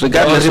statements,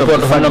 regardless of the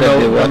fact that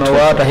they were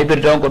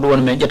tortured.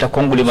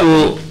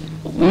 So,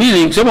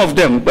 meaning some of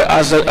them,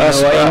 based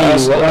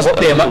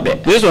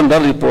on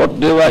that report,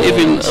 they were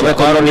even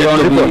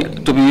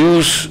recorded to be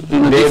used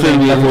in a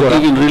different way or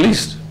even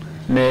released.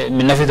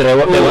 Possibly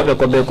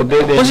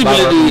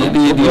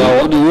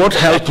the word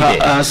help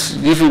has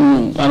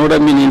given another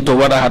meaning to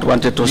what I had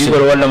wanted to say.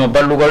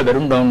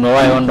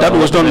 That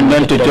was not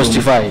meant to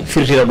justify.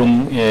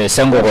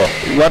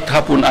 What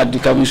happened at the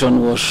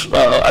commission was,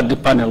 at the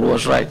panel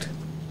was right.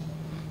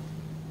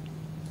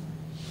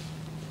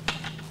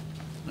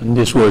 And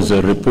this was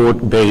a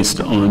report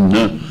based on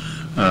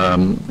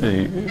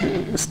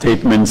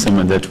statements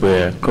that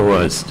were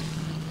coerced.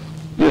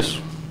 Yes.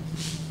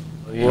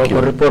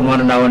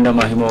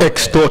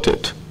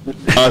 Extorted,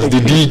 as the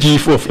DG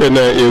of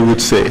NIA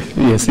would say.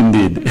 Yes,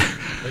 indeed.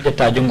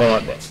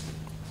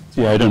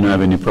 See, I don't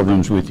have any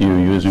problems with you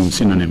using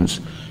synonyms.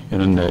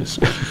 It's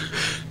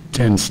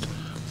tensed.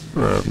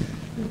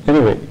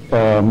 Anyway,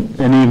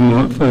 any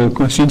more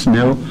questions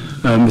now?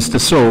 Mr.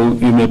 Sowe,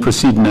 you may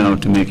proceed now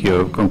to make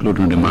your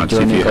concluding remarks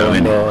if you have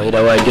any.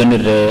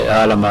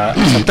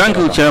 Thank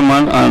you,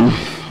 Chairman, and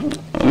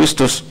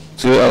Mr.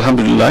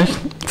 Alhamdulillah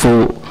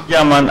for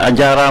Chairman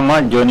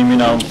ajarama joni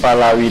mina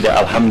palawi de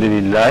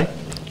alhamdulillah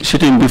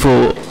sitting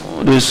before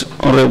this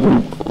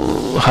honorable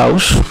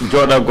house.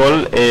 Joda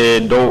gol e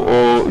do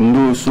o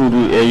ndu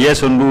sudu e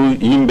yeso ndu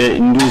yimbe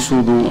ndu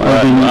sudu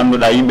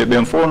anduda yimbe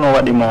ben fo no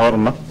wadi mo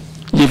horma.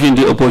 Given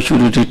the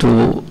opportunity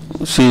to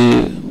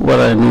say what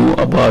I know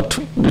about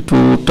the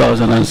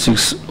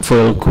 2006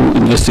 foil coup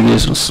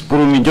investigations.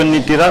 Pour mi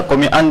jonnitira ko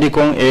mi andi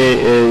kon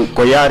e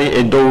ko yari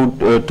e dow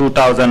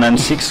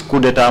 2006 coup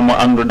d'état mo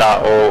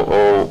anduda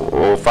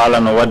o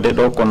falano wadde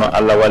do kono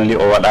Allah walli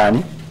o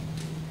wadani.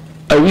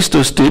 I wish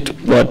to state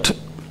that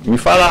mi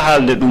fala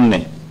halde dum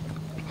ne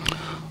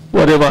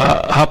whatever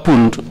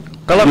happened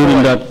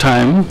during that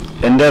time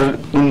and der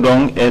dum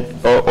don e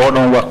o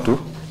don waktu,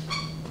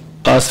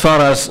 as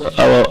far as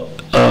our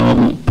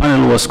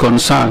panel was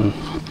concerned,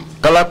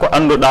 kala ko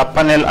anduda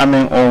panel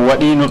amen o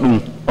wadino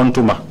dum on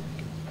tuma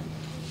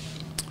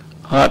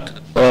had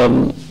a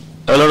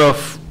lot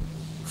of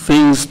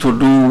things to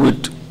do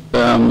with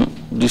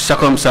the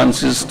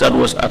circumstances that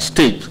was at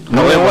stake.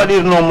 However,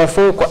 wadirno mo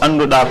fo ko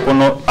anduda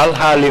kono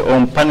alhali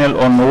on panel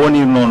on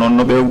wonirno non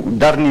no be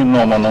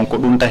darnirno mo non ko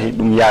dum tahi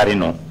dum yari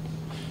non.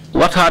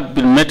 What had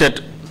been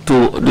meted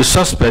to the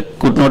suspect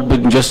could not be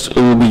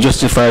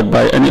justified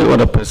by any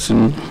other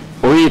person.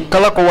 Oui,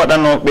 kala ko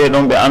wadano be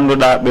don be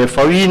anduda be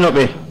fawino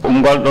be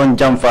ngol don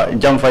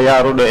jamfa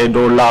yarudo e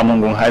do laamu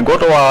ngun hay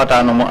goto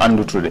wawata no mo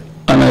andutude.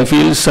 And I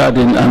feel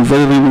saddened and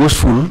very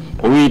remorseful.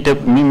 Oui, te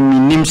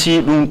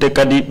nimsi dum te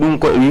kadi dum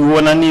ko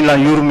wonani la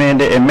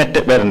yurmede e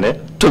mette bernde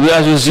to be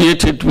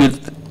associated with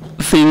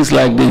things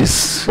like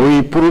this.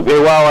 Oui, pour be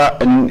wawa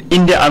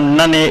inde am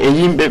nane e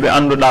yimbe be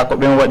anduda ko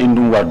ben wadi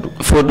dum waddu.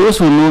 For those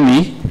who know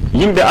me,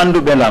 yimbe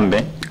andu be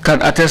lambe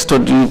can attest to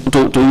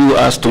you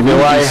as to me.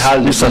 Why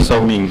Mr.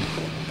 Sowe.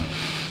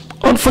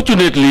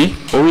 Unfortunately,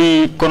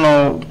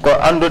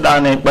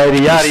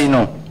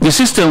 the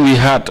system we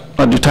had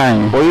at the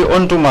time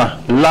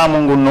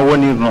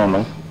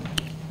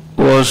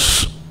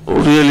was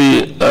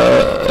really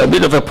a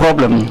bit of a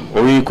problem.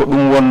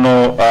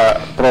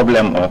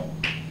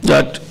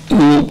 That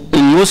you,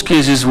 in most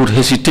cases, would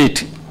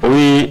hesitate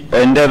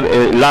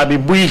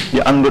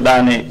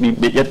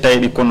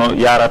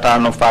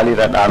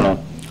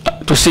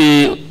to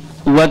say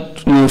what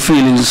your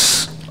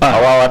feelings are.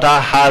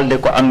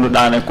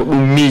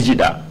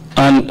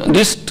 And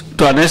this,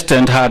 to an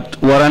extent, had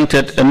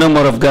warranted a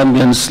number of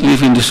Gambians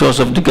leaving the source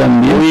of the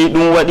Gambia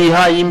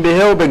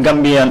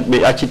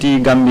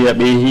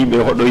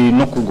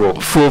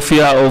for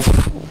fear of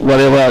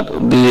whatever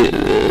the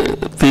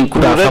thing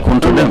could have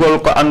happened to them.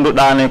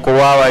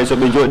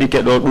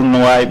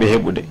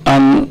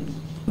 And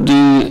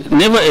the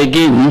never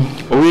again,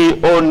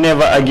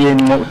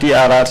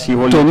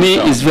 to me,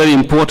 is very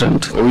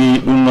important.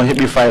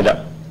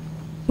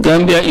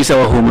 Gambia is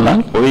our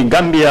homeland,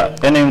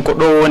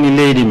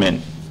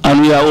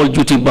 and we are all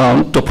duty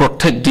bound to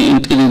protect the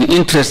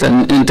interest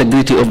and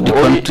integrity of the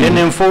country.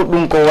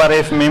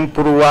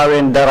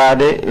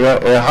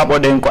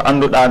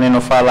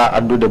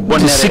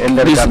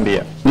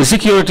 The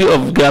security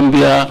of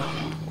Gambia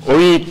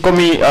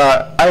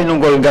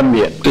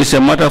is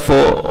a matter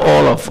for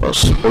all of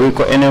us.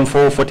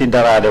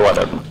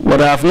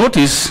 What I have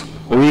noticed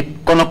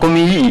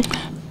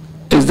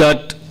is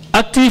that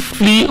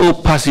actively or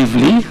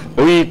passively,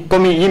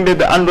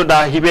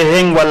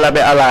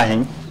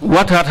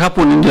 what had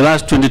happened in the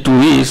last 22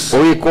 years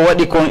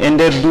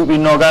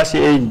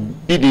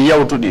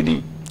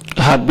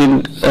had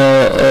been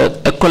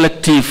a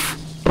collective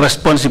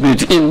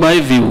responsibility, in my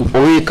view,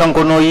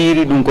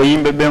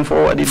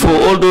 for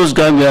all those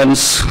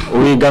Gambians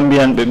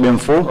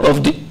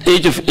of the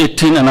age of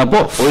 18 and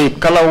above.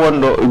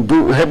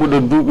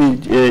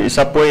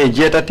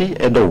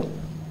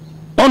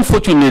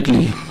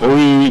 Unfortunately,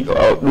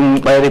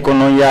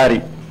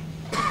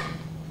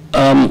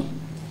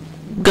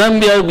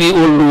 Gambia, we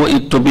all know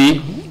it to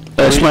be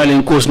a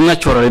smiling coast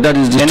naturally. That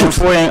is the truth.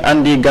 For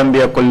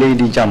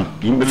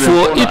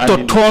it to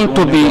turn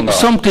to be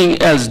something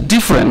else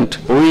different,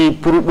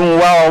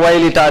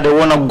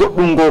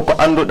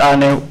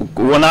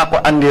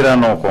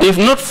 if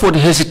not for the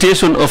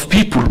hesitation of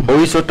people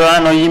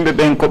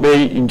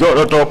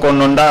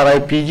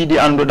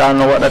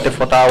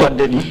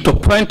to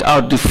point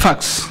out the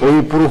facts,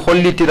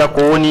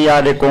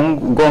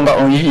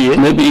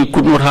 maybe it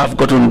could not have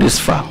gotten this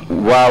far.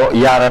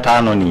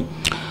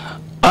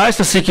 As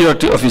a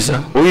security officer,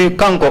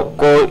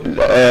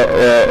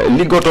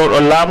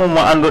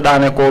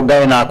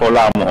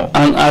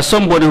 and as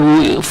somebody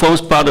who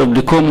forms part of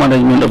the core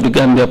management of the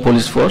Gambia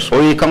Police Force,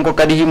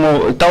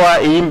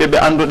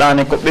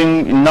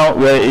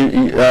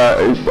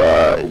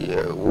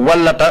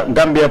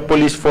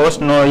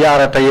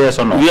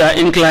 we are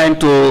inclined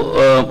to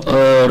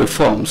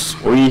reforms.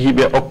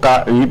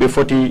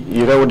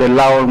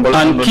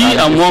 And key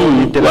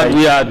among what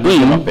we are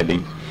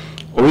doing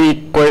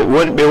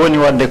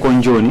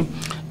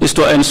is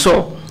to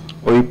ensure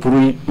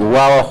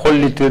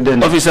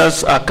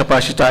officers are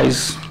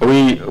capacitized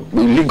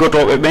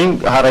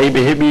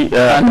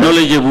and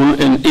knowledgeable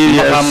in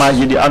areas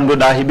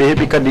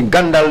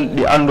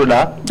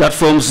that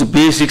forms the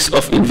basics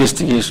of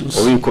investigations,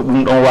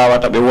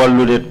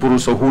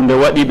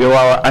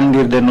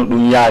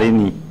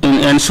 in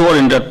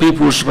ensuring that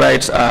people's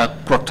rights are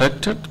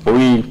protected,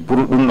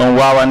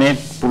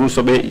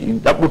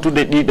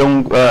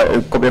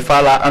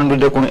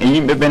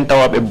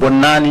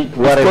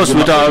 of course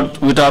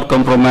without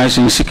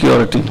compromising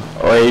security.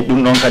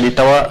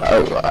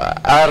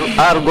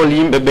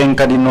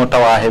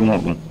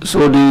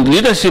 So the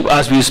leadership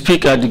as we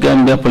speak at the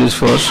Gambia Police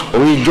Force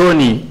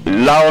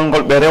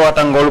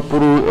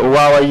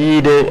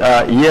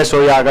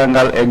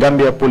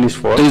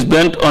is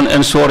bent on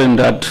ensuring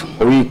that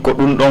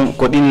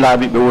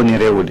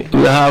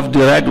we have the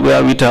right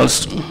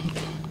wherewithals,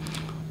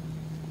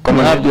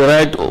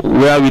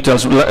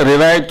 the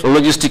right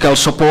logistical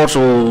support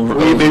or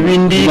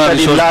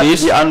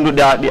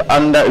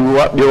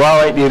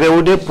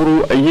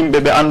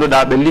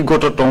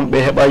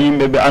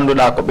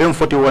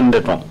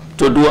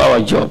to do our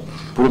job.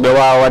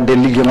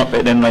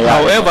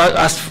 However,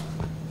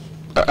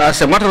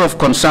 as a matter of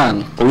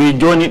concern,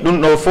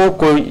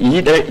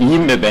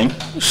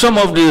 some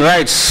of the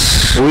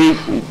rights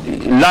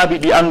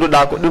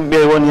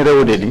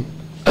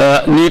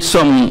need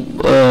some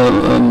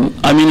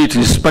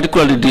amenities,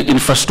 particularly the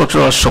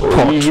infrastructural support.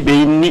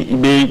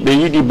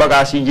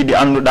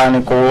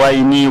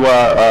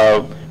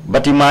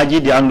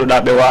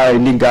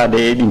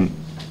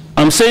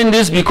 I'm saying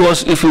this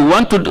because if you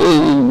want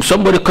to,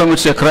 somebody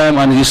commits a crime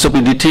and he's to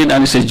be detained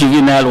and is a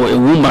juvenile or a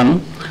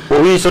woman, you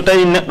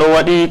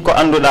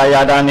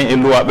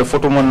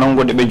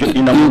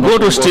go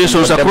to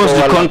stations across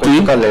the country,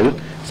 you will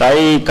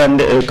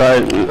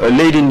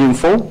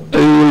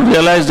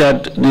realize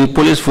that the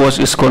police force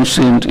is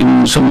constrained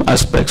in some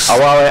aspects.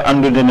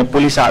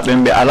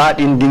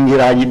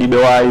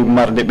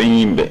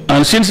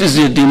 And since it's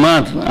a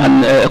demand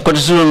and a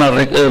constitutional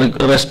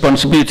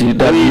responsibility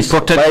that we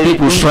protect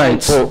people's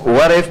rights,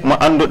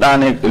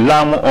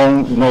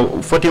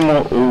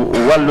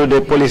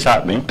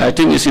 I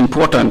think it's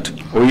important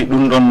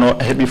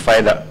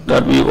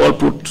that we all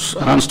put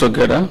hands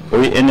together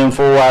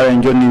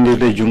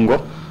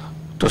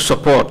to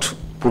support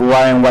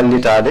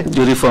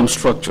the reform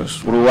structures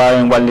or the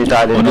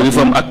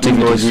reform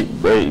activities.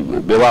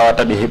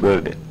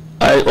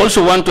 I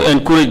also want to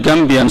encourage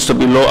Gambians to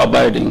be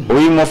law-abiding.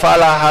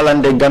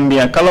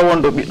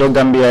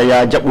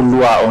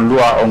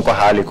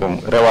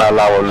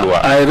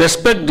 I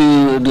respect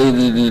the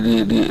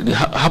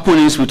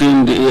happenings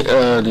within the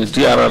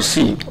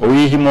TRRC.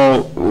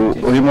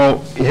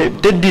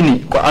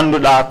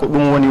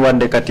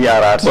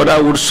 But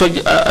I would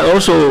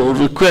also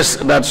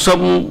request that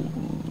some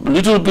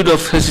little bit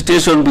of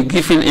hesitation be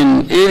given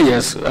in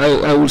areas.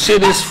 I will say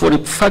this for the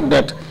fact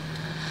that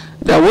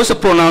there was a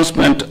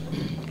pronouncement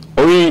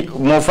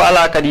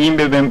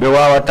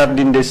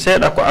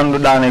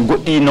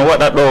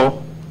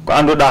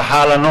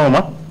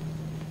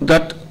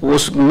that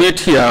was made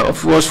here,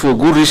 of course, for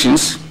good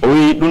reasons.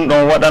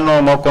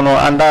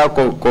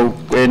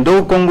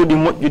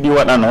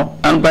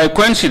 And by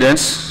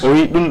coincidence,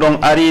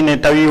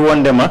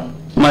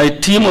 my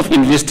team of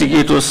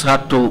investigators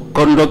had to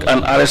conduct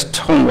an arrest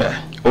somewhere.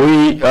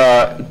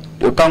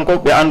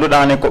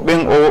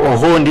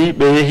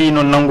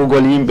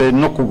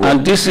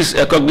 And this is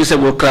a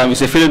cognizable crime.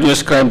 It's a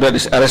felonious crime that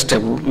is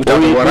arrestable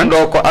without a warrant.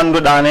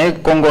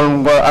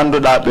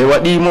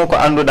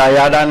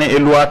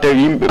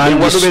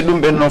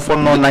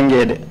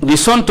 The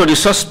son to the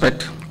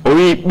suspect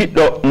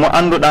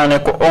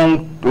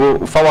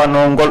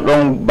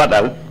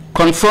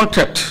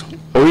confronted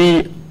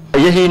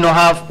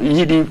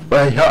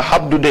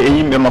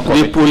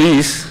the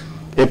police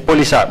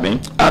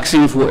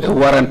asking for a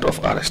warrant of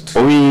arrest.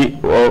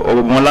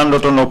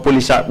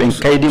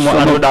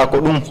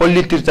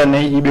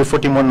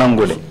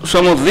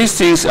 Some of these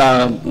things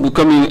are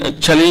becoming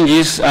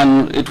challenges,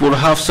 and it will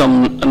have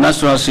some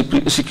national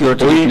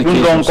security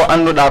implications. So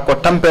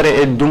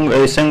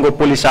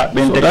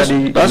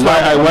that's why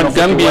I want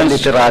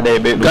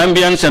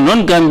Gambians and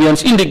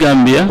non-Gambians in the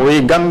Gambia to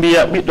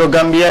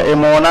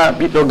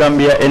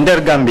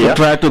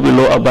try to be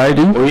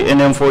law-abiding in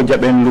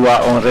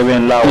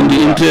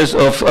the interest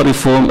of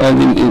reform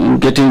and in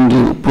getting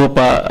the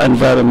proper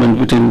environment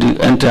within the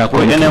entire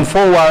country.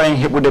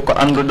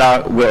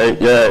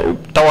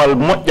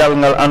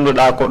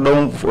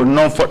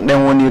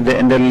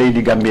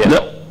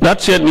 That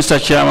said, Mr.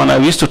 Chairman, I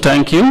wish to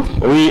thank you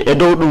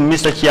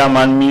Mr.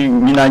 Chairman,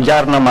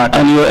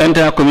 and your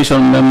entire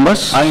commission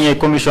members and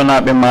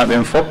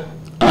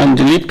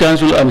the lead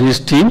counsel and his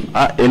team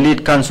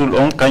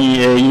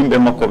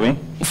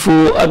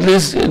for at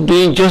least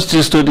doing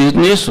justice to this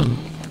nation.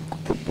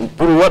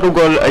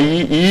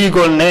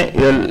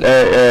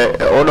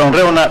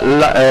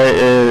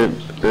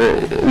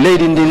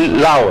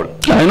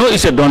 I know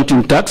it's a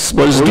daunting task,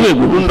 but it's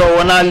doable.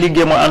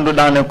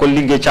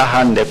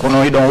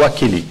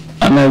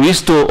 And I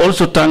wish to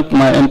also thank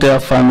my entire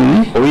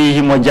family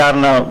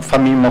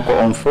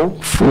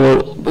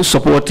for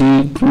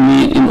supporting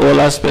me in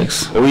all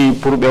aspects. Although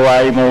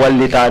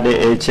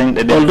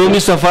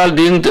Mr. Fall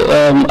didn't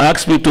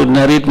ask me to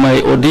narrate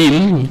my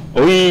ordeal,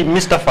 but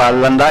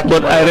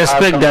I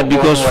respect that,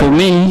 because for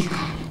me,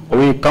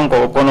 I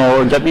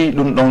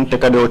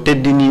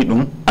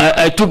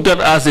took that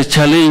as a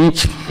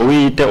challenge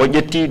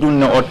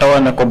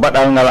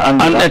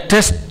and a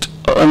test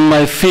on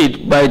my faith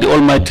by the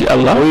Almighty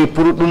Allah.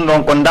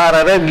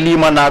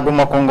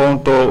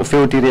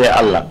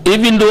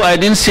 Even though I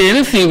didn't say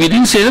anything, we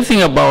didn't say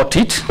anything about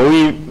it.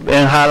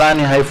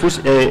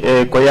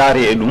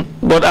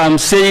 But I'm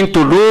saying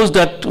to those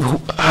that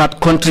had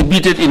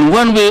contributed in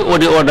one way or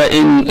the other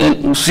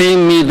in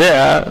seeing me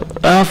there,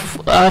 I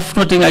have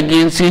nothing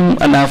against him,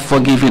 and I've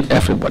forgiven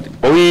everybody.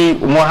 Even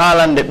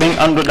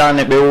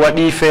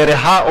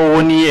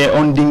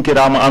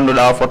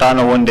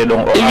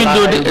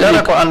though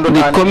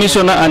the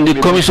commissioner and the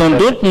commission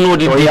don't know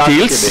the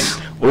details,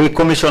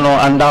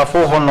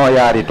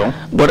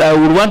 but I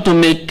would want to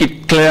make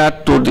it clear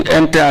to the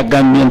entire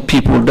Gambian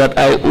people that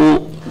I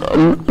owe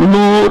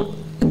no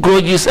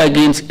grudges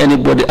against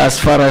anybody as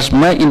far as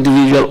my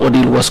individual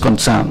ordeal was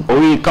concerned.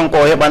 I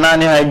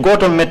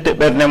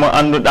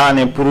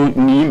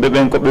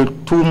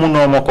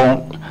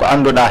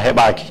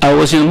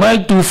was in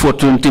mile 2 for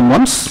 20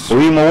 months.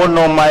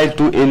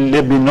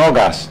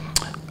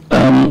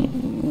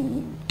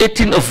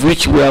 18 of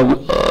which were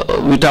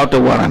without a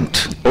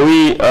warrant.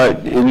 And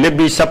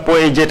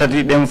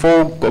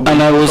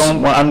I was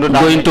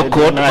going to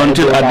court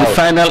until at the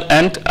final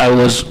end I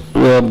was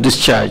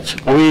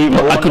discharged,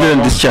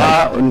 accurate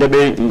discharge.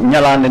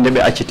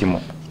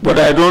 But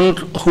I don't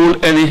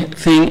hold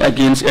anything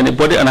against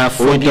anybody, and I have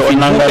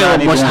forgiven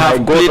whoever must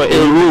have played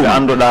a role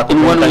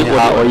in one way or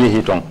the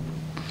other.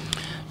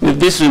 With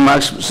these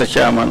remarks, Mr.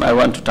 Chairman, I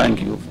want to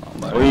thank you.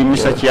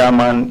 Mr.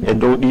 Chairman,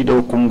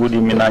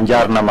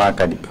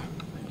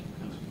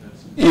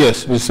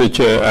 Yes, Mr.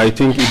 Chair, I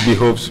think it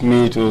behoves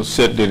me to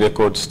set the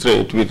record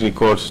straight with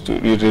regards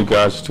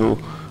to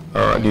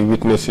the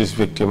witness's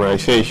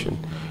victimization.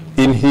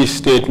 In his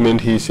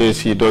statement, he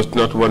says he does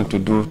not want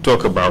to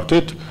talk about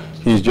it.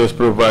 He's just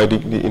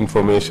providing the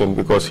information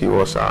because he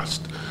was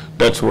asked.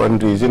 That's one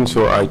reason,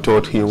 so I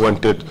thought he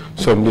wanted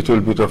some little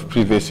bit of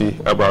privacy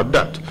about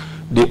that.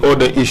 The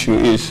other issue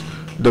is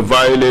the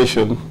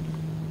violation.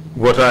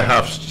 What I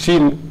have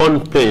seen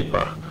on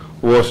paper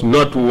was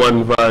not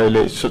one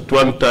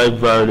type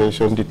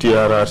violation the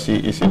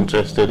TRRC is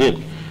interested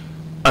in.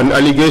 An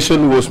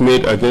allegation was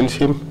made against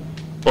him.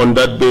 On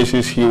that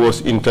basis, he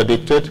was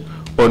interdicted.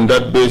 On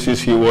that basis,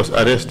 he was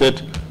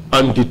arrested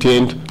and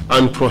detained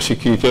and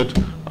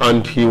prosecuted,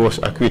 and he was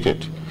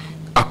acquitted.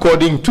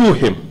 According to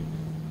him,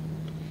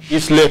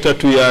 his letter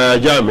to Yaya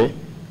Jammeh,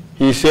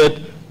 he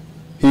said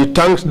he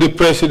thanks the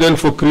president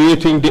for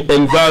creating the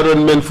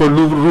environment for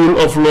rule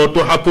of law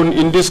to happen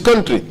in this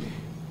country.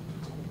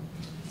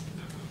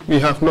 We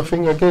have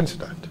nothing against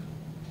that.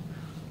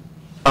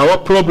 Our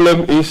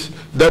problem is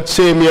that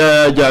same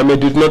Yaya Jammeh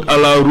did not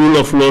allow rule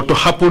of law to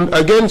happen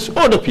against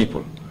other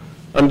people.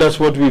 And that's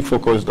what we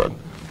focused on.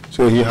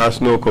 So he has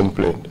no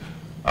complaint.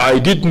 I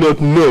did not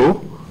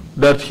know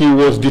that he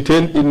was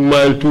detained in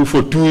Mile 2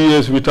 for 2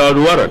 years without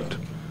warrant,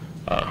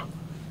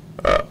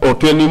 or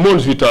 20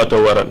 months without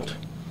a warrant.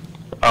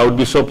 I would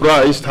be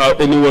surprised how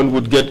anyone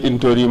would get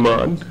into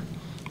remand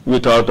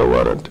without a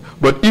warrant.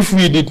 But if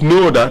we did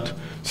know that,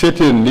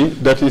 certainly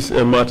that is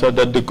a matter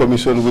that the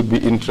Commission would be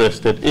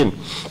interested in.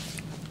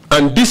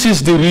 And this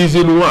is the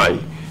reason why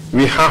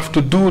we have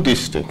to do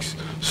these things,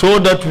 so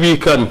that we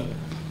can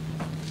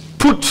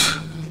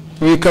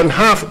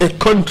have a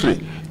country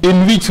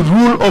in which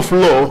rule of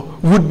law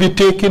would be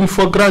taken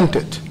for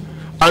granted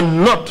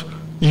and not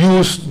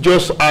used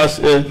just as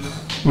a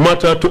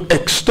matter to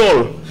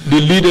extol the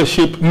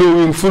leadership,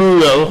 knowing full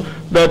well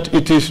that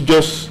it is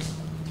just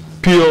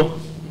pure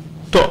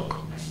talk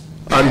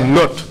and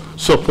not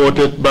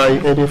supported by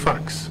any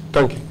facts.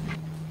 Thank you.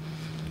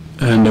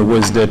 And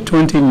was the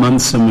 20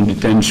 months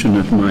detention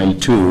at Mile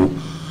 2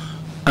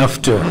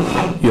 after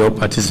your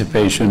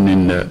participation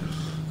in the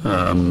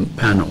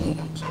panel?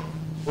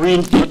 We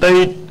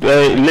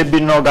lebbi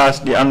nogas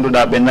di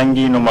anduda be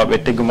nangino mabe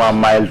teguma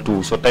Mile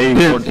 2 so tay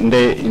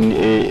nde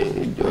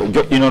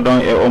jo'ino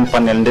don e on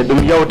panel nde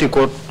dum yawti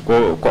ko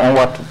on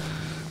wattu.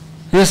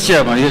 Yes,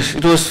 Chairman. Yes,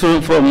 it was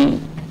from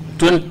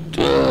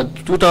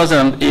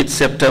 2008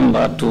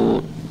 September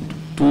to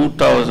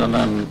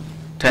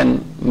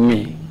 2010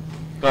 May.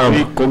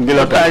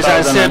 As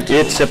I said,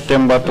 8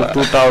 September to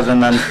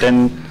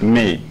 2010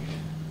 May.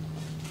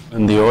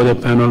 And the other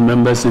panel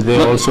members, did they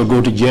also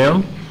go to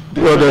jail?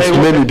 The other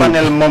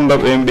panel member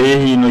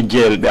be no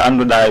jail be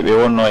anduda be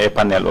wonno e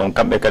panel on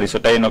kambe kadi so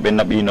tayno be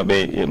nabino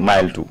be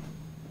Mile 2.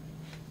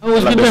 I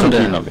was with them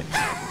there.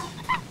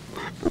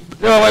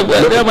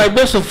 They are my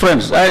best of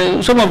friends.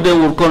 Some of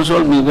them would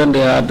console me when they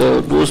had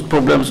those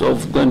problems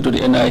of going to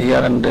the NI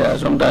here and there.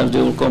 Sometimes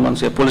they will come and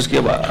say, police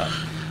keba.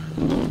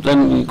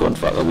 Then we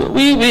confirm.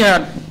 We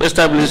had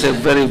established a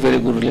very, very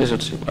good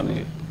relationship.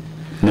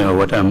 Now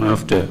what I'm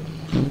after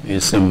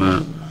is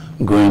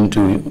going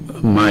to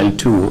Mile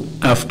 2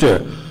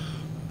 after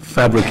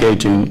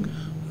fabricating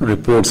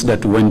reports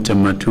that went to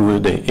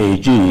the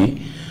AG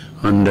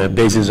on the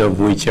basis of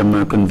which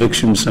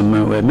convictions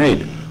were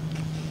made.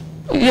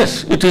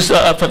 Yes, it is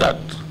after that.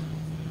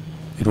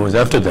 It was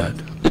after that?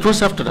 It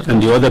was after that.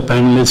 And the other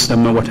panelists,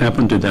 what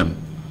happened to them?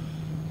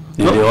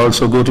 Did they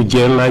also go to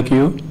jail like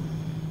you?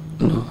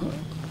 No.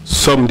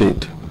 Some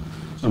did.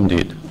 Some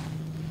did.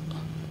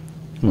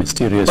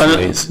 Mysterious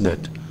ways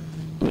that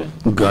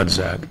God's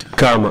act.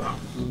 Karma.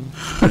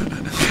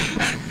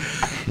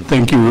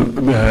 Thank you,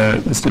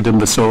 Mr.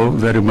 DEMBA SOWE,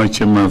 very much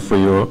for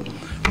your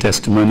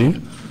testimony.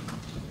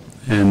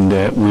 And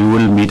we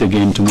will meet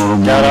again tomorrow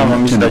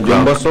morning. Mr.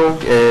 DEMBA SOWE,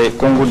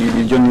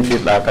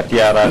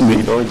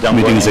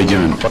 meeting is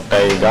adjourned.